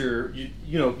creature,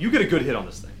 you get a good hit on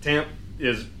this thing. Tamp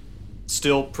is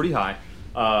still pretty high,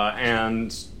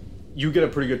 and you get a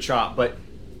pretty good chop, but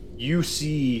you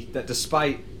see that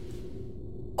despite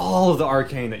all of the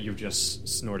arcane that you've just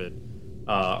snorted,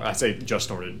 I say just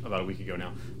snorted about a week ago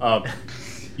now,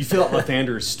 you feel that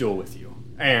Lathander is still with you.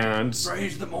 And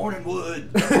Praise the morning wood.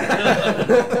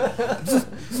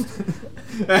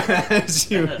 as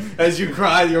you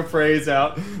cry your praise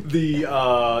out, the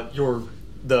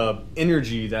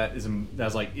energy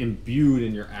that's like imbued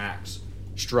in your axe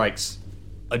strikes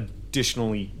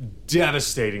additionally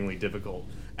devastatingly difficult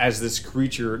as this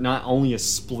creature not only is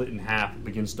split in half, but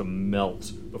begins to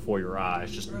melt before your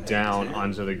eyes, just down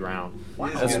onto the ground.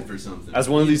 That's good for something. As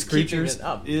one of these keeping creatures it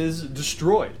up. is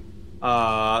destroyed.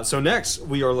 So next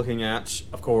we are looking at,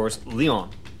 of course, Leon.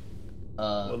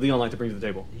 What would Leon like to bring to the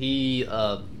table? He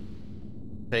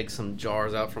takes some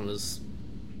jars out from his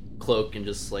cloak and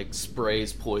just like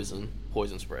sprays poison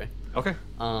spray. Okay.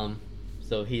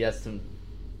 So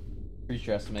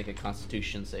creature has to make a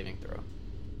Constitution saving throw.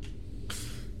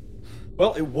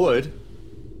 Well, it would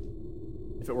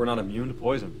if it were not immune to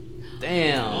poison.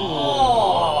 Damn.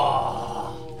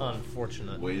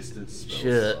 Unfortunate. Wasted spell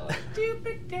Shit. slot.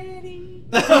 Stupid daddy.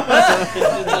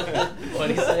 What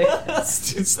do you say?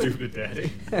 Stupid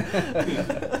daddy.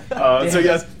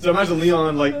 So imagine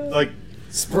Leon like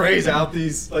sprays out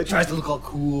these, like tries to look all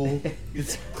cool,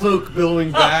 his cloak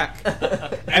billowing back,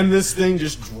 and this thing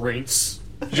just drinks.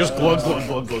 Just glug.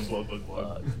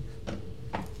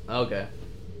 Okay.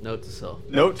 Note to self.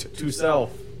 Note to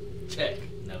self. Check.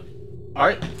 No.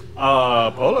 Alright.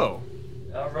 Polo.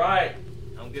 Alright.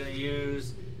 I'm gonna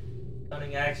use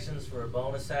cunning actions for a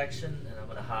bonus action, and I'm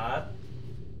gonna hide.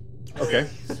 Okay.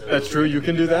 That's true, you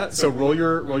can do that. So roll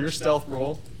your stealth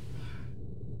roll.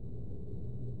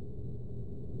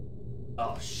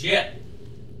 Oh shit.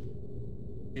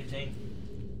 15.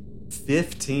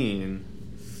 15.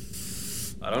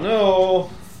 I don't know.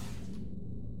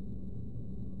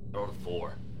 Rolled a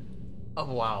 4.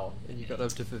 Oh wow! And you got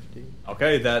up to 15.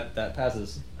 Okay, that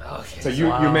passes. Okay. So you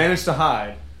managed to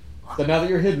hide. So now that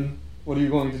you're hidden, what are you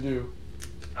going to do?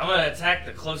 I'm gonna attack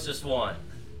the closest one.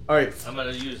 All right. I'm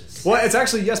gonna use it. Well, it's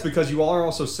actually yes, because you are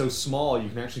also so small, you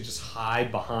can actually just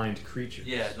hide behind creatures.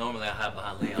 Yeah, normally I hide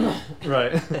behind Leon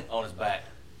Right. on his back.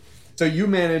 So you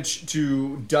manage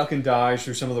to duck and dodge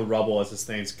through some of the rubble as this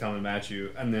thing's coming at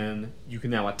you, and then you can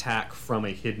now attack from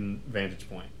a hidden vantage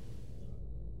point.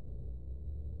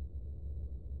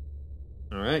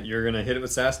 Alright, you're going to hit it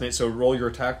with Assassinate, so roll your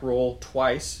attack roll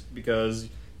twice, because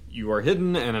you are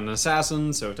hidden and an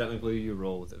assassin, so technically you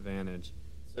roll with advantage.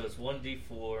 So it's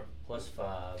 1d4 plus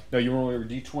 5. No, you roll your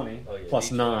d20 Oh, yeah, plus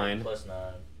D20 9. Plus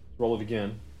 9. Roll it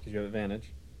again, because you have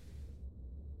advantage.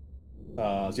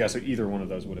 So either one of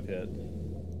those would have hit.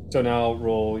 So now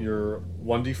roll your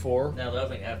 1d4. Now the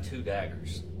other thing, I have 2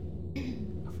 daggers. I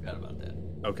forgot about that.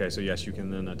 Okay, so yes, you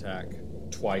can then attack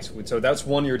twice. So that's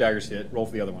one of your daggers hit. Roll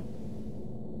for the other one.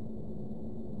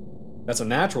 That's a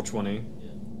natural 20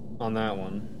 on that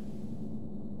one.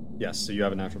 Yes, so you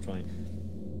have a natural 20.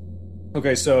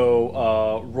 Okay,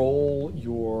 so roll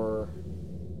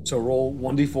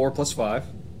 1d4 plus 5.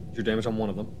 Your damage on one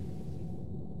of them.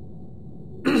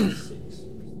 6.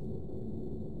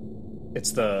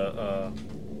 It's the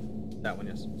that one,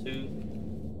 yes.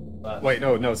 2. 5. Wait,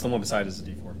 no, it's the one beside is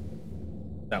the d4.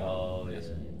 That one. Oh, yes.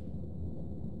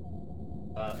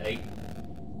 8.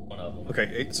 One of them.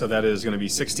 Okay, 8. So that is going to be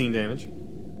 16 damage. 8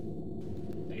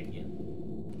 again.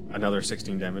 Another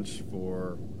 16 damage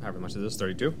for however much it is,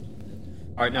 32.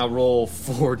 All right, now roll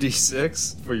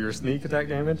 4d6 for your sneak attack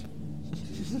damage.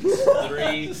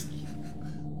 3.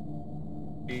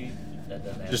 That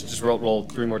doesn't happen. Just roll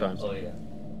 3 more times. Oh, yeah.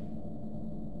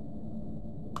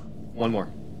 One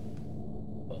more.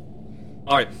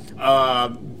 All right.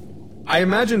 I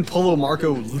imagine Polo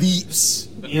Marco leaps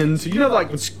into, you know, like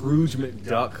when Scrooge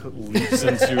McDuck leaps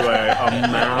into a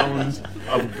mound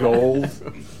of gold.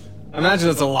 I imagine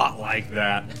it's a lot like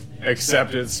that,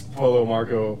 except it's Polo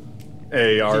Marco,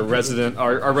 our resident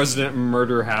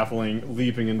murder halfling,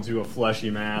 leaping into a fleshy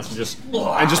mass and just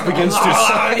begins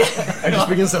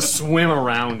to swim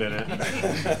around in it.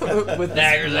 With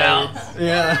daggers out.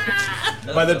 Yeah.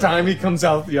 By the time he comes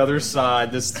out the other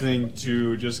side, this thing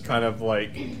too just kind of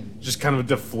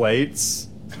deflates,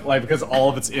 like because all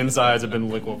of its insides have been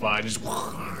liquefied. Just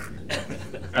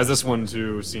as this one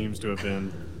too seems to have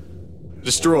been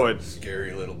destroyed.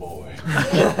 Scary little boy.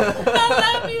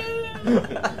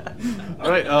 All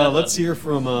right, let's hear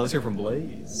from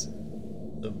Blaze.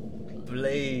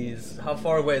 Blaze. How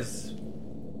far away is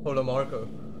Polo Marco?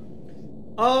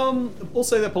 We'll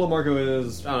say that Polo Marco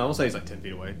is, I don't know, we'll say he's like 10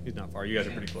 feet away. He's not far. You guys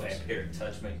are pretty close. Vampire,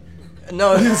 touch me.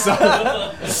 No, he was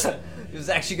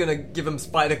actually gonna give him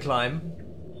spider climb.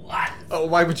 What? Oh,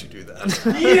 why would you do that?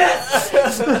 Yes!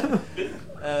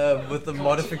 With the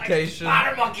modification.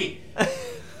 Spider monkey!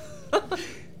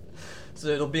 So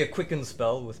it'll be a quicken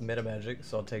spell with meta magic.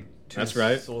 So I'll take 2 That's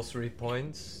right. sorcery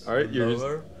points. All right,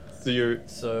 lower.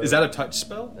 So is that a touch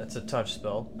spell? That's a touch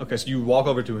spell. Okay, so you walk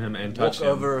over to him and touch Walk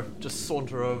him. over, just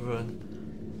saunter over, and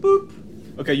boop.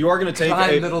 Okay, you are going to take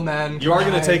Climb, little man. You are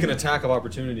going to climb. take an attack of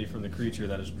opportunity from the creature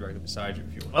that is directly beside you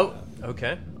if you want. Oh,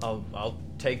 okay. I'll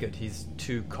take it. He's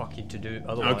too cocky to do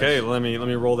otherwise. Okay, let me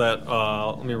roll that.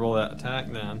 Let me roll that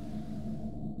attack then.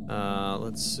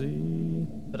 Let's see.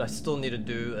 But I still need to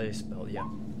do a spell. Yeah.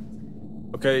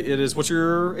 Okay, it is. What's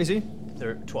your AC?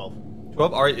 12. 12.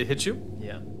 All right, it hits you,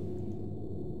 Yeah.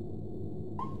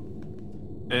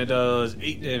 and it does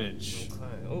 8 damage. Okay.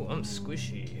 Oh, I'm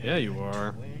squishy. Yeah, you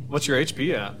are. What's your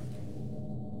HP at?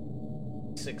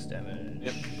 6 damage.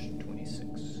 Yep.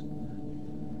 26.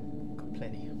 Got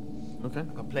plenty. Okay.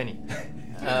 Got plenty.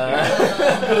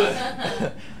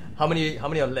 How many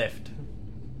are left?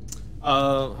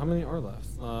 How many are left?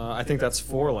 I think that's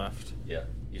 4 left. Yeah,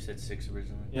 you said 6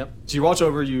 originally? Yep. So you watch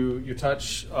over. You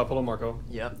touch Polo Marco.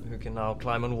 Yeah, who can now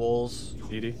climb on walls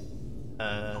Edie.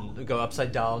 and go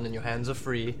upside down, and your hands are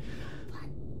free.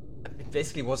 It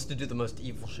basically wants to do the most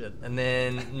evil shit, and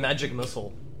then magic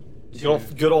missile.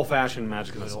 Good old fashioned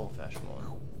magic Good missile. old fashioned one.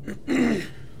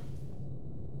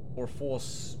 Or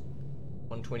force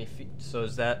 120 feet. So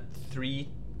is that 3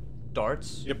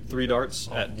 darts? Yep, 3 darts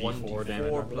Of at D4 1d4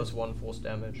 damage plus 1 force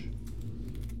damage.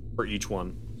 for each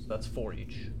one. So that's 4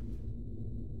 each.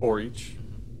 4 each.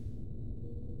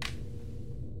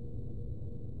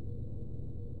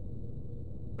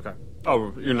 Okay.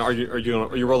 Oh, are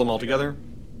you roll them all together?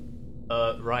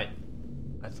 Right.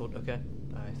 I thought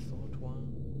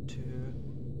 1, 2.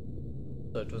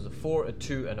 So it was a 4, a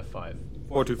 2, and a 5.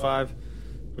 4, 2, 5,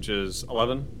 which is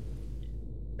 11.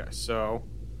 Okay, so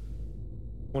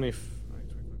 20.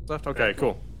 left? Okay,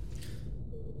 cool.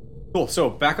 Cool, so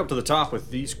back up to the top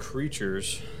with these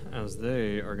creatures as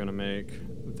they are going to make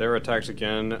their attacks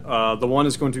again. The one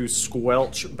is going to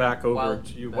squelch back over Wild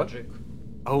to you. magic. What?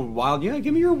 Oh, wild. Yeah,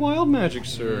 give me your wild magic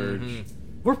surge.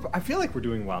 I feel like we're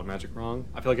doing wild magic wrong.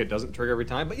 I feel like it doesn't trigger every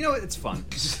time, but you know what? It's fun.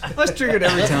 Let's trigger it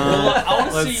every time. I want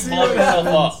to Let's see you blow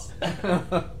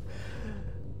yourself up.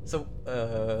 So,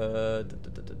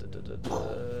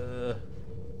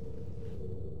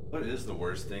 What is the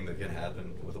worst thing that can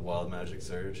happen with a wild magic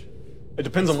surge? It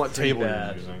depends on what pretty table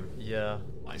bad. you're using. Yeah.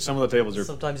 Like some of the tables are.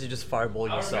 Sometimes you just fireball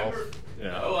yourself.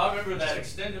 Yeah. I remember that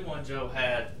extended one Joe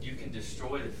had. You can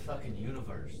destroy the fucking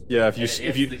universe. Yeah, if you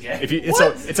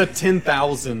it's a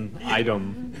 10,000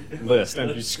 item list,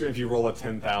 and if you roll a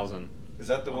 10,000. Is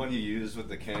that the one you use with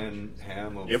the canned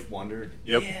ham of wonder?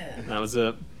 Yep. Yeah. That was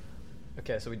it.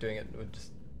 Okay, so we're doing it. We're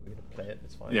gonna play it.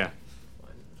 It's fine. Yeah.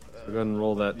 Fine. So go ahead and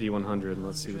roll that D100 and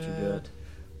let's see what you get.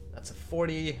 That's a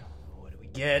 40. What do we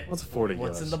get? What's a 40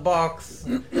 What's give in us? the box?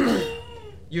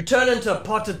 You turn into a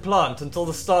potted plant until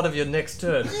the start of your next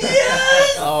turn.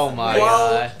 Oh my While,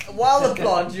 god. while the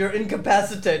plant, you're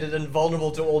incapacitated and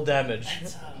vulnerable to all damage.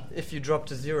 If you drop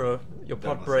to 0, your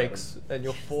pot was breaks and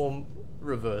your form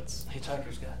reverts.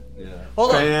 Hitchhiker's Guide. Yeah.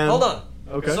 Hold on, Bam. hold on.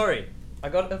 Okay. Sorry, I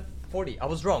got a 40. I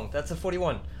was wrong. That's a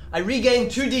 41. I regain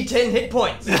 2d10 hit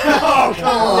points.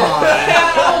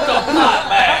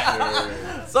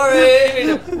 Sorry.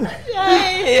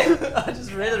 Yay! I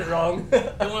just read it wrong.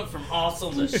 It went from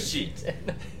awesome to shit.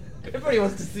 Everybody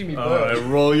wants to see me burn.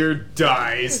 Roll your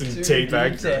dice and take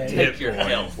back your 2d10. hit Take your points.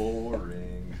 health.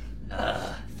 Boring.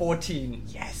 14.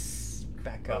 Yes.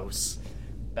 Back up.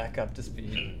 Back up to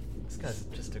speed. This guy's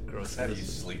just a gross. How do you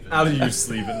sleep? How do you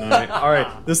sleep at night?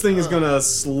 Alright, this thing is gonna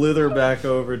slither back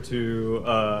over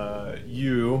to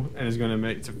you, and is gonna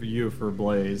make it for you for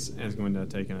Blaze, and is going to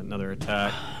take another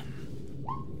attack.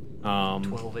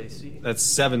 12 AC. That's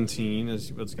 17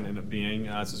 is what it's going to end up being.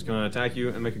 So it's going to attack you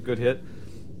and make a good hit.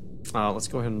 Let's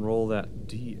go ahead and roll that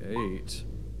D8.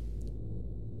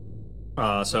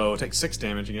 So take 6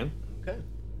 damage again. Okay.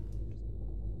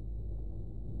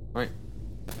 Alright.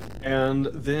 And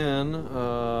then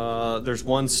there's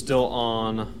one still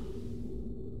on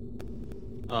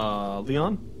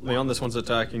Leon. Leon, this one's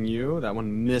attacking you. That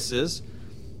one misses.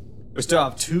 We still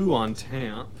have 2 on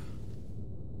Tamp.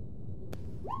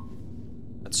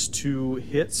 That's 2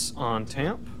 hits on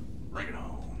Tamp. Bring it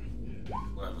on.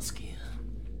 Level skin.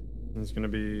 It's gonna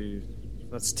be...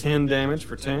 That's 10 damage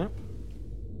for Tamp.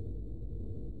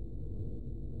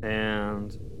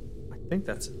 And... I think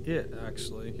that's it,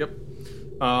 actually. Yep.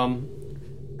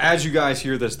 As you guys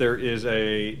hear this, there is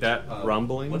that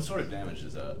rumbling. What sort of damage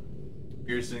is that?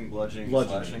 Piercing, bludgeoning,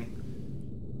 Bludgeoning. slashing?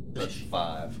 That's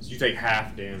 5. You take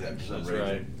half damage. That's That's raging.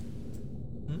 right.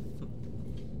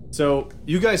 So,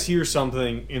 you guys hear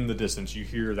something in the distance. You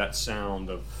hear that sound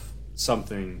of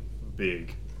something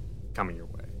big coming your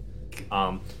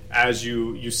way. As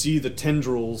you see the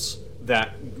tendrils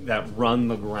that run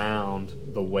the ground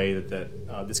the way that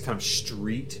this kind of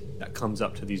street that comes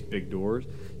up to these big doors,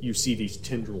 you see these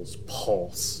tendrils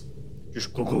pulse.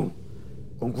 Just go,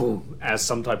 as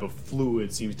some type of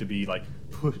fluid seems to be like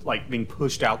being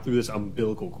pushed out through this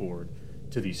umbilical cord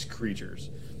to these creatures.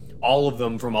 All of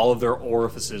them, from all of their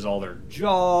orifices, all their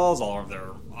jaws, all of their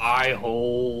eye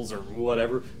holes, or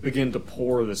whatever, begin to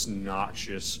pour this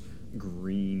noxious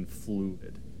green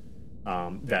fluid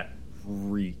that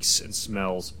reeks and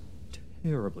smells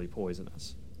terribly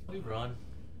poisonous. We run.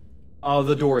 Oh,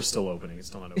 the door is still opening. It's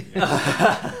still not opening.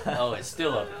 Oh, it's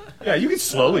still up. Yeah, you can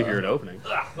slowly hear it opening.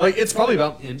 Like, it's probably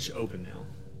about an inch open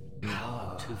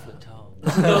now. 2 foot tall.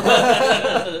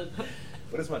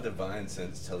 What does my divine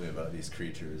sense tell me about these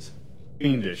creatures?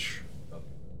 Fiendish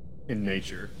in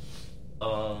nature.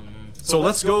 Um, So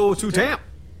let's go to Tamp.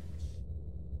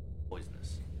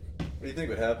 poisonous. What do you think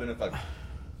would happen if I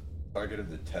targeted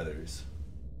the tethers?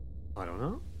 I don't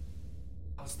know.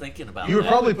 I was thinking about You would that.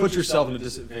 probably put yourself in a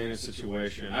disadvantaged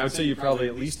situation. I would say you probably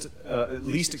at least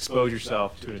expose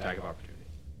yourself to an attack of opportunity.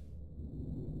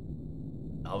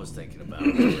 I was thinking about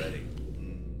it already.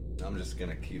 I'm just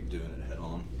gonna keep doing it head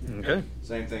on. Okay.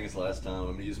 Same thing as last time.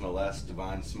 I'm gonna use my last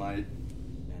divine smite.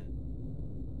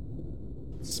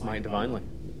 Smite divinely.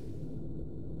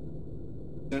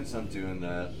 Since I'm doing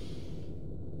that,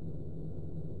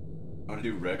 I'm gonna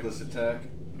do reckless attack.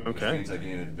 Which Okay. means I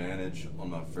gain advantage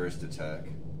on my first attack.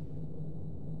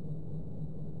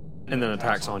 And then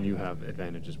attacks on you have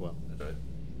advantage as well. That's right.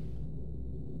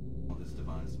 On this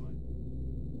divine smite.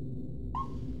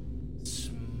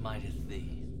 Smiteth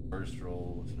thee. First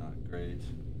roll was not great.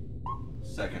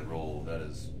 Second roll, that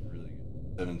is really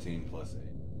good. 17 plus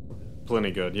 8.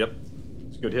 Plenty good. Yep.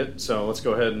 It's a good hit. So let's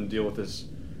go ahead and deal with this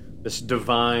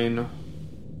divine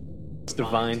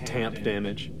tamp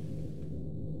damage.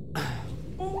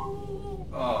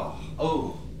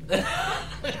 Oh.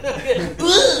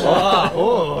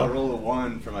 I rolled a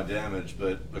 1 for my damage,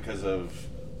 but because of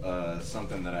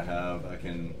something that I have, I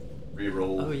can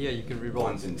re-roll. Oh yeah, you can re-roll.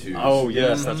 1s and 2s. Oh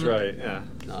yes, that's right. Yeah,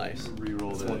 Nice.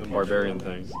 Re-roll it's that. one of the barbarian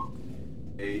things.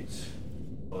 8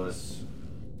 plus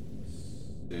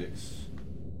 6.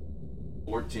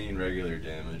 14 regular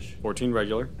damage. 14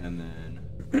 regular. And then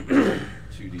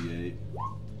 2d8.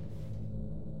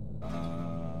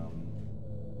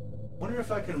 Wonder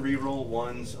if I can re-roll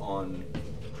 1s on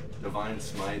Divine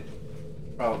Smite.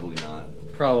 Probably not.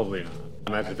 Probably not.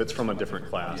 Imagine if it's from a different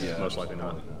class, most likely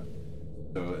not. probably not.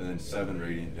 So, and then 7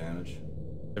 radiant damage.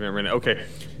 Okay,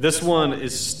 this one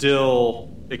is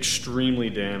still extremely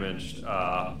damaged,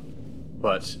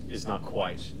 but is not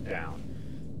quite down.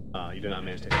 You did not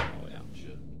manage to take it all the way down.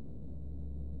 Shit.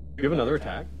 You have another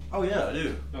attack? Oh yeah, I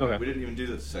do. Okay. We didn't even do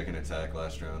the second attack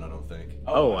last round, I don't think.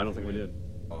 Oh, I don't think we did.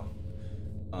 Oh.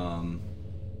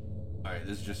 Alright,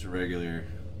 this is just a regular.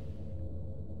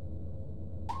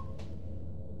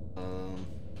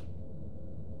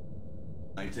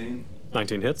 19.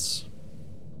 19 hits.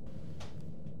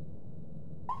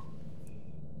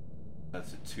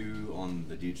 That's a 2 on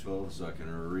the d12, so I can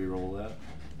re-roll that.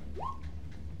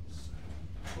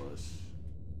 Plus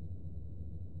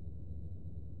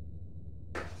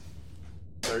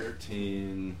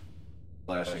 13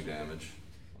 slashing damage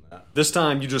on that. This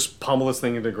time you just pummel this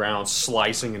thing into the ground,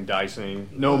 slicing and dicing.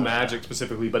 No magic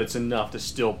specifically, but it's enough to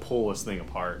still pull this thing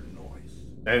apart.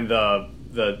 And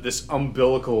this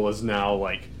umbilical is now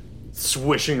like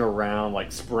swishing around,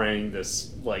 like spraying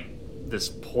this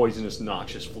poisonous,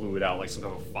 noxious fluid out like some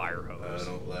kind of fire I hose.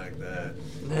 don't like that.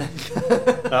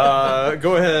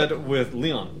 Go ahead with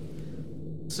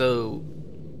Leon. So,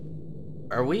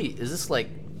 is this like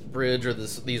bridge or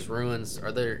these ruins,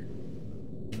 are there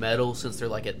metal since they're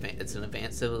like it's an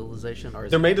advanced civilization? Or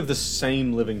is They're made of the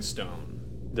same living stone.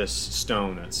 This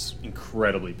stone that's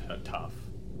incredibly tough,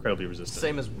 incredibly resistant.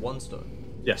 Same as one stone.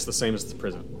 Yes, the same as the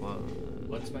prison.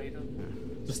 What's made of?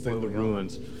 Just the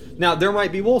ruins. Now there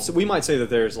might be. We might say that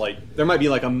there might be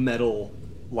like a metal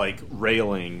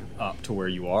railing up to where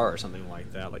you are or something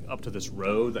like that, like up to this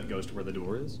road that goes to where the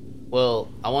door is. Well,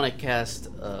 I want to cast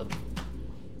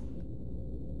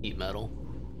heat metal.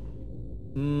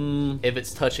 If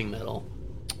it's touching metal.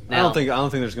 Now, I don't think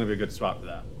there's going to be a good spot for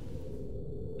that.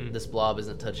 This blob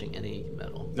isn't touching any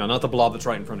metal. No, not the blob that's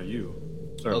right in front of you.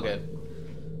 Certainly. Okay.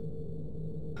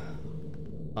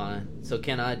 Fine. So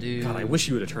can I do? God, I wish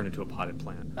you would have turned into a potted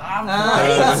plant.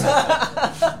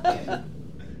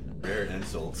 Rare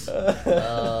insults.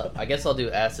 I guess I'll do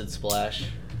acid splash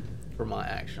for my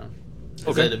action. Is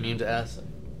Okay. it immune to acid?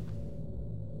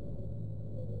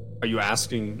 Are you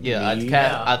asking? Yeah, me?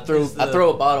 I throw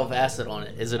a bottle of acid on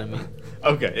it. Is it immune?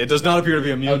 Okay, it does not appear to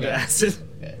be immune to Okay. acid.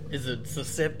 Is it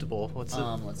susceptible? What's it?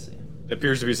 Let's see. It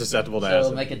appears to be susceptible to So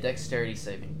acid. make a dexterity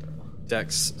saving throw.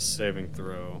 Dex saving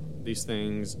throw. These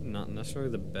things not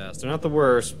necessarily the best. They're not the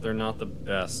worst. They're not the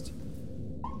best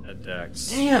at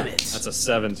Dex. Damn it! That's a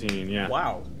 17. Yeah.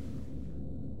 Wow.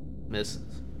 Misses.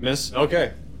 Miss.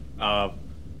 Okay.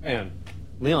 Man,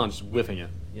 Leon's just whiffing it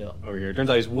Yeah. over here. Turns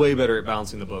out he's way better at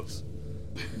balancing the books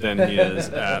than he is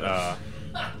at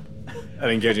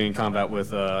engaging in combat with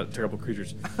terrible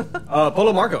creatures.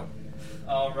 Polo Marco.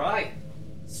 All right,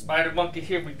 Spider Monkey,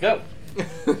 here we go.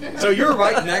 So you're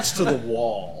right next to the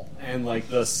wall, and like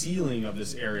the ceiling of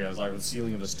this area is like the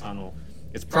ceiling of this tunnel.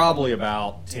 It's probably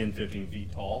about 10, 15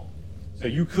 feet tall. So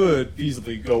you could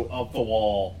feasibly go up the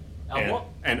wall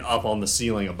and up on the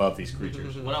ceiling above these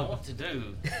creatures. What I want to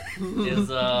do is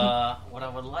what I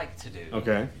would like to do.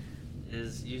 Okay.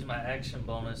 Is use my action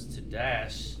bonus to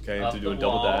dash. Okay, up to do the a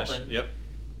double wall dash. and Yep.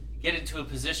 Get into a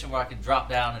position where I can drop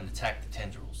down and attack the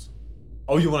tendrils.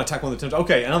 Oh, you want to attack one of the tendrils?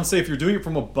 Okay, and I'm saying if you're doing it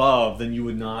from above, then you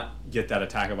would not get that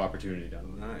attack of opportunity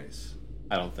done. Nice.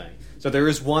 I don't think. So there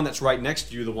is one that's right next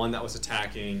to you, the one that was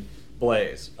attacking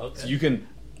Blaze. Okay. So you can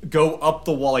go up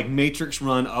the wall, like Matrix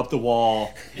run up the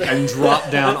wall, and drop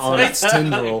down on its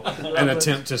tendril and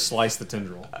attempt to slice the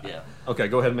tendril. Yeah. Okay,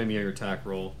 go ahead and make me your attack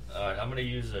roll. All right, I'm gonna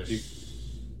use a.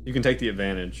 You can take the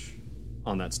advantage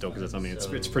on that still, because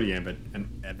it's pretty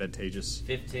advantageous.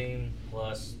 15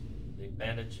 plus the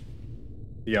advantage.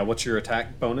 Yeah, what's your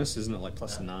attack bonus? Isn't it like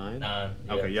plus 9? 9.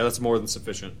 Okay, yeah, that's more than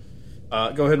sufficient.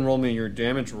 Go ahead and roll me your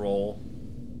damage roll.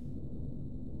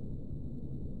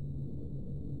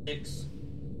 6.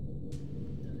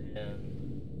 And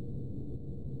then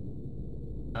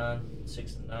 9.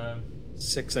 6 and 9.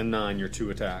 6 and 9, your 2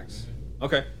 attacks.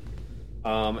 Okay.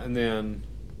 And then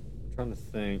I'm trying to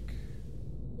think.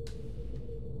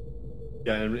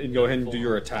 Yeah, and go ahead and do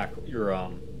your attack. Your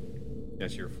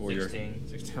yes, your 16.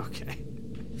 16. Okay.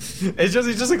 It's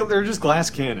just like they're just glass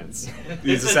cannons.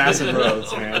 These assassin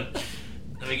rogues, man.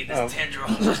 Let me get this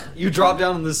tendril. You drop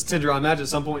down on this tendril. I imagine at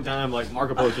some point in time, like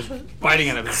Marco Polo just biting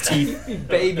at his teeth.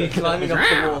 Baby climbing up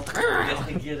the wall.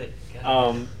 Get it.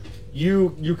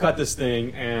 You cut this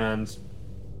thing, and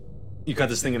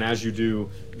as you do,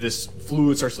 this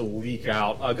fluid starts to leak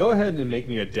out. Go ahead and make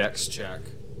me a dex check.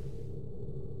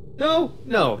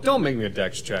 No, don't make me a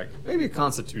dex check. Maybe a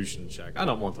constitution check. I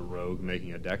don't want the rogue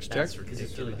making a dex check. Because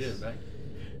it's really good, right?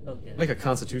 Okay. Make a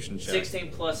constitution check.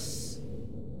 16 plus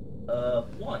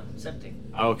 1,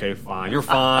 17. Okay, fine. You're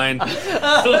fine. Fine,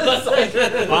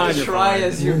 you're Try fine.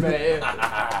 as you may.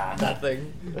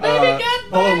 Nothing.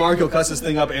 Polo Marco cuts this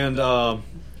thing up,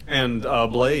 and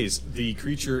Blaze, the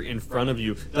creature in front of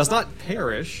you, does not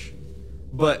perish,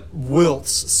 but wilts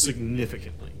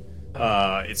significantly.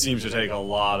 It seems to take a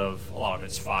lot of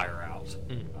its fire out,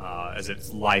 as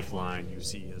its lifeline, you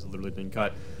see, has literally been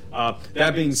cut.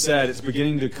 That being said, it's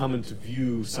beginning to come into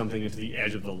view something into the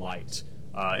edge of the light.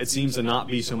 It seems to not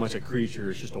be so much a creature;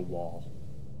 it's just a wall.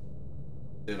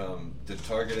 Did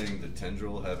targeting the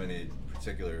tendril have any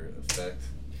particular effect?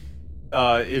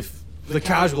 If the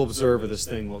casual observer, this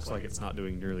thing looks like it's not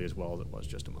doing nearly as well as it was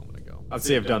just a moment ago. I'd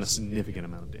say I've done a significant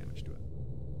amount of damage to it.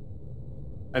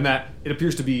 And that it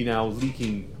appears to be now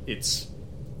leaking its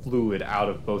fluid out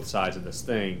of both sides of this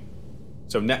thing.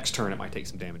 So next turn it might take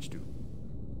some damage too.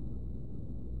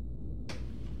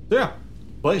 So yeah,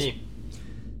 Blaze.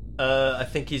 I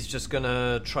think he's just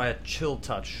gonna try a chill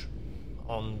touch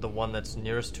on the one that's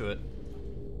nearest to it.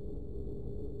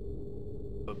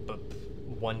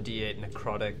 1d8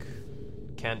 necrotic,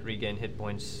 can't regain hit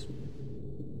points.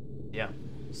 Yeah,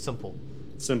 simple.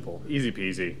 Simple, easy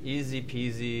peasy. Easy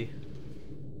peasy.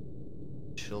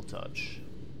 Chill touch.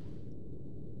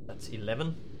 That's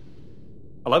 11.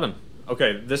 11.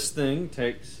 Okay, this thing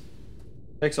takes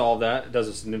all of that. It does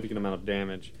a significant amount of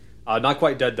damage. Not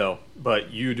quite dead though,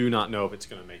 but you do not know if it's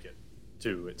going to make it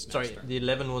to its next Sorry, turn. the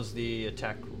 11 was the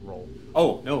attack roll.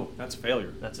 Oh no, that's a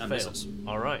failure. That's a that fail. misses.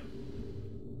 All right.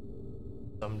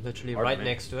 I'm literally Pardon right me.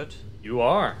 next to it. You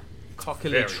are.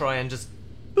 Cockily Very try and just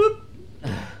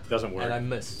Doesn't work. and I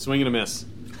miss. Swing and a miss.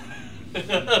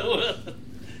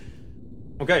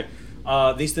 Okay,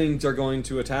 these things are going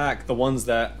to attack. The ones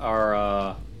that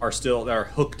are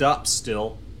hooked up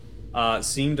still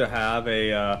seem to have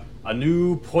a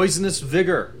new poisonous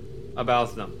vigor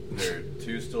about them. There are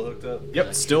 2 still hooked up?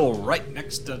 Yep, still right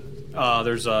next to.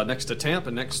 There's next to Tamp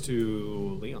and next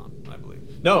to Leon, I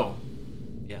believe. No,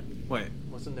 Yeah. wait.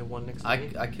 Wasn't there one next to I me?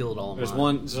 killed all There's mine.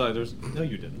 one. Sorry, there's. No,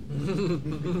 you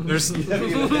didn't. There's.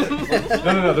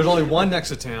 No. There's only one next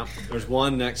to Tamp. There's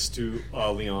one next to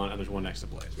Leon, and there's one next to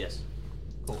Blaze. Yes.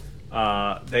 Cool.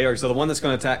 They are. So the one that's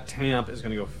going to attack Tamp is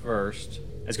going to go first.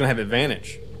 It's going to have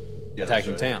advantage. Yeah,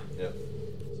 Attacking that's right. Tamp. Yep.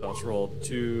 So let's roll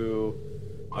 2.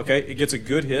 Okay, it gets a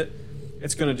good hit.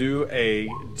 It's going to do a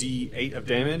D8 of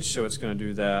damage. So it's going to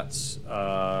do that.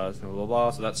 Blah, blah, blah.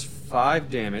 So that's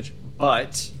 5 damage.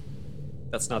 But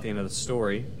that's not the end of the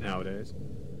story nowadays.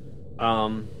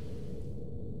 So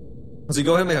you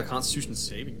go ahead and make a Constitution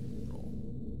saving roll.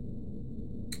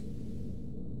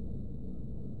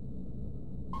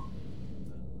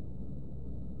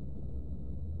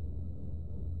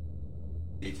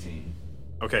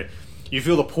 Okay, you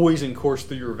feel the poison course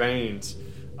through your veins,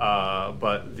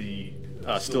 but the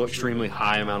still extremely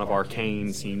high amount of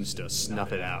arcane seems to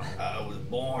snuff it out. I was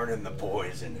born in the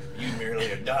poison. You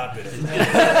merely adopted it.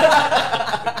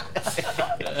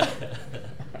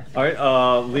 All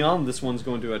right, Leon, this one's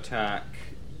going to attack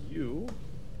you.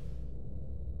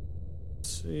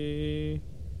 Let's see.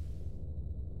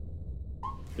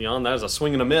 Leon, that is a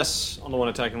swing and a miss on the one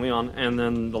attacking Leon, and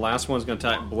then the last one's going to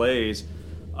attack Blaze.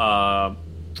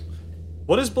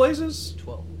 What is Blaze's?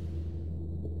 12.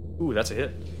 Ooh, that's a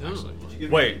hit. Did you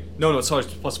give Wait, no, sorry,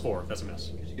 it's +4. That's a miss.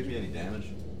 Did you give me any damage?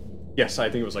 Yes, I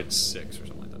think it was like 6 or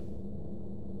something like that.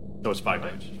 No, it's 5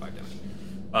 damage. It's 5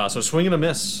 damage. So swing and a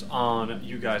miss on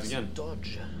you guys again.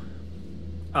 Dodge.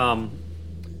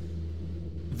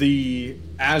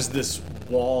 As this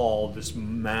wall, this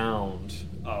mound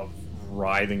of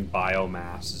writhing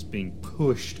biomass is being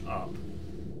pushed up.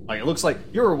 Like, it looks like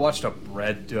you ever watched a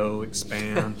bread dough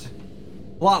expand?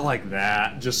 A lot like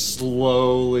that, just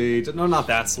slowly. No, not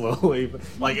that slowly, but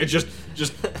like it's just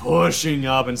pushing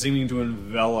up and seeming to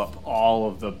envelop all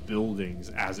of the buildings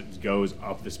as it goes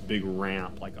up this big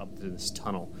ramp, like up to this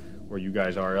tunnel where you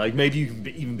guys are. Like maybe you can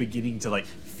be even beginning to like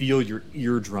feel your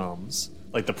eardrums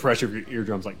like the pressure of your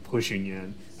eardrums like pushing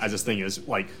in as this thing is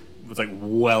like it's like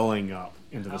welling up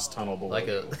into this tunnel below. Like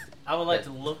a. I would like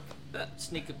to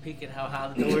sneak a peek at how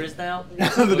high the door is now.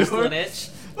 The Just door? an inch.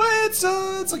 But it's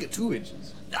like at 2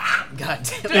 inches. God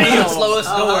damn it! Damn. Slowest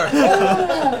door.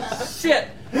 Shit.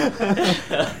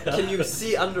 Can you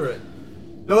see under it?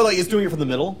 No, like it's doing it from the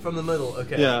middle. From the middle,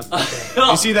 okay. Yeah.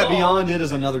 You see that beyond it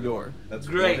is another door. That's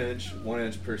Great. 1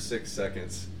 inch per 6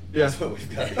 seconds. Yeah. That's what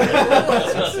we've got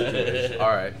here. All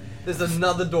right. There's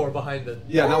another door behind it.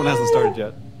 Yeah, that one hasn't started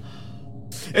yet.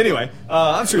 Anyway,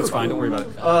 I'm sure it's fine. Don't worry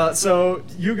about it. So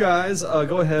you guys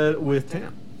go ahead with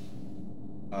Tam.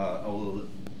 I will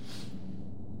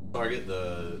target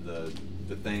the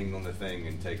thing on the thing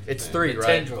and take the It's thing. 3, The right?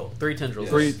 tendril. 3 tendrils.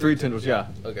 Three tendrils. Yeah.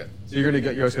 Okay. So you're gonna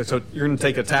get so you're gonna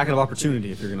take attack of opportunity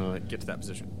if you're gonna get to that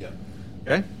position. Yeah.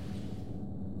 Okay.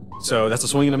 So that's a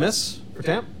swing and a miss for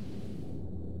Tam.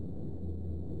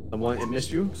 The one it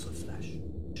missed you.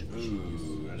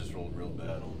 Ooh, I just rolled real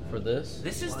bad on that. For this.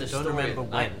 This is the I don't story remember of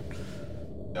when. night.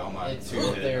 Yeah, on my It's 2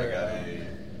 hit, there, I got a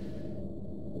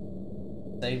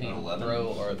Saving, 11. throw,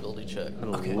 or ability check.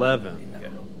 An 11. Okay.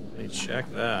 Let me check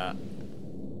that.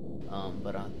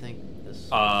 But I think this.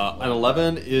 An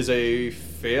 11 is a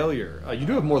failure. You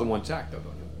do have more than one attack though,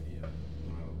 don't you? yeah.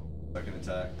 Second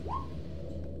attack.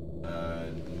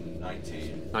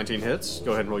 19. 19 hits.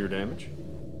 Go ahead and roll your damage.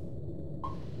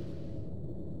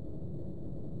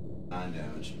 9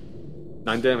 damage.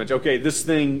 9 damage. Okay, this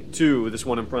thing too, this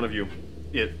one in front of you,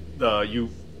 you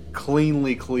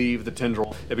cleanly cleave the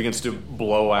tendril. It begins to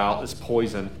blow out this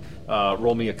poison.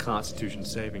 Roll me a Constitution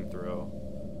saving throw.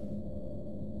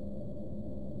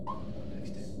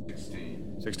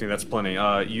 16. 16. That's plenty.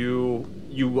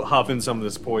 You huff in some of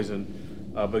this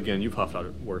poison, but again, you've huffed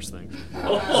out worse things.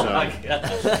 Oh my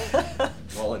god.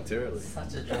 Voluntarily.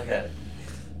 Such a drug addict.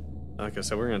 Okay,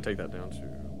 so we're gonna take that down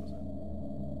to.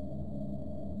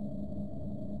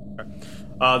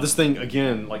 This thing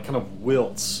again, like, kind of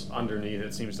wilts underneath.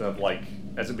 It seems to have, like,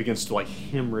 as it begins to like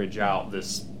hemorrhage out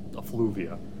this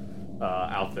effluvia,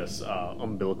 out this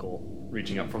umbilical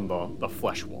reaching up from the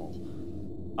flesh wall.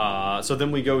 So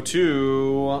then we go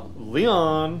to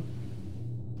Leon.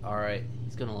 All right.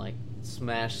 He's gonna like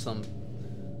smash some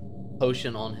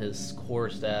potion on his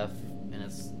quarterstaff, and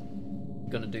it's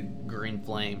gonna do green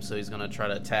flame. So he's gonna try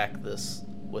to attack this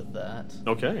with that.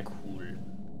 Okay.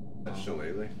 That's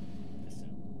shillelagh.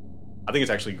 I think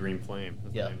it's actually green flame.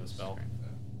 That's Yeah. the name of the spell.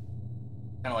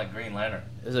 Kind of like Green Lantern.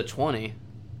 It's a 20.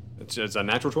 It's a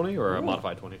natural 20 or a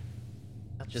modified 20.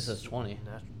 That just says 20.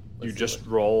 You just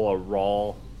roll a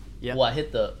raw. Yeah. Well, I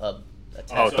hit the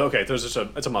attack. Oh, okay. There's just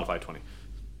it's a modified 20.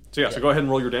 So yeah, so go ahead and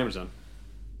roll your damage then.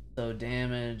 So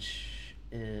damage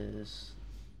is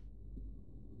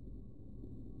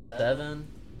 7,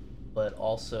 but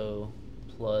also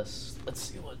plus. Let's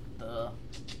see what the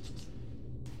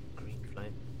green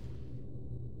flame.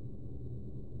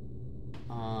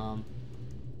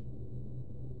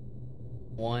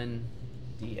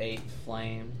 1d8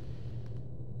 flame.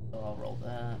 So I'll roll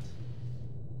that.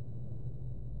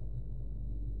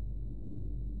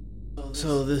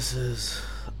 So this is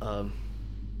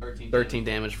 13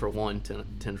 damage for one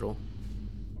tendril.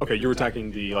 Okay, you're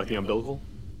attacking the umbilical.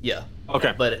 Yeah.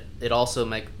 Okay. But it also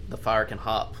the fire can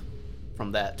hop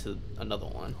from that to another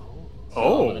one. So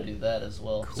Oh. I'm gonna do that as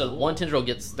well. So one tendril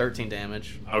gets 13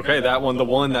 damage. Okay, that one, the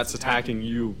one that's attacking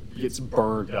you, gets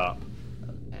burned up.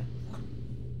 Okay.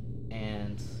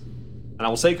 And And I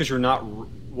will say because you're not.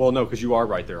 Well, no, because you are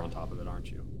right there on top of it,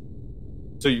 aren't you?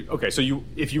 So you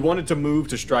if you wanted to move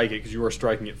to strike it because you are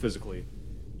striking it physically,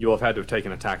 you will have had to have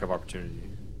taken attack of opportunity.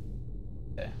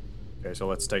 okay. Okay, so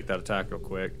let's take that attack real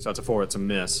quick. So that's a 4, it's a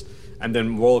miss. And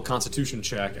then roll a Constitution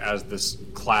check as this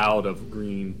cloud of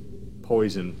green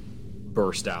poison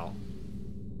burst out.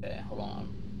 Okay, hold on.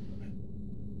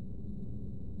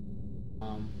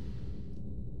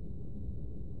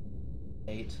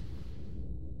 8.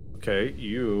 Okay,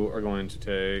 you are going to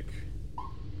take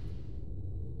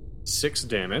 6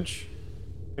 damage,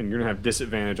 and you're going to have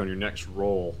disadvantage on your next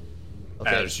roll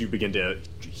Okay. as you begin to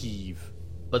heave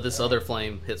But this other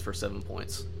flame hits for 7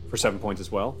 points. for 7 points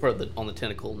as well. On the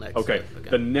tentacle next. Okay,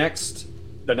 the next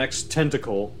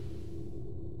tentacle,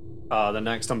 the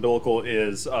next umbilical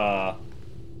is also.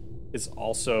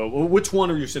 Well, which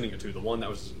one are you sending it to? The one that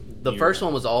was. The near- first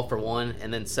one was all for 1,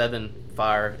 and then 7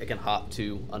 fire. It can hop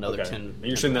to another Okay. 10. And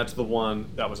you're sending that to the one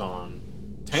that was on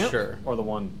Tamp? Sure. Or the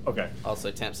one. Okay. I'll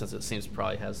say Tamp since it seems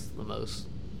probably has the most.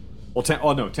 Well,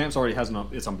 Tamp's already has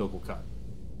its umbilical cut.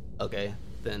 Okay,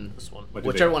 then this one. What do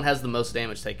Whichever they- one has the most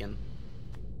damage taken.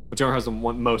 Whichever has the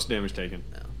most damage taken.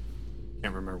 No.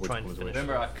 Can't remember which Try one and was finish. which.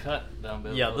 Remember, I cut down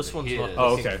below. Yeah, this one's not- his.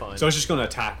 Oh, I think okay. fine. So it's just going to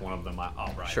attack one of them.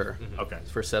 Oh, right. Sure. Okay. It's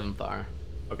for 7 fire.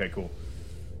 Okay, cool.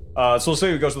 So let's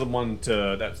say it goes to the one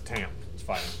that's Tamp. It's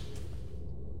fighting.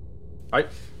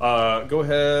 Alright. Go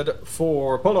ahead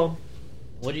for Polo.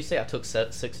 What did you say? I took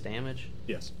 6 damage?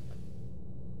 Yes.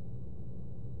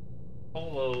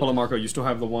 Polo. Polo Marco, you still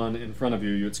have the one in front of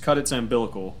you. It's cut its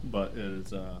umbilical, but it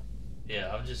is,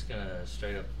 Yeah, I'm just gonna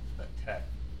straight up attack.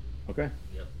 okay.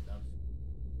 Yep.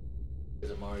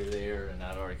 Because I'm already there and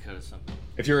I'd already cut something.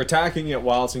 If you're attacking it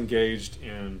while it's engaged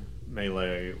in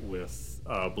melee with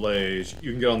Blaze,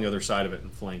 you can get on the other side of it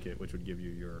and flank it, which would give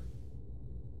you your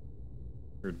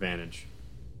advantage.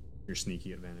 Your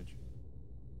sneaky advantage.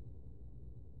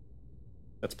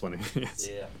 That's plenty. Yes.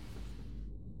 Yeah.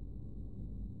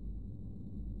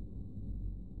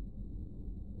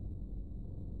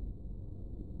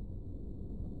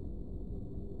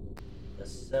 A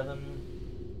 7.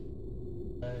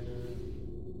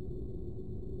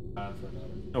 Time for another.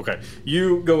 Okay,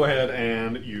 you go ahead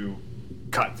and you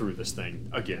cut through this thing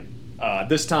again.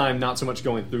 This time, not so much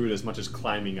going through it as much as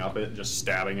climbing up it, just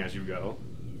stabbing as you go.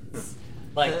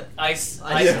 Like ice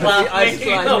Ice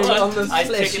climbing on this ice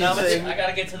fleshy picking up. thing. I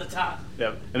gotta get to the top.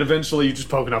 Yep. And eventually, you just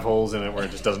poke enough holes in it where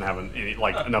it just doesn't have any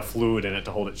enough fluid in it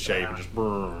to hold its shape. And just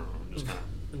brrr, just kinda...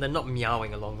 And they're not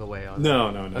meowing along the way, are they?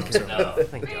 No. So No.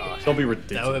 Thank gosh. don't be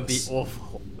ridiculous. That would be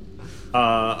awful.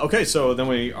 Okay, so then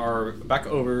we are back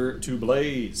over to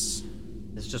Blaze.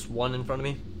 There's just one in front of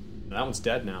me. That one's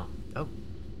dead now. Oh.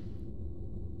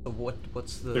 So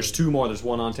what's the... There's 2 more. There's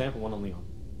one on Tampa, one on Leon.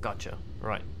 Gotcha.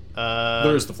 Right.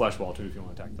 There is the flesh wall too, if you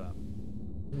want to attack that.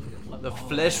 The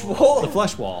flesh wall? The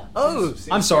flesh wall. Oh!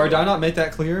 I'm sorry, did I not make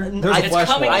that clear? There's a It's flesh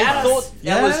coming wall. at I us. thought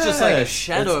that was just like a Yes.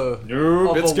 shadow.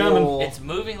 Nope, of it's a coming. wall. It's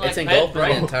moving like It's engulfing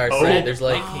the entire Oh. site. There's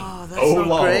like Oh, that's Oh, not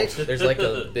Lord. great. there's like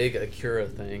a big Akira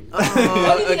thing.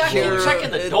 Why do you think I keep Akira,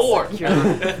 checking the it's door? Akira.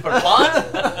 For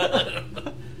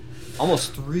fun?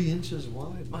 Almost 3 inches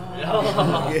wide.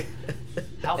 How And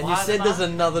you wide said am there's I?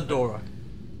 another door.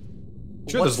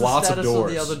 Sure, What's there's lots the of status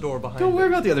doors. the other door behind Don't worry it?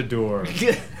 about the other door.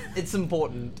 It's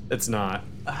important. It's not.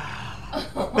 Let's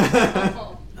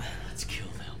kill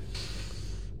them.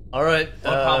 All right.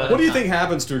 What do you think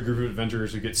happens to a group of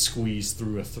adventurers who get squeezed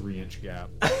through a 3-inch gap?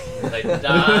 They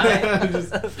die.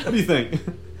 What do you think?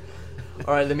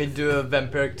 All right, let me do a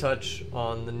vampiric touch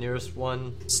on the nearest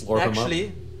one. Slurp 'em up.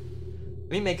 Actually,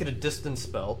 let me make it a distance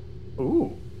spell.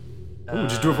 Ooh. Ooh,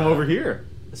 just do it from over here.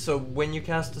 So when you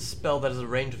cast a spell that has a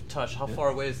range of touch, how far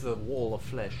away is the wall of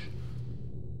flesh?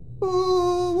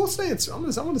 We'll say it's. I'm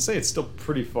gonna say it's still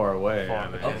pretty far away. Far. I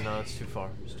mean. Okay, no, it's too far.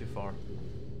 It's too far.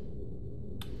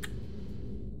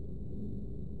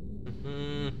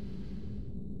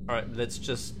 All right, let's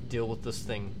just deal with this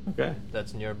thing Okay.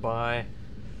 that's nearby.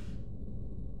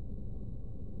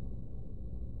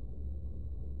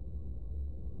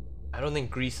 I don't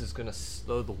think grease is gonna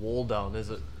slow the wall down, is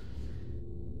it?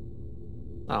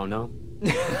 I don't know.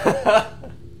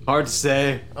 Hard to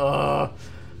say.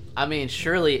 I mean,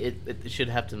 surely it should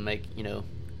have to make,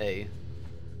 a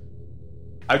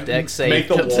I'd Dex save. make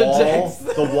the Come to wall, Dex.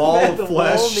 the wall of The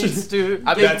flesh. wall needs to.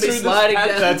 I mean, That's- be sliding down.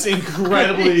 That's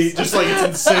incredibly, just like it's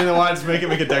insane. The lines make it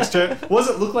a Dex check. What does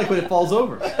it look like when it falls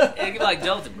over? It'd be like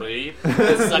Delta Bleep.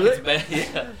 Suck its back.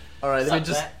 Yeah. All right, Suck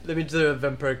that. let me do a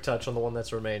vampiric touch on the one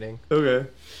that's remaining, Okay.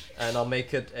 and I'll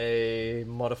make it a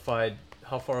modified.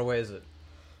 How far away is it?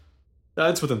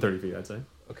 It's within 30 feet, I'd say.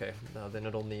 Okay, now then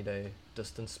it'll need a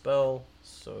distance spell,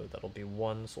 so that'll be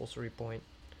 1 sorcery point.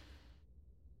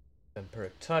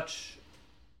 Vampiric touch.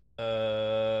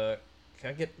 Can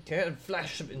I get a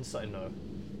flash of insight? No. How Not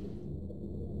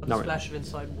does really. flash of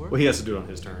insight work? Well, he has to do it on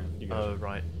his turn. You guys. Oh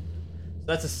right. So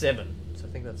that's a 7. So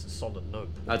I think that's a solid nope.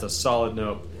 That's a solid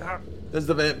nope. That's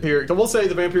the vampiric. We'll say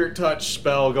the vampiric touch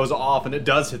spell goes off, and it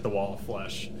does hit the wall of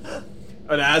flesh.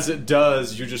 And as it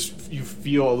does, you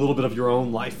feel a little bit of your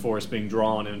own life force being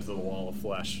drawn into the wall of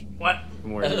flesh What?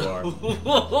 from where you are.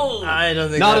 I don't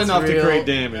think Not that's enough real. to create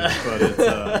damage,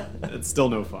 but it's still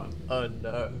no fun. Oh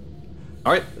no.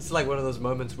 All right. It's like one of those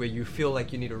moments where you feel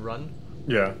like you need to run.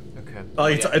 Yeah. Okay.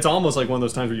 It's almost like one of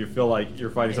those times where you feel like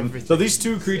you're fighting something. Everything So these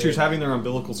 2 creatures is having their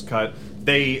umbilicals cut,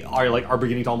 they are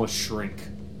beginning to almost shrink,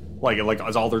 like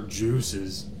as all their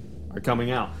juices are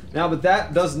coming out. Now, but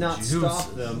that does not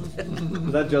stop them.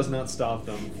 That does not stop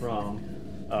them from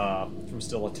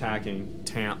still attacking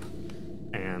Tamp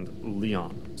and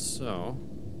Leon. So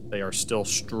they are still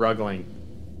struggling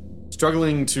to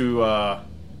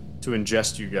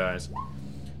ingest you guys.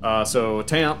 So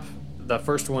Tamp, the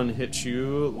first one hits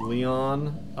you. Leon,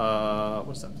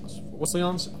 what's that plus? What's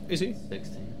Leon's AC?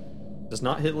 16. Does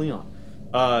not hit Leon.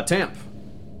 Tamp.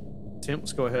 Tim,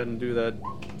 let's go ahead and do that.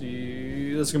 This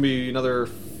is going to be another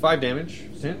 5 damage.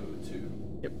 Tim? 2.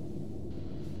 Yep.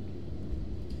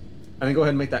 And then go ahead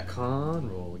and make that con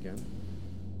roll again.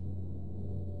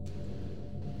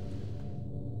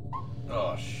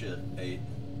 Oh shit, 8.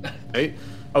 8.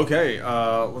 Okay,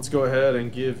 let's go ahead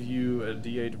and give you a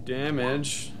d8 of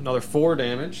damage. Another 4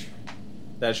 damage.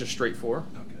 That's just straight 4. Okay.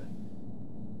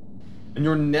 And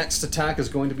your next attack is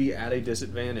going to be at a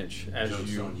disadvantage as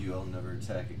Joke's you on you, I'll never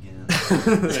attack again.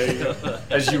 there you go.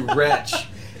 As you retch.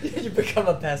 You become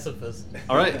a pacifist.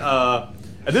 All right.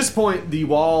 At this point, the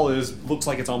wall looks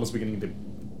like it's almost beginning to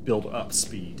build up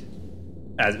speed,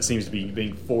 as it seems to be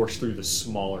being forced through the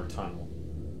smaller tunnel.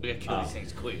 We gotta kill these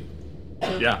things quick.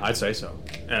 Yeah, I'd say so.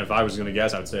 And if I was going to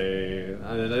guess, I'd say...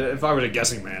 if I was a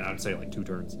guessing man, I'd say like 2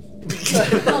 turns. We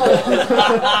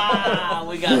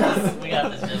got this. We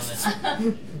got this,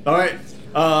 gentlemen. All right.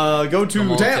 Go to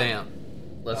Come on, Tam. Tam.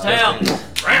 Let's Tam. go.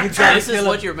 This is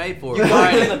what you're made for. You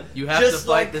have to Just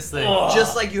fight like- this thing.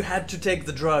 Just like you had to take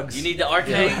the drugs. You need the You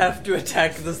arcade. have to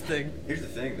attack this thing. Here's the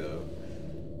thing though.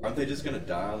 Aren't they just gonna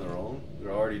die on their own?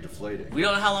 They're already deflating. We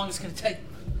don't know how long it's gonna take.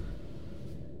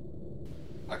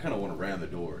 I kinda wanna ram the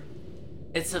door.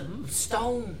 It's a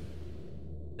stone.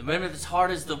 Remember, as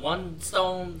hard as the one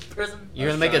stone prison. You're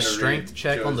gonna make a strength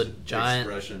check on the giant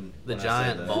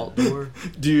vault door.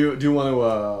 Do you want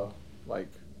to like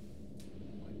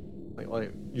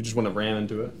you just want to ram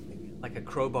into it Like a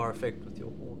crowbar effect with your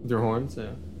horn. with your horns?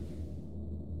 Yeah.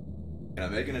 Can I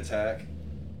make an attack,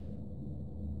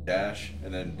 dash,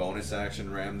 and then bonus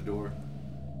action ram the door?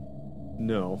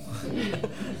 No.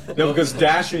 No, because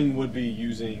dashing would be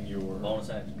using your Bonus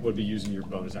action.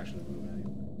 bonus action to move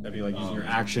anyway. That'd be like using your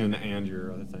action and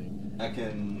your other thing. I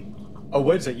can. Oh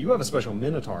wait a second, you have a special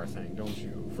Minotaur thing, don't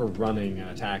you, for running and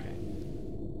attacking?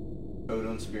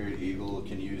 Totem Spirit Eagle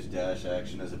can use dash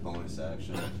action as a bonus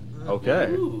action.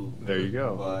 Okay. Ooh. There you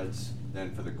go. But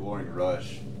then for the Goring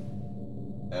Rush,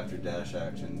 after dash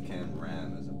action, can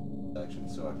ram as a bonus action,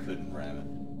 so I couldn't ram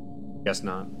it. Guess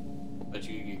not. But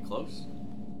you can get close.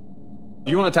 Do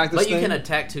you want to attack this But you thing? can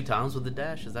attack 2 times with the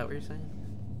dash. Is that what you're saying?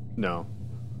 No.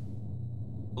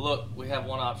 Look, we have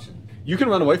one option. You can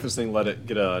run away from this thing, let it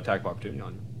get an attack of opportunity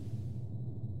on you.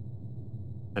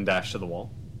 And dash to the wall.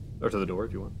 Or to the door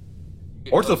if you want.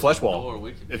 Or to the flesh wall. Or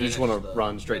we can If you just finish want to the-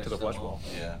 run straight to the finish flesh wall.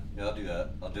 Yeah, I'll do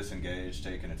that. I'll disengage,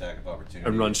 take an attack of opportunity.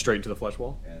 And run straight to the flesh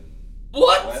wall. And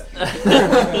What?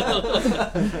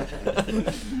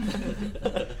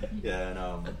 yeah,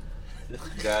 and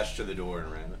dash to the door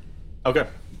and ram it. Okay.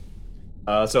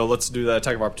 So let's do that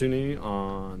attack of opportunity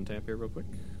on Tamp here real quick.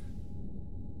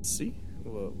 Let's see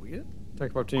what we get.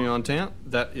 Attack of opportunity on Tamp.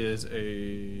 That is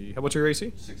a... What's your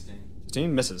AC? 16.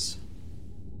 16. Misses.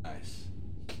 Nice.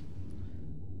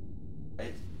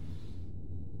 Right.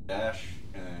 Dash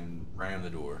and ram the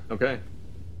door. Okay.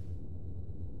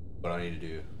 What I need to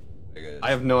do. I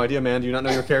have no idea, man. Do you not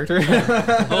know your character?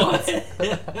 Well,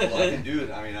 I can do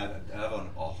it. I mean, I have a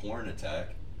horn attack.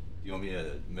 Do you want me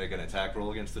to make an attack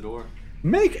roll against the door?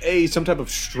 Make some type of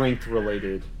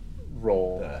strength-related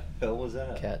roll. The hell was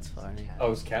that? Cats fighting.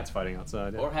 Oh, it's cats fighting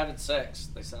outside. Or having sex.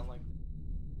 They sound like.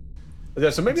 Yeah,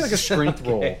 so maybe like a strength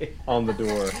roll on the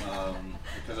door.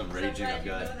 Because I'm raging, I've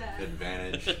got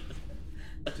advantage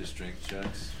to strength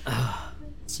checks.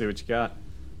 Let's see what you got.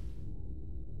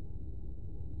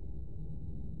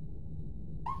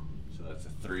 So that's a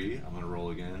 3. I'm gonna roll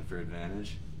again for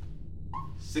advantage.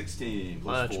 16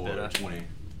 plus Much 4, better. 20. All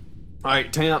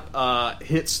right, Tamp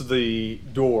hits the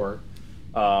door,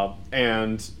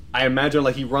 and I imagine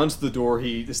like he runs to the door.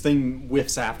 This thing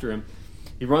whiffs after him.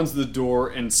 He runs to the door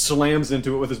and slams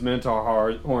into it with his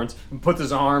Minotaur horns, and puts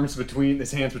his hands between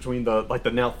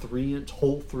the now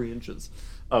 3 inches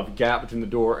of gap between the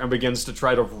door, and begins to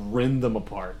try to rend them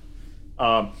apart.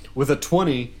 With a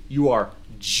 20, you are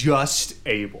just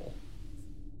able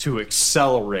to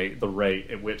accelerate the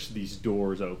rate at which these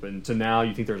doors open. So now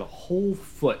you think there's a whole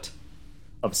foot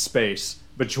of space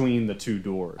between the 2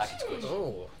 doors.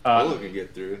 Oh. Willow can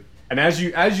get through. And as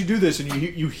you do this, and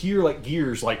you hear like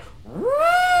gears like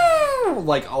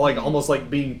almost like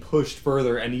being pushed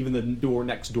further, and even the door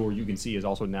next door you can see has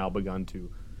also now begun to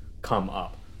come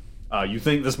up. You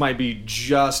think this might be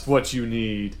just what you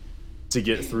need to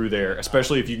get through there,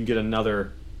 especially if you can get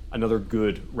another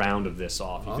good round of this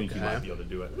off. You think you might be able to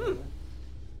do it.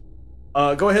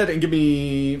 Go ahead and give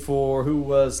me for who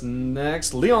was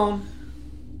next, Leon.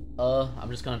 I'm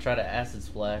just gonna try to acid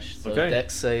splash. So Okay.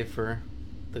 dex save for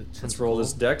the. Let's roll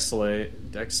this dex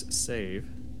save.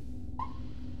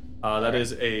 That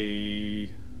is a...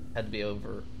 Had to be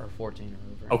over or 14 or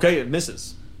over. Okay, it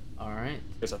misses. All right.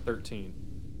 It's a 13.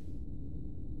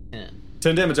 10.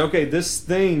 10 damage. Okay, this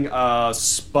thing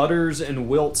sputters and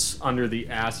wilts under the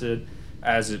acid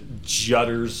as it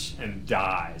judders and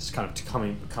dies, kind of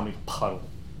becoming a puddle.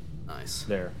 Nice.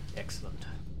 There. Excellent.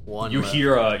 One. You left.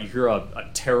 hear a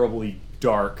terribly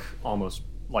dark, almost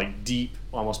like deep,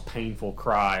 almost painful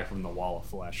cry from the wall of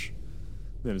flesh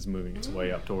that is moving its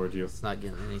way up towards you. It's not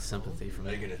getting any sympathy from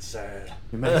me. Making it sad.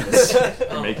 You're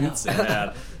making it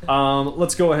sad.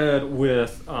 Let's go ahead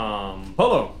with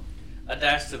Polo. I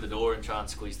dash to the door and try and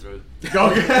squeeze through. Okay.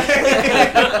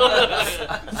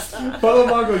 Polo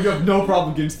Mongo, you have no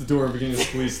problem against the door and beginning to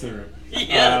squeeze through.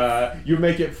 Yeah. You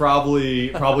make it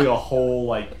probably a whole,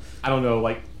 like, I don't know,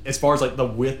 like, as far as like the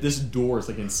width, this door is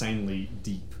like insanely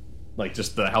deep. Like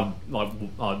just how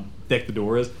thick the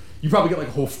door is. You probably get like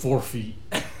a whole 4 feet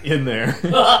in there.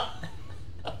 Go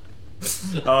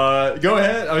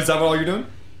ahead. Oh, is that all you're doing?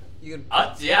 Yeah,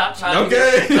 I'm trying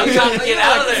Okay. to get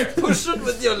out of there. Push it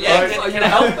with your Yeah, legs. can I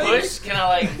help push? Can I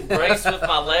like brace with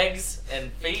my legs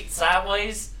and feet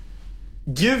sideways?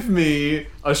 Give me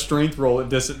a strength roll at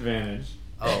disadvantage.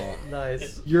 Oh,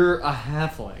 Nice. You're a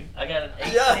halfling. I got an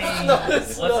 18. Yeah, no,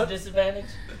 it's What's the not. disadvantage?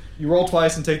 You roll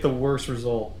twice and take the worst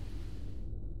result.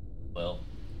 Well,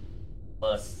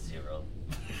 +0.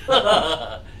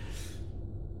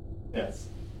 Yes.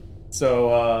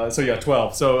 So yeah,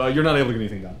 12. So you're not able to get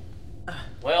anything done.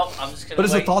 Well, I'm just gonna. But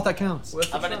it's wait. a thought that counts.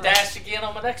 I'm gonna dash again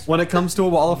on my next one. When it comes to a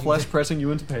wall of flesh pressing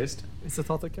you into paste, it's a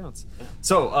thought that counts.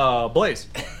 So, Blaze.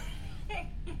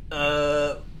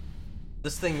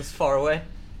 This thing's far away.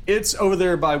 It's over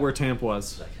there by where Tamp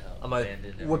was. Like how I might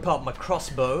abandoned whip out my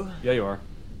crossbow Yeah, you are.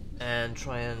 and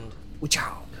try and.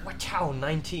 Wachow. Wachow,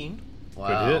 19.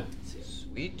 wow. Good hit.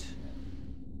 Sweet.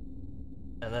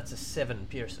 And that's a 7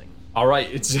 piercing. All right,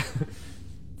 it's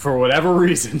for whatever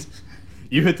reason,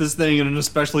 you hit this thing in an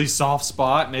especially soft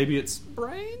spot. Maybe it's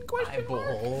brain question mark?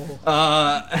 Eyeball.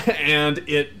 And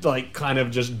it like kind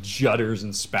of just judders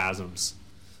and spasms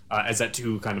as that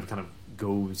too kind of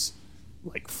goes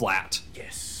like flat.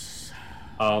 Yes.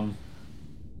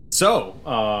 So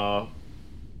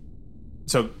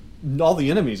all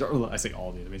the enemies, or I say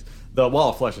all the enemies, the wall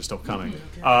of flesh is still coming.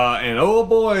 And oh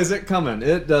boy, is it coming.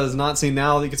 It does not seem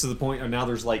now that it gets to the point, and now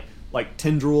there's like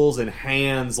tendrils and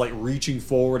hands like reaching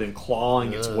forward and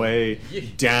clawing its way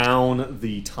down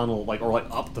the tunnel, or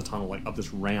up the tunnel, like up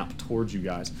this ramp towards you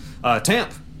guys.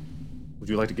 Tamp, would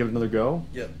you like to give it another go?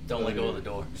 Yep. Don't let go of the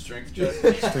door. Strength check.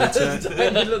 Straight check.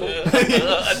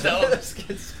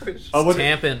 What-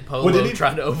 Tamp and what Polo did he-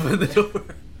 trying to open the door.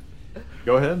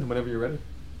 Go ahead, whenever you're ready.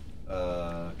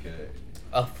 Okay.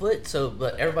 A foot,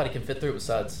 but everybody can fit through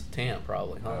besides Tamp,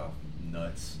 probably, huh? Oh,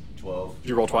 nuts. 12. Did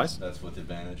you roll twice? That's with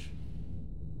advantage.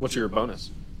 What's your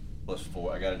bonus?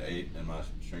 +4. I got an 8, and my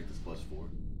strength is +4.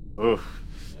 Oof.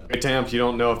 Hey, Tamp, you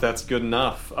don't know if that's good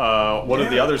enough. What do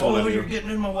the others want to do?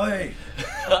 getting in my way.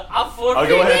 I'm 4 feet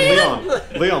Go ahead, in. Leon.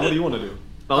 Leon, what do you want to do?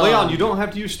 Now, Leon, you don't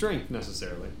have to use strength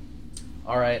necessarily.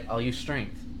 All right, I'll use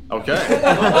strength. Okay. I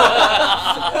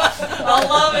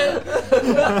love it.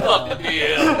 Fuck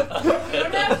yeah.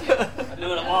 I'm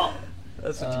doing them all.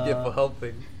 That's what you get for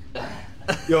helping.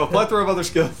 Yo, a plethora of other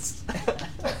skills.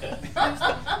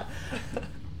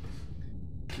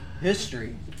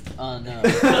 History.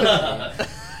 No.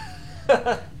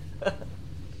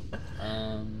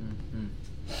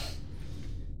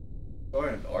 Or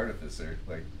an artificer.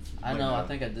 Like. I know. I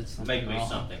think I did something Make me wrong.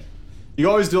 something. You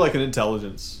always do like an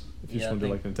intelligence. If you Yeah, just want to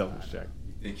do I like an intelligence check.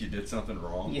 You think you did something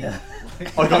wrong? Yeah.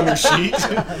 Like on your sheet?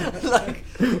 Like Like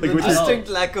the with your distinct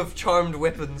lack of charmed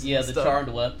weapons. Yeah, and the stuff. charmed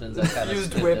weapons. I kind of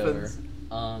Used skipped weapons.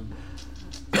 over.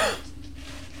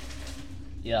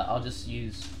 Yeah, I'll just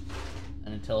use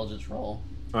an intelligence roll.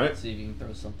 Alright. See if you can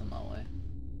throw something my way.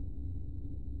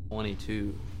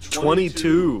 22.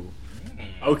 22.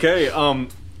 Okay,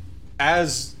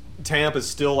 as Tamp is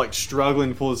still like struggling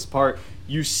to pull this apart,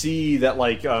 you see that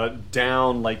like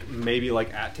down like maybe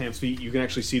like at Tamp's feet, you can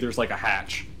actually see there's like a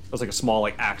hatch. There's like a small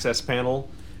like access panel,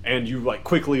 and you like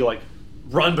quickly like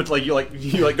run, but like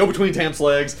you go between Tamp's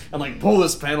legs and like pull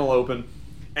this panel open,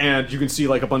 and you can see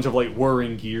like a bunch of like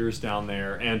whirring gears down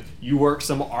there, and you work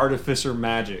some artificer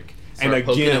magic. Start And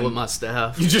poking again, it with my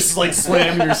staff. you just like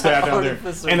slam your staff down there,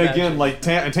 Artificer and again, magic.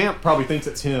 like Tamp probably thinks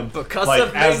it's him Because like,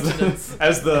 of as maintenance.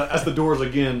 as the doors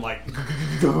again like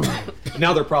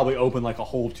now they're probably open like a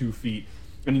whole 2 feet,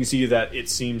 and you see that it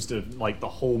seems to like the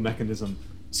whole mechanism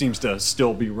seems to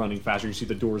still be running faster. You see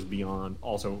the doors beyond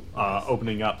also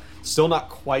opening up, still not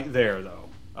quite there though.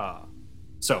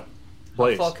 So, How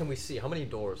Blaze, far can we see? How many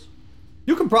doors?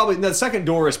 you can probably the second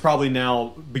door is probably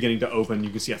now beginning to open.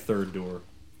 You can see a third door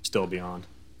still beyond.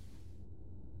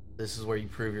 This is where you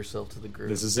prove yourself to the group.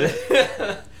 This is it.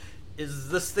 Is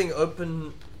this thing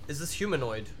open? Is this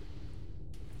humanoid?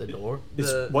 The door?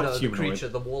 It's The, what no, humanoid? The creature,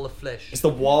 the wall of flesh. It's the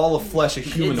wall of flesh, a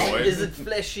humanoid. Is it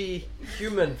fleshy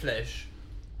human flesh?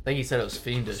 I think he said it was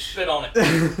fiendish. Spit on it.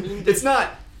 It's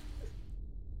not.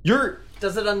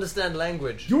 Does it understand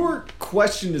language? Your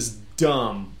question is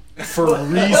dumb for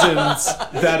reasons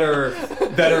that are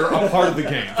a part of the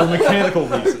game, for mechanical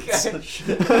reasons.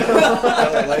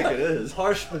 I like it is.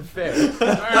 Harsh but fair.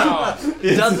 Wow.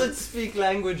 Does it speak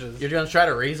languages? You're gonna try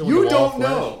to reason with You the wall don't of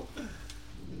flesh? know.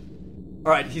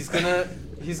 Alright, he's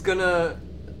gonna...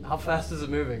 How fast is it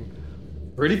moving?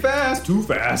 Pretty fast. Too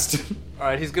fast.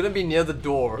 Alright, he's gonna be near the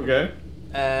door. Okay.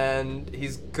 And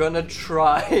he's gonna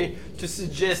try to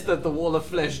suggest that the wall of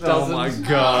flesh Oh doesn't my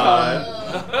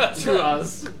god. come to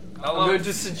us. I'm going to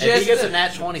If suggest he gets a that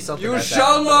nat 20 something you like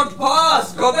shall not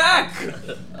pass! Go back!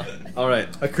 Alright.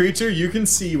 A creature you can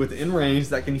see within range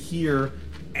that can hear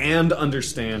and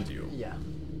understand you. Yeah.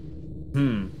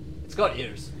 Hmm. It's got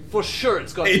ears. For sure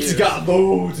it's got ears. It's got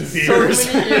loads of So ears.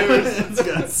 many ears. It's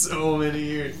got so many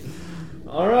ears.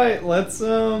 Alright, let's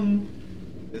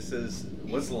This is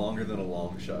what's longer than a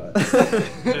long shot.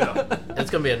 It's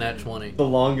gonna be a nat 20. the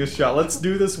longest shot. Let's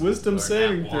do this wisdom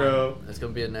saving nat throw. It's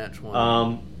gonna be a nat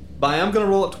 20. But I am gonna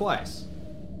roll it twice.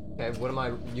 Okay, what am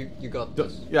I... You got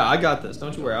this. Yeah, I got this.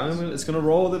 Don't you worry. It's gonna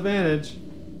roll with advantage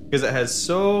because it has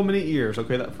so many ears.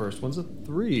 Okay, that first one's a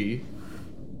 3.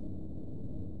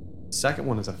 Second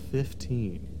one is a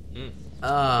 15.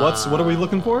 What are we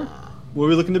looking for? What are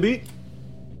we looking to beat?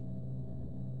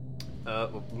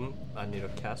 I need to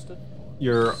cast it.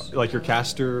 Your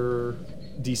caster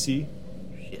DC?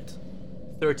 Shit.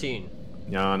 13.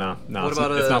 No. What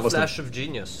about it's not a listed. flash of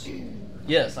genius?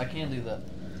 Yes, I can do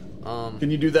that. Can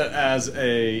you do that as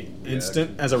a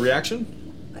instant, as a reaction?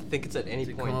 I think it's at any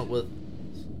To point. come up with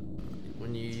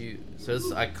when you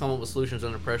says I come up with solutions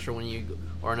under pressure when you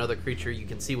or another creature you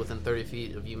can see within 30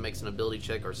 feet of you makes an ability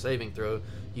check or saving throw.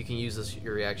 You can use this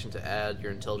your reaction to add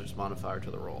your intelligence modifier to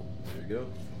the roll. There you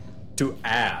go. To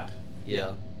add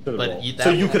Yeah, to the but roll. that So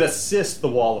you one- could assist the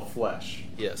wall of flesh.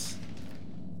 Yes.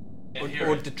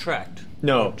 Or detract.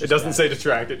 No, it doesn't say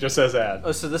detract. It just says add.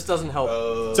 Oh, so this doesn't help.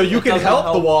 So you It can doesn't help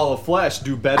the help. wall of flesh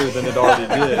do better than it already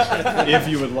did, if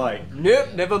you would like.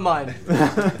 Nope, never mind.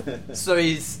 So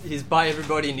he's by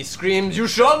everybody and he screams, "You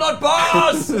shall not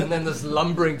pass!" And then this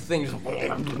lumbering thing just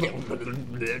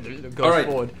goes Alright.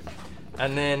 forward.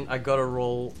 And then I gotta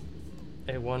roll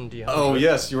a 1d100. Oh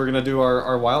yes, you were gonna do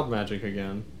our wild magic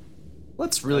again.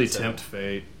 Let's really tempt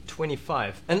fate.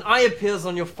 25. An eye appears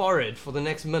on your forehead for the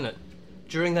next minute.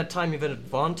 During that time, you have an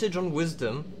advantage on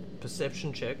wisdom,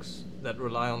 perception checks that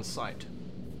rely on sight.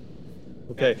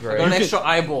 Okay, I got an extra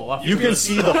eyeball. you can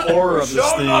see the horror of this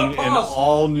Shall thing not in pass!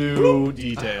 all new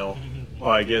detail.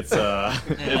 Like it's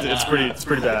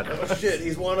pretty bad. Oh shit,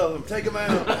 he's one of them. Take him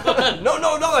out. No,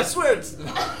 I swear it's... The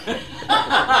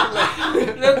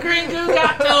green goo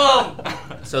got to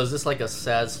him. So is this like a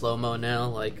sad slow mo now?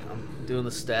 Like I'm doing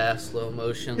the staff slow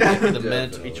motion, like the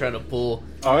meant to be trying to pull.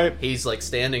 All right. He's like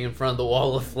standing in front of the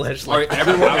wall of flesh. All right,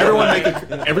 Like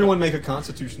everyone make a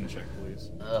Constitution check, please.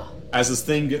 Ugh. As this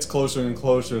thing gets closer and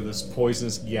closer, this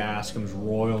poisonous gas comes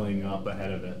roiling up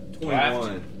ahead of it.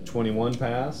 21. 21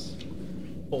 pass.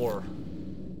 4.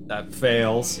 That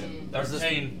fails.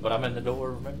 13, but I'm in the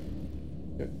door, remember?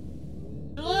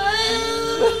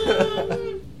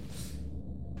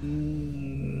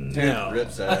 No.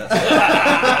 Rips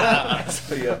ass.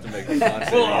 So you have to make a con saving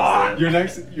throw.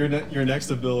 Your next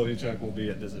ability check will be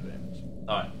at disadvantage.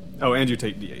 Alright. Oh, and you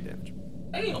take D8 damage.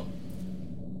 Damn.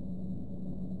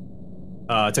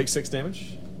 Take 6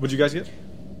 damage. What'd you guys get?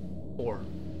 4.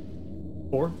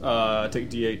 4. Take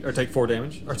D8 or take 4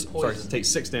 damage. Or sorry, poison. take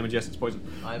 6 damage. Yes, it's poison.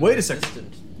 I'm Wait a resistant.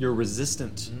 second. You're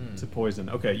resistant to poison.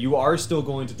 Okay, you are still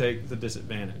going to take the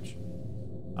disadvantage,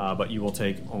 but you will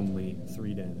take only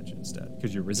 3 damage instead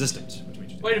because you're resistant. Which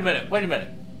means you Wait a minute.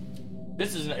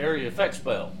 This is an area effect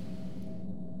spell.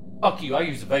 Fuck you, I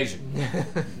use evasion.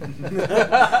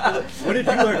 When did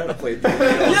you learn how to play D&D?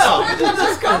 Where did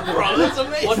this come from? That's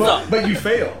amazing. What's up? But you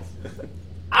failed.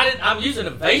 I'm using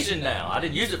evasion now. I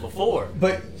didn't use it before.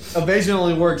 But evasion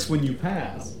only works when you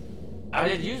pass. I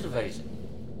didn't use evasion.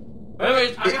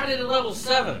 Remember, I got it at level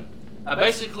 7.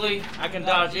 I can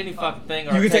dodge any fucking thing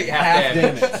or You I can take half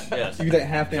damage. Yes. You can take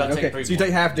half So I'll damage. take Okay, 3 so you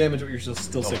take half damage, but you're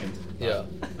still sickened. Yeah.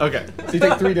 Okay, so you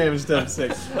take 3 damage instead of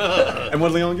 6. And what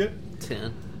did Leon get?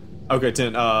 10. Okay,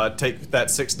 10. Take that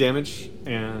 6 damage,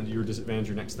 and you're disadvantaged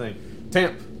your next thing.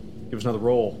 Tamp, give us another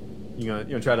roll. You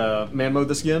gonna try to man mode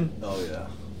this again? Oh yeah.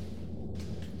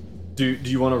 Do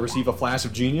you want to receive a flash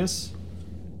of genius?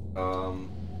 I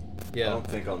Yeah. don't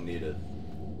think I'll need it.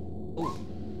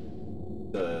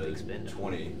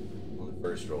 20 on the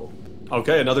first roll.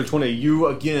 Okay, another 20. You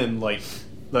again, like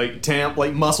Tamp,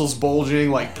 like muscles bulging,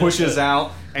 like pushes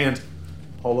out, and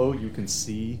Polo, you can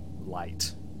see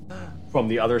light from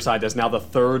the other side. As now the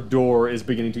third door is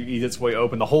beginning to eat its way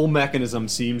open. The whole mechanism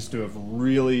seems to have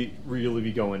really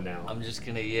be going now. I'm just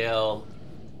gonna yell,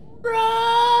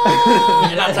 run!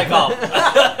 And I'll take off.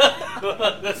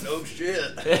 Oh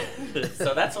shit!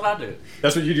 So that's what I do.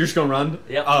 That's what you're just gonna run?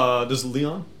 Yep. Does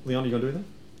Leon, you gonna do anything?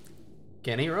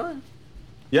 Can he run?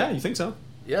 Yeah, you think so?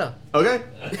 Yeah. Okay.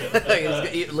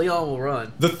 Leon will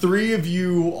run. The three of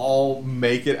you all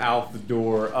make it out the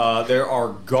door. There are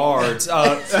guards.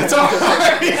 That's all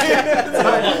right.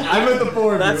 I meant the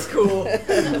four of you. That's cool.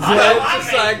 Blade's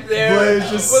just like there,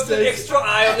 Blade's just with an stays- extra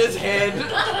eye on his head,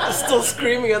 still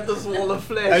screaming at this wall of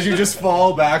flesh. As you just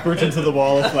fall backwards into the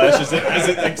wall of flesh as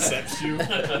it accepts you.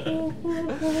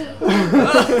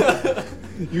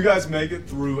 You guys make it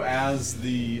through as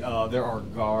there are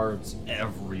guards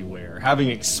everywhere, having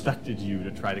expected you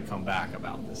to try to come back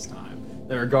about this time.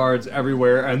 There are guards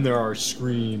everywhere, and there are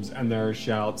screams, and there are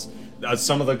shouts.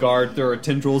 Some of the guards, there are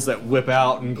tendrils that whip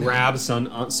out and grab some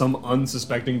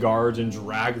unsuspecting guards and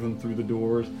drag them through the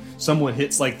doors. Someone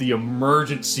hits like the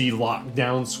emergency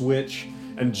lockdown switch,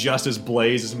 and just as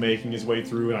Blaze is making his way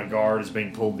through and a guard is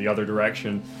being pulled the other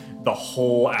direction, the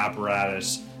whole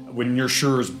apparatus, when you're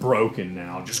sure is broken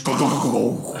now, just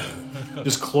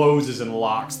closes and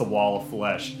locks the wall of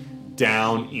flesh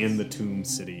down in the tomb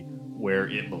city where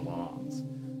it belongs.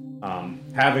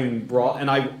 Having brought,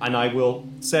 and I will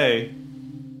say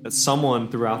that someone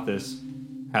throughout this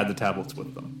had the tablets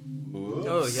with them.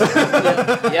 Oh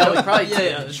yeah. Yeah, we probably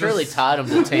Yeah, surely tied him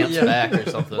to Tamp's back or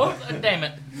something. Well, damn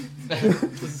it.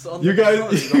 You guys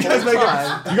make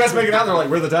it out. They're like,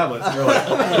 "Where are the tablets?" And you're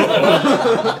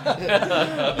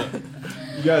like,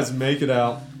 you guys make it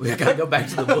out. We gotta go back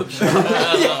to the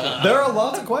bookshop. There are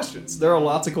lots of questions. There are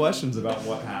lots of questions about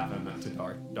what happened to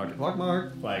Dr.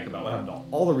 Clarkmark, like about what happened to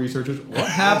all the researchers. What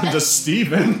happened to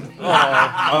Stephen?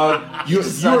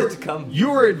 You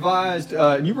were advised,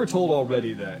 and you were told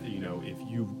already that if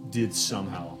you did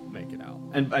somehow make it out,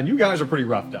 and you guys are pretty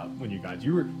roughed up when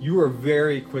you were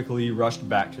very quickly rushed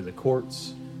back to the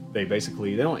courts. They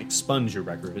don't expunge your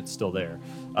record; it's still there,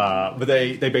 but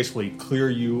they basically clear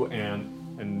you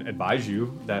and advise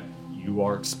you that you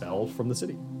are expelled from the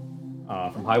city,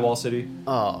 from Highwall City,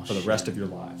 for the rest of your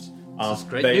lives. This is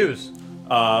great news.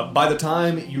 By the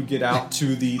time you get out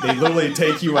to they literally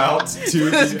take you out to.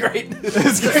 This is great news.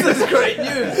 This is great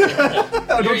news.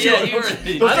 I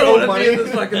don't want to be in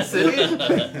this fucking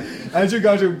city. As you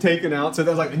guys are taken out, so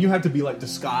that's like, and you have to be like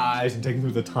disguised and taken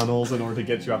through the tunnels in order to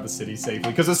get you out of the city safely,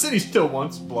 because the city still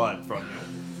wants blood from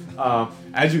you.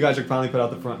 As you guys are finally put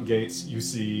out the front gates, you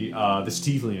see this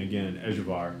tiefling again,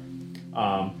 Ejuvar,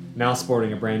 now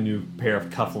sporting a brand new pair of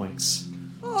cufflinks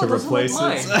to replace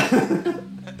it.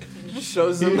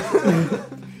 Shows him.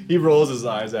 He rolls his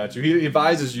eyes at you. He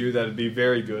advises you that it'd be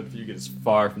very good for you to get as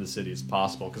far from the city as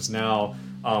possible, because now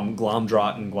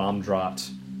Glomdrot and Glomdrot,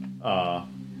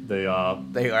 they are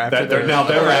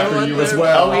after you as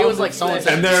well. Oh, he was like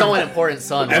someone important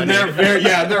son. And they're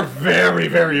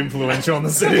very influential in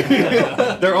the city.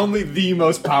 They're only the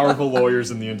most powerful lawyers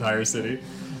in the entire city,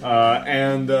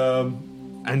 and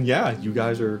yeah, you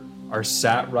guys are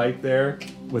sat right there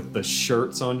with the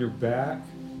shirts on your back,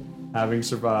 having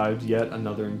survived yet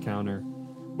another encounter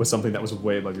with something that was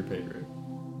way above your pay grade.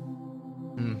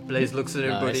 Blaze looks at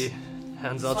everybody, Nice.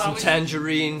 hands out some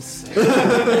tangerines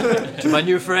to my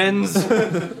new friends.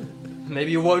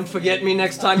 Maybe you won't forget me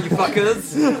next time, you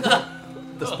fuckers.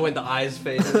 At this point, the eyes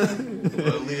fade.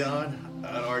 Well, Leon,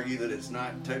 I'd argue that it's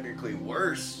not technically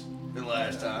worse than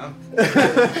last time.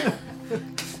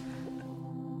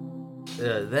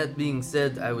 That being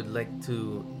said, I would like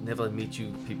to never meet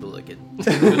you people again.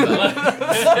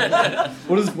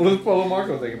 What does Polo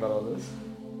Marco think about all this?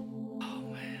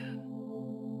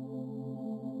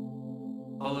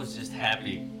 Polo's just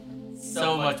happy.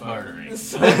 So much murdering.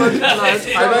 So much blood. I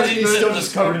imagine he's still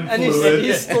just covered in And fluid.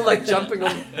 he's still like jumping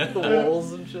on the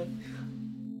walls and shit.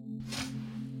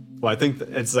 Well, I think that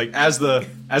it's like as the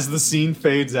scene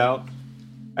fades out,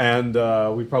 and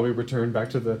we probably return back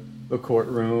to the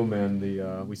courtroom, and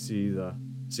we see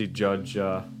Judge.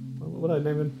 What did I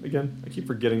name him again? I keep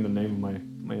forgetting the name of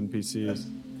my NPCs.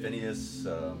 Phineas.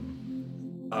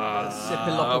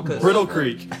 Brittle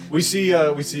Creek. We see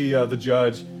the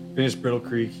judge finish Brittle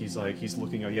Creek. He's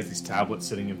looking out. He has these tablets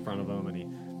sitting in front of him,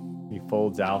 and he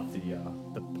folds out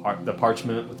the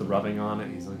parchment with the rubbing on it.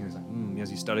 He's looking. He's like,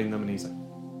 he's studying them, and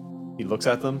he looks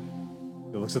at them.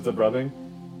 He looks at the rubbing.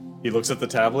 He looks at the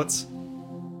tablets.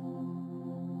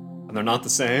 and they're not the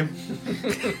same.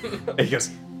 And he goes,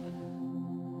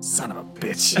 son of a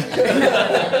bitch.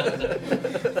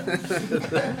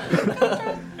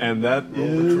 And that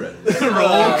is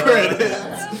roll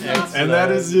credits. And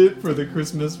that is it for the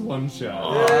Christmas one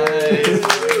shot.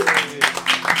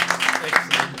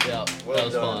 Yeah, Well that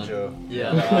was done, fun. Joe.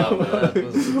 Yeah, that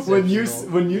was when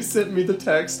exceptional. you sent me the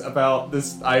text about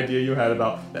this idea you had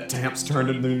about that Tamp's turned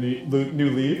into new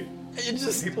leaf. It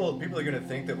just People are gonna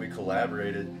think that we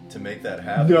collaborated to make that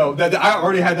happen. No, that I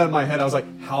already had that in my head. I was like,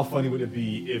 how funny would it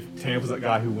be if Tamp was that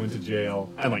guy who went to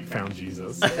jail and like found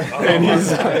Jesus? And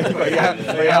he's like,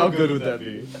 how good would that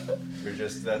be? We're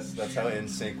just that's how in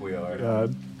sync we are.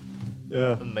 God.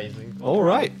 Yeah. amazing. All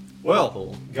right.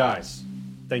 Well, guys,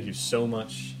 thank you so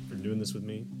much for doing this with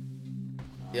me.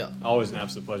 Yeah. Always an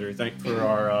absolute pleasure. Thank you for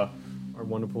our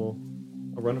wonderful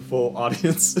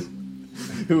audience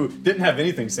who didn't have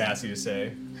anything sassy to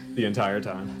say the entire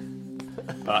time.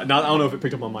 I don't know if it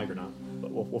picked up on mic or not,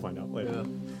 but we'll find out later.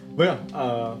 Yeah.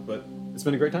 But it's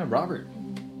been a great time, Robert.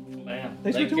 Man,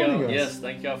 Thanks for thank joining y'all. us. Yes,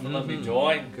 thank y'all for letting me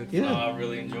join. Good. Yeah. I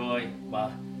really enjoy my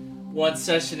one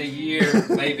session a year.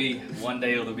 Maybe one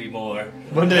day it'll be more.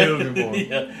 One day it'll be more.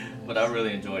 Yeah, but I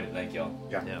really enjoyed it. Thank y'all.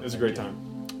 Yeah, it was a great time.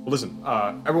 Well, listen,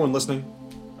 everyone listening,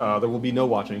 there will be no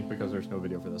watching because there's no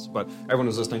video for this, but everyone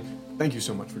who's listening, thank you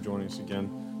so much for joining us again.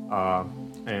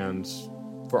 And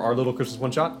for our little Christmas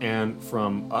one shot, and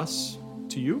from us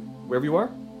to you, wherever you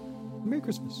are, Merry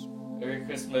Christmas. Merry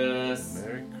Christmas.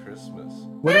 Merry Christmas.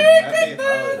 Merry Happy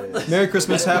holidays. Merry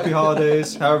Christmas, Happy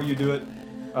Holidays, however you do it.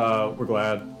 We're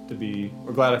glad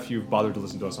if you've bothered to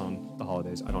listen to us on the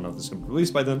holidays. I don't know if this is going to be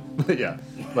released by then, but yeah.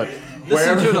 But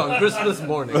Listen to it on Christmas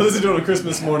morning. listen to it on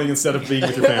Christmas morning instead of being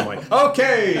with your family.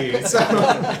 Okay, so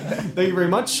thank you very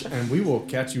much, and we will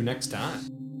catch you next time.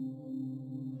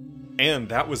 And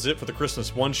that was it for the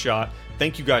Christmas one shot.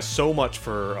 Thank you guys so much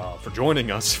for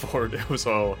joining us. It was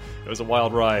a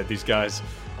wild ride. These guys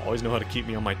always know how to keep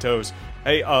me on my toes.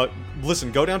 Hey,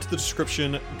 listen, go down to the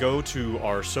description, go to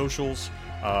our socials.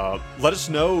 Let us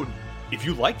know if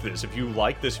you like this, if you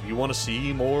want to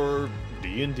see more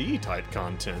D&D type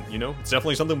content. It's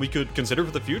definitely something we could consider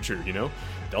for the future.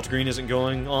 Delta Green isn't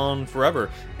going on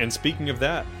forever. And speaking of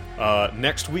that,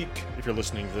 next week, if you're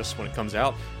listening to this when it comes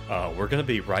out, we're going to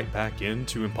be right back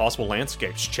into Impossible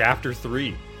Landscapes, Chapter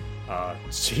 3,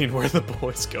 seeing where the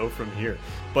boys go from here.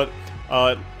 But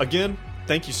again,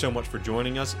 thank you so much for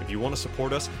joining us. If you want to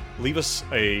support us, leave us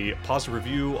a positive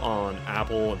review on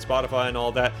Apple and Spotify and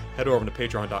all that. Head over to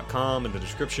patreon.com in the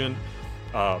description.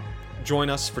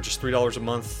 Join us for just $3 a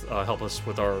month. Help us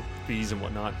with our fees and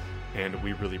whatnot, and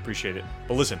we really appreciate it.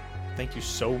 But listen, thank you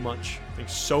so much.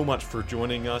 Thanks so much for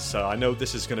joining us. I know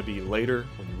this is going to be later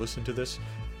when you listen to this,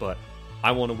 but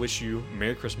I want to wish you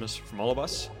Merry Christmas from all of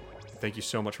us. Thank you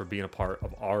so much for being a part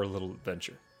of our little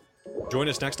adventure. Join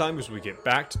us next time as we get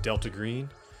back to Delta Green.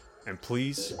 And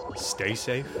please stay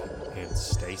safe and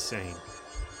stay sane.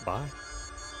 Bye.